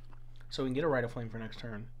 So we can get a Rite of Flame for next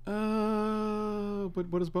turn. But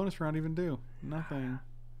what does bonus round even do? Nothing.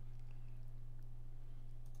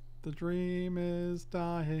 The dream is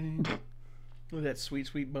dying. Look at that sweet,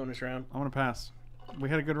 sweet bonus round. I'm gonna pass. We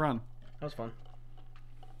had a good run. That was fun.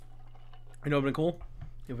 You know what would have been cool?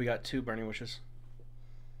 If we got 2 Burning Wishes.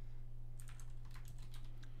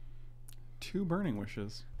 2 Burning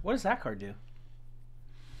Wishes. What does that card do?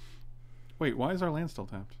 Wait, why is our land still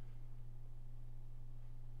tapped?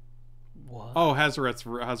 What? Oh,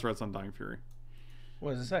 Hazoret's Undying Fury.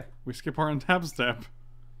 What does it say? We skip our untap step.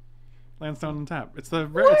 Landstone and tap. It's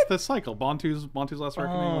the cycle. Bontu's Last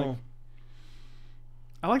Reckoning. Oh. Like,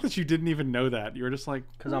 I like that you didn't even know that. You were just like,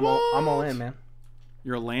 Because I'm all in, man.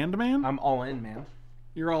 You're a land man? I'm all in, man.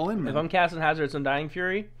 You're all in, man. If I'm casting Hazoret's Undying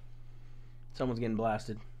Fury, someone's getting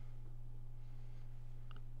blasted.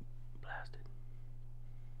 Blasted.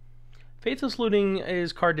 Faithless Looting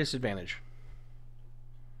is card disadvantage.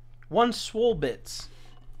 1 swole bits.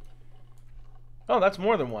 Oh, that's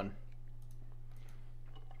more than 1.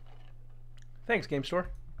 Thanks, Game Store.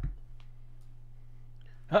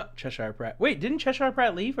 Huh, Cheshire Pratt. Wait, didn't Cheshire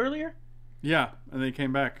Pratt leave earlier? Yeah, and they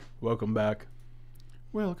came back. Welcome back.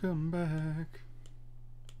 Welcome back.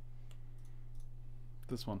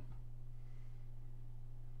 This one.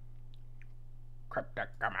 Cryptic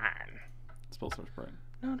Command. Spell Source Bright.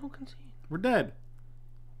 No, don't concede. We're dead.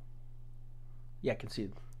 Yeah,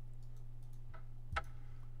 concede.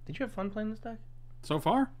 Did you have fun playing this deck? So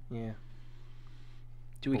far? Yeah.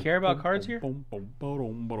 Do we care about cards here?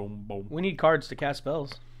 We need cards to cast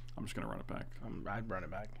spells. I'm just going to run it back. I'd run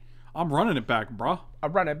it back. I'm running it back, bruh. I'll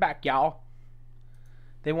run it back, y'all.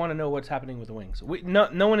 They want to know what's happening with the wings.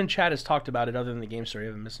 No one in chat has talked about it other than the game story. I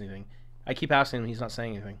haven't missed anything. I keep asking him. He's not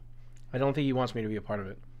saying anything. I don't think he wants me to be a part of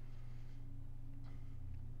it.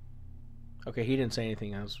 Okay, he didn't say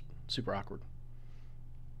anything. That was super awkward.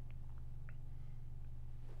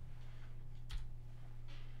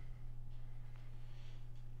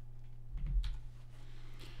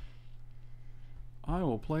 I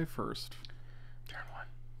will play first. Turn 1.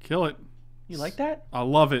 Kill it. You like that? I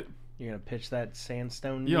love it. You're going to pitch that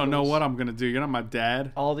Sandstone Needles? You don't know what I'm going to do. You're not my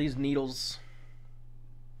dad. All these needles.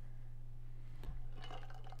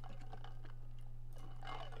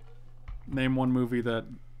 Name one movie that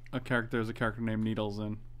there's a character named Needles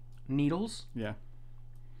in. Needles? Yeah.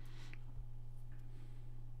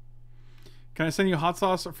 Can I send you hot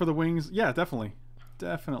sauce for the wings? Yeah, definitely.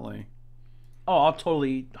 Definitely. Oh, I'll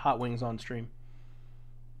totally eat hot wings on stream.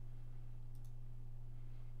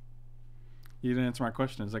 You didn't answer my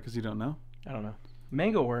question. Is that because you don't know? I don't know.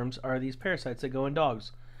 Mango worms are these parasites that go in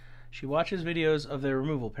dogs. She watches videos of their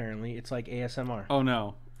removal, apparently. It's like ASMR. Oh,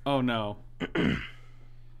 no. Oh, no.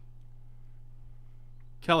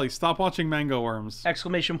 Kelly, stop watching Mango Worms.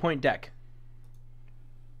 Exclamation point deck.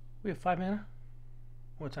 We have 5 mana?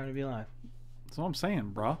 What time to be alive? That's what I'm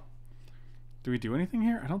saying, bruh. Do we do anything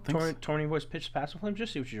here? I don't think so. Tormenting Voice pitch Passive Flame.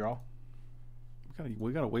 Just see what you draw.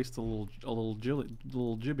 We gotta waste a little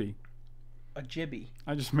jibby. A jibby.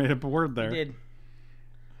 I just made up a word there. You did.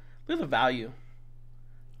 Look at the value.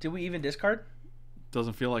 Did we even discard?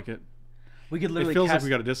 Doesn't feel like it. We could literally It feels cast... like we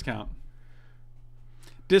got a discount.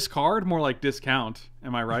 Discard, more like discount.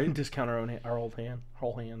 Am I right? Discount our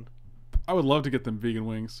whole hand. I would love to get them vegan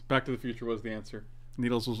wings. Back to the Future was the answer.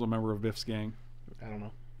 Needles was a member of Biff's gang. I don't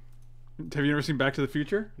know. Have you ever seen Back to the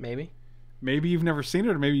Future? Maybe. Maybe you've never seen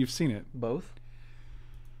it, or maybe you've seen it. Both.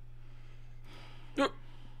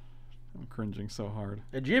 I'm cringing so hard.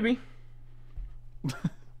 A jibby.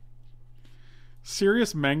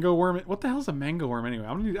 Serious mango worm? What the hell is a mango worm anyway?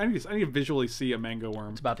 I need to visually see a mango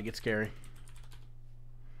worm. It's about to get scary.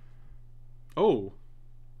 Oh.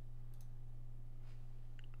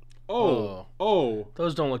 Oh.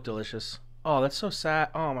 Those don't look delicious. Oh, that's so sad.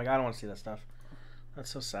 Oh my god, I don't want to see that stuff.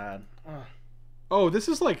 That's so sad. Oh. Oh, this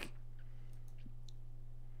is like...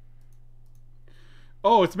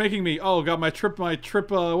 Oh, it's making me... Oh, got my trip,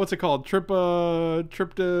 what's it called?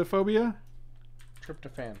 Tryptophobia?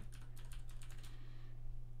 Tryptophan.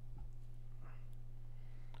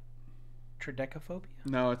 Tridecaphobia?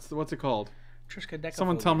 No, what's it called? Triskaidekaphobia.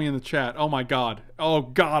 Someone tell me in the chat. Oh my god. Oh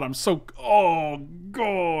god, I'm so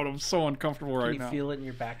uncomfortable right now. Can you feel it in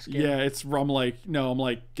your back skin? Yeah, I'm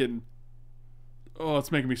like getting... Oh,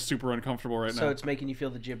 it's making me super uncomfortable right now. So it's making you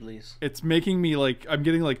feel the giblies. It's making me like... I'm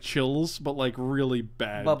getting like chills, but like really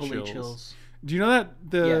bad Bubbly chills. Do you know that?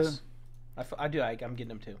 Yes. I do. I'm getting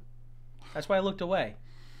them too. That's why I looked away.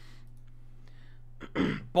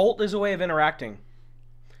 Bolt is a way of interacting.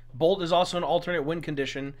 Bolt is also an alternate win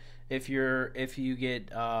condition if you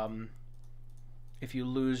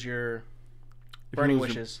lose your burning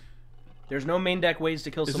wishes. There's no main deck ways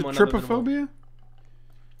to kill someone. Is it trypophobia?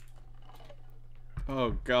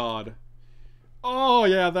 Oh god. Oh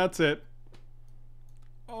yeah, that's it.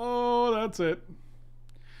 Oh, that's it.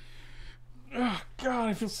 Oh god,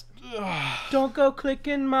 I feel. Don't go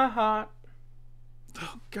clicking my heart.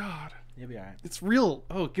 Oh God. You'll be alright. It's real.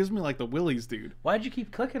 Oh, it gives me like the willies, dude. Why'd you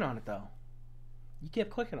keep clicking on it though? You kept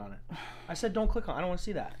clicking on it. I said don't click on it. I don't want to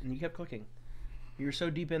see that. And you kept clicking. You were so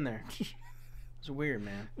deep in there. It's weird,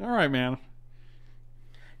 man. All right, man.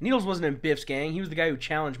 Needles wasn't in Biff's gang. He was the guy who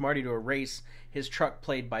challenged Marty to a race. His truck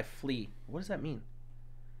played by Flea. What does that mean?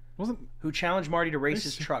 Who challenged Marty to race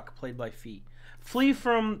his truck played by Flea? Flea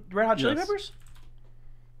from Red Hot Chili Peppers?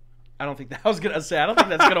 I don't think that I was gonna say. I don't think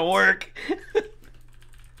that's gonna work.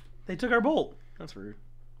 They took our bolt. That's rude.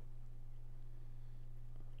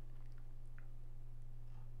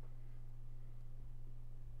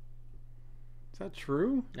 Is that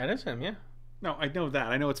true? That is him, yeah. No, I know that.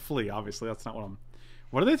 I know it's Flea. Obviously, that's not what I'm.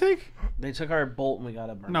 What did they take? They took our bolt and we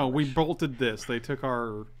got a burn. No, we bolted this. They took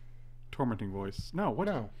our Tormenting Voice. No, what?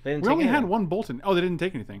 No, they didn't. We take only anything. had one bolt in. Oh, they didn't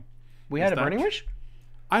take anything. We had a Burning Wish?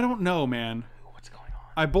 I don't know, man. What's going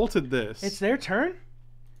on? I bolted this. It's their turn?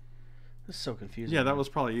 This is so confusing. Yeah, that was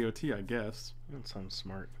probably EOT, I guess. That sounds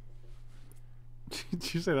smart.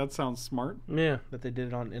 Did you say that sounds smart? Yeah, that they did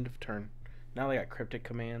it on end of turn. Now they got cryptic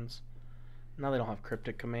commands. Now they don't have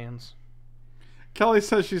cryptic commands. Kelly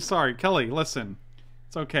says she's sorry. Kelly, listen.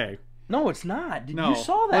 It's okay. No, it's not. No, you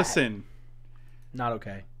saw that. Listen. Not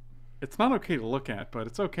okay. It's not okay to look at, but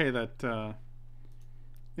it's okay that,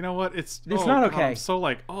 you know what? It's not God, okay. I'm so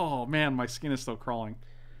like, oh man, my skin is still crawling.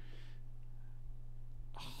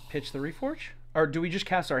 Pitch the Reforge? Or do we just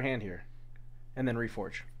cast our hand here? And then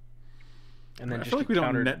Reforge? And then I just feel like we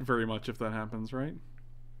counter... don't net very much if that happens, right?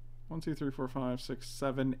 1, 2, 3, 4, 5, 6,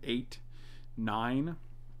 7, 8, 9.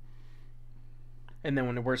 And then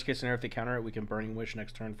when the worst case scenario, if they counter it, we can Burning Wish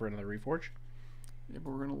next turn for another Reforge? Yeah,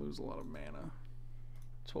 but we're going to lose a lot of mana.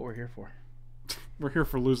 That's what we're here for. We're here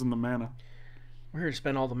for losing the mana. We're here to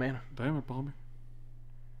spend all the mana. Damn it, Bobby.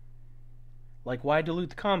 Like, why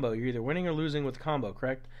dilute the combo? You're either winning or losing with the combo,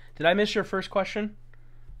 correct? Did I miss your first question,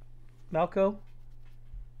 Malco?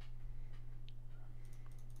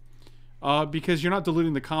 Because you're not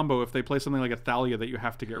diluting the combo if they play something like a Thalia that you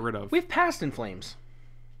have to get rid of. We've passed in Flames.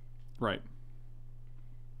 Right.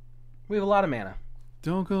 We have a lot of mana.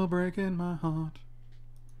 Don't go breaking my heart.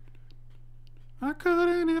 I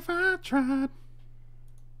couldn't if I tried.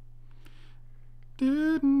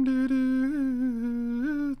 3,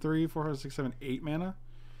 4, 5, 6, 7, 8 mana.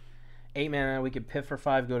 8 mana. We could piff for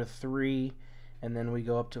 5, go to 3, and then we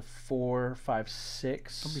go up to 4, 5,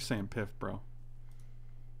 6. Don't be saying piff, bro.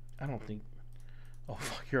 I don't think. Oh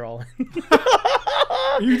fuck! You're all in.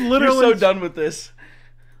 You literally. You're so done with this.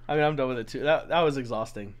 I mean, I'm done with it too. That was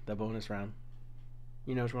exhausting. That bonus round.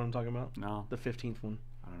 You know which one I'm talking about? No. The 15th one.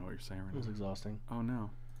 I don't know what you're saying right It was now. exhausting. Oh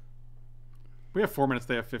no. We have 4 minutes.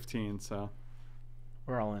 They have 15. So.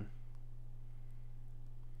 We're all in.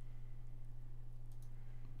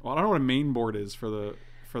 Well, I don't know what a main board is for the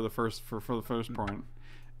first point.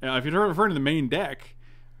 If you're referring to the main deck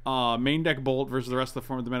bolt versus the rest of the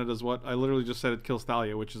form of the meta does what? I literally just said it kills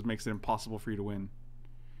Thalia, which makes it impossible for you to win.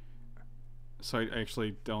 So I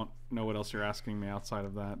actually don't know what else you're asking me outside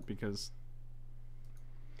of that, because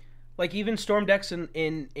Like even Storm decks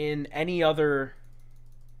in any other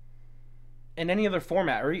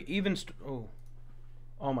format, or even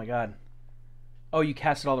oh my god. Oh, you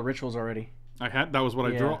casted all the rituals already. that was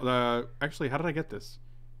what I drew. Actually, how did I get this?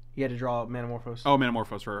 You had to draw Manamorphose. Oh,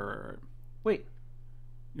 Manamorphose. Right. Wait.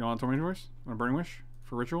 You want Tormenting Voice? Want a Burning Wish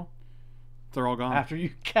for ritual? They're all gone. After you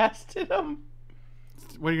casted them.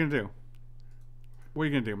 What are you gonna do? What are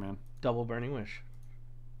you gonna do, man? Double Burning Wish.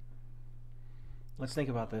 Let's think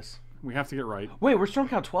about this. We have to get right. Wait, we're storm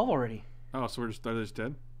count 12 already. Oh, so they're just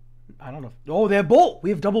dead? I don't know. Oh, they have Bolt.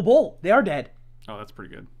 We have double Bolt. They are dead. Oh, that's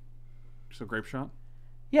pretty good. So Grapeshot?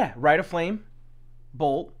 Yeah, Rite of Flame,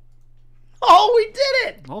 Bolt. Oh, we did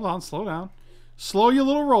it! Hold on, slow down. Slow your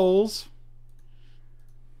little rolls.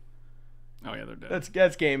 Oh yeah, they're dead.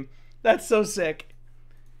 That's game. That's so sick.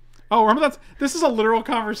 Oh, remember this is a literal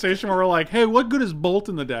conversation where we're like, hey, what good is Bolt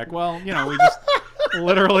in the deck? Well, we just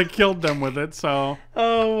literally killed them with it, so.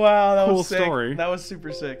 Oh wow, that cool was sick. Story. That was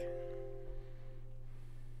super sick.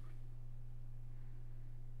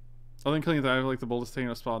 I think killing the like the Bolt is taking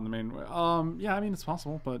a spot in the main. Yeah, I mean it's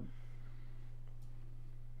possible, but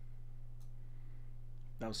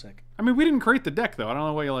that was sick. I mean we didn't create the deck though. I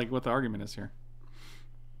don't know what the argument is here.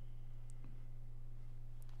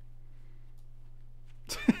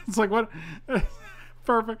 It's like what?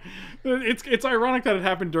 Perfect. It's ironic that it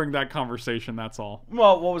happened during that conversation. That's all.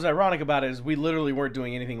 Well, what was ironic about it is we literally weren't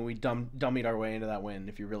doing anything. We dummied our way into that win.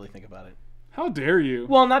 If you really think about it. How dare you?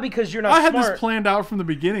 Well, not because you're not. I had smart. this planned out from the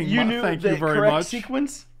beginning. You knew Thank the you very correct much.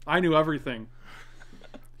 sequence. I knew everything.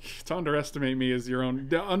 To underestimate me is your own.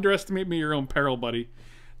 Underestimate me your own peril, buddy.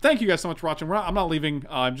 Thank you guys so much for watching. I'm not leaving.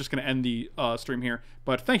 I'm just going to end the stream here.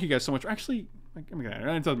 But thank you guys so much. Actually,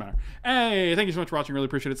 it doesn't matter. Hey, thank you so much for watching. Really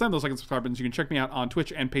appreciate it. Send those like and subscribe buttons. You can check me out on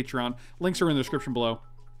Twitch and Patreon. Links are in the description below.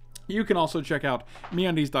 You can also check out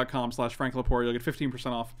meundies.com/Frank Lepore. You'll get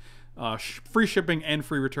 15% off, free shipping and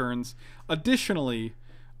free returns. Additionally,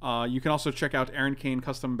 you can also check out Aaron Kane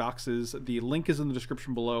Custom Boxes. The link is in the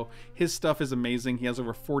description below. His stuff is amazing. He has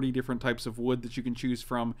over 40 different types of wood that you can choose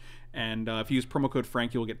from. And if you use promo code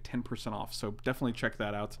Frank, you'll get 10% off. So definitely check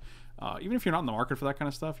that out. Even if you're not in the market for that kind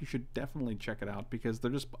of stuff, you should definitely check it out because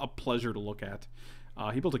they're just a pleasure to look at.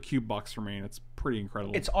 He built a cube box for me, and it's pretty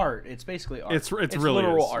incredible. It's art. It's basically art. It's really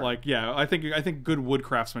literal art. Like, yeah, I think good wood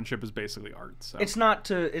craftsmanship is basically art. So. It's not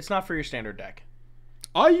for your standard deck.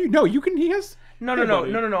 Oh, you can. He has. No.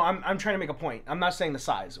 I'm trying to make a point. I'm not saying the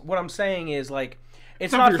size. What I'm saying is like,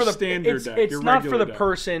 it's not not for the standard deck. It's not for the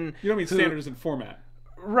person. You don't mean standard as in format.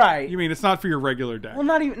 Right. You mean it's not for your regular deck. Well,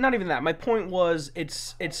 not even that. My point was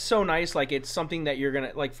it's so nice. Like it's something that you're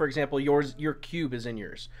gonna like. For example, your cube is in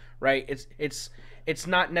yours, right? It's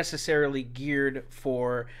not necessarily geared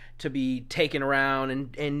to be taken around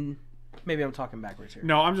and maybe I'm talking backwards here.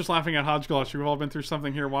 No, I'm just laughing at Hodgegloss. We've all been through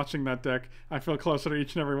something here watching that deck. I feel closer to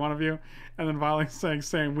each and every one of you. And then Violet saying,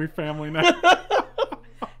 same, we family now.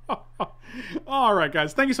 All right,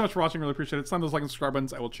 guys. Thank you so much for watching. Really appreciate it. Slam those like and subscribe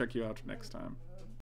buttons. I will check you out next time.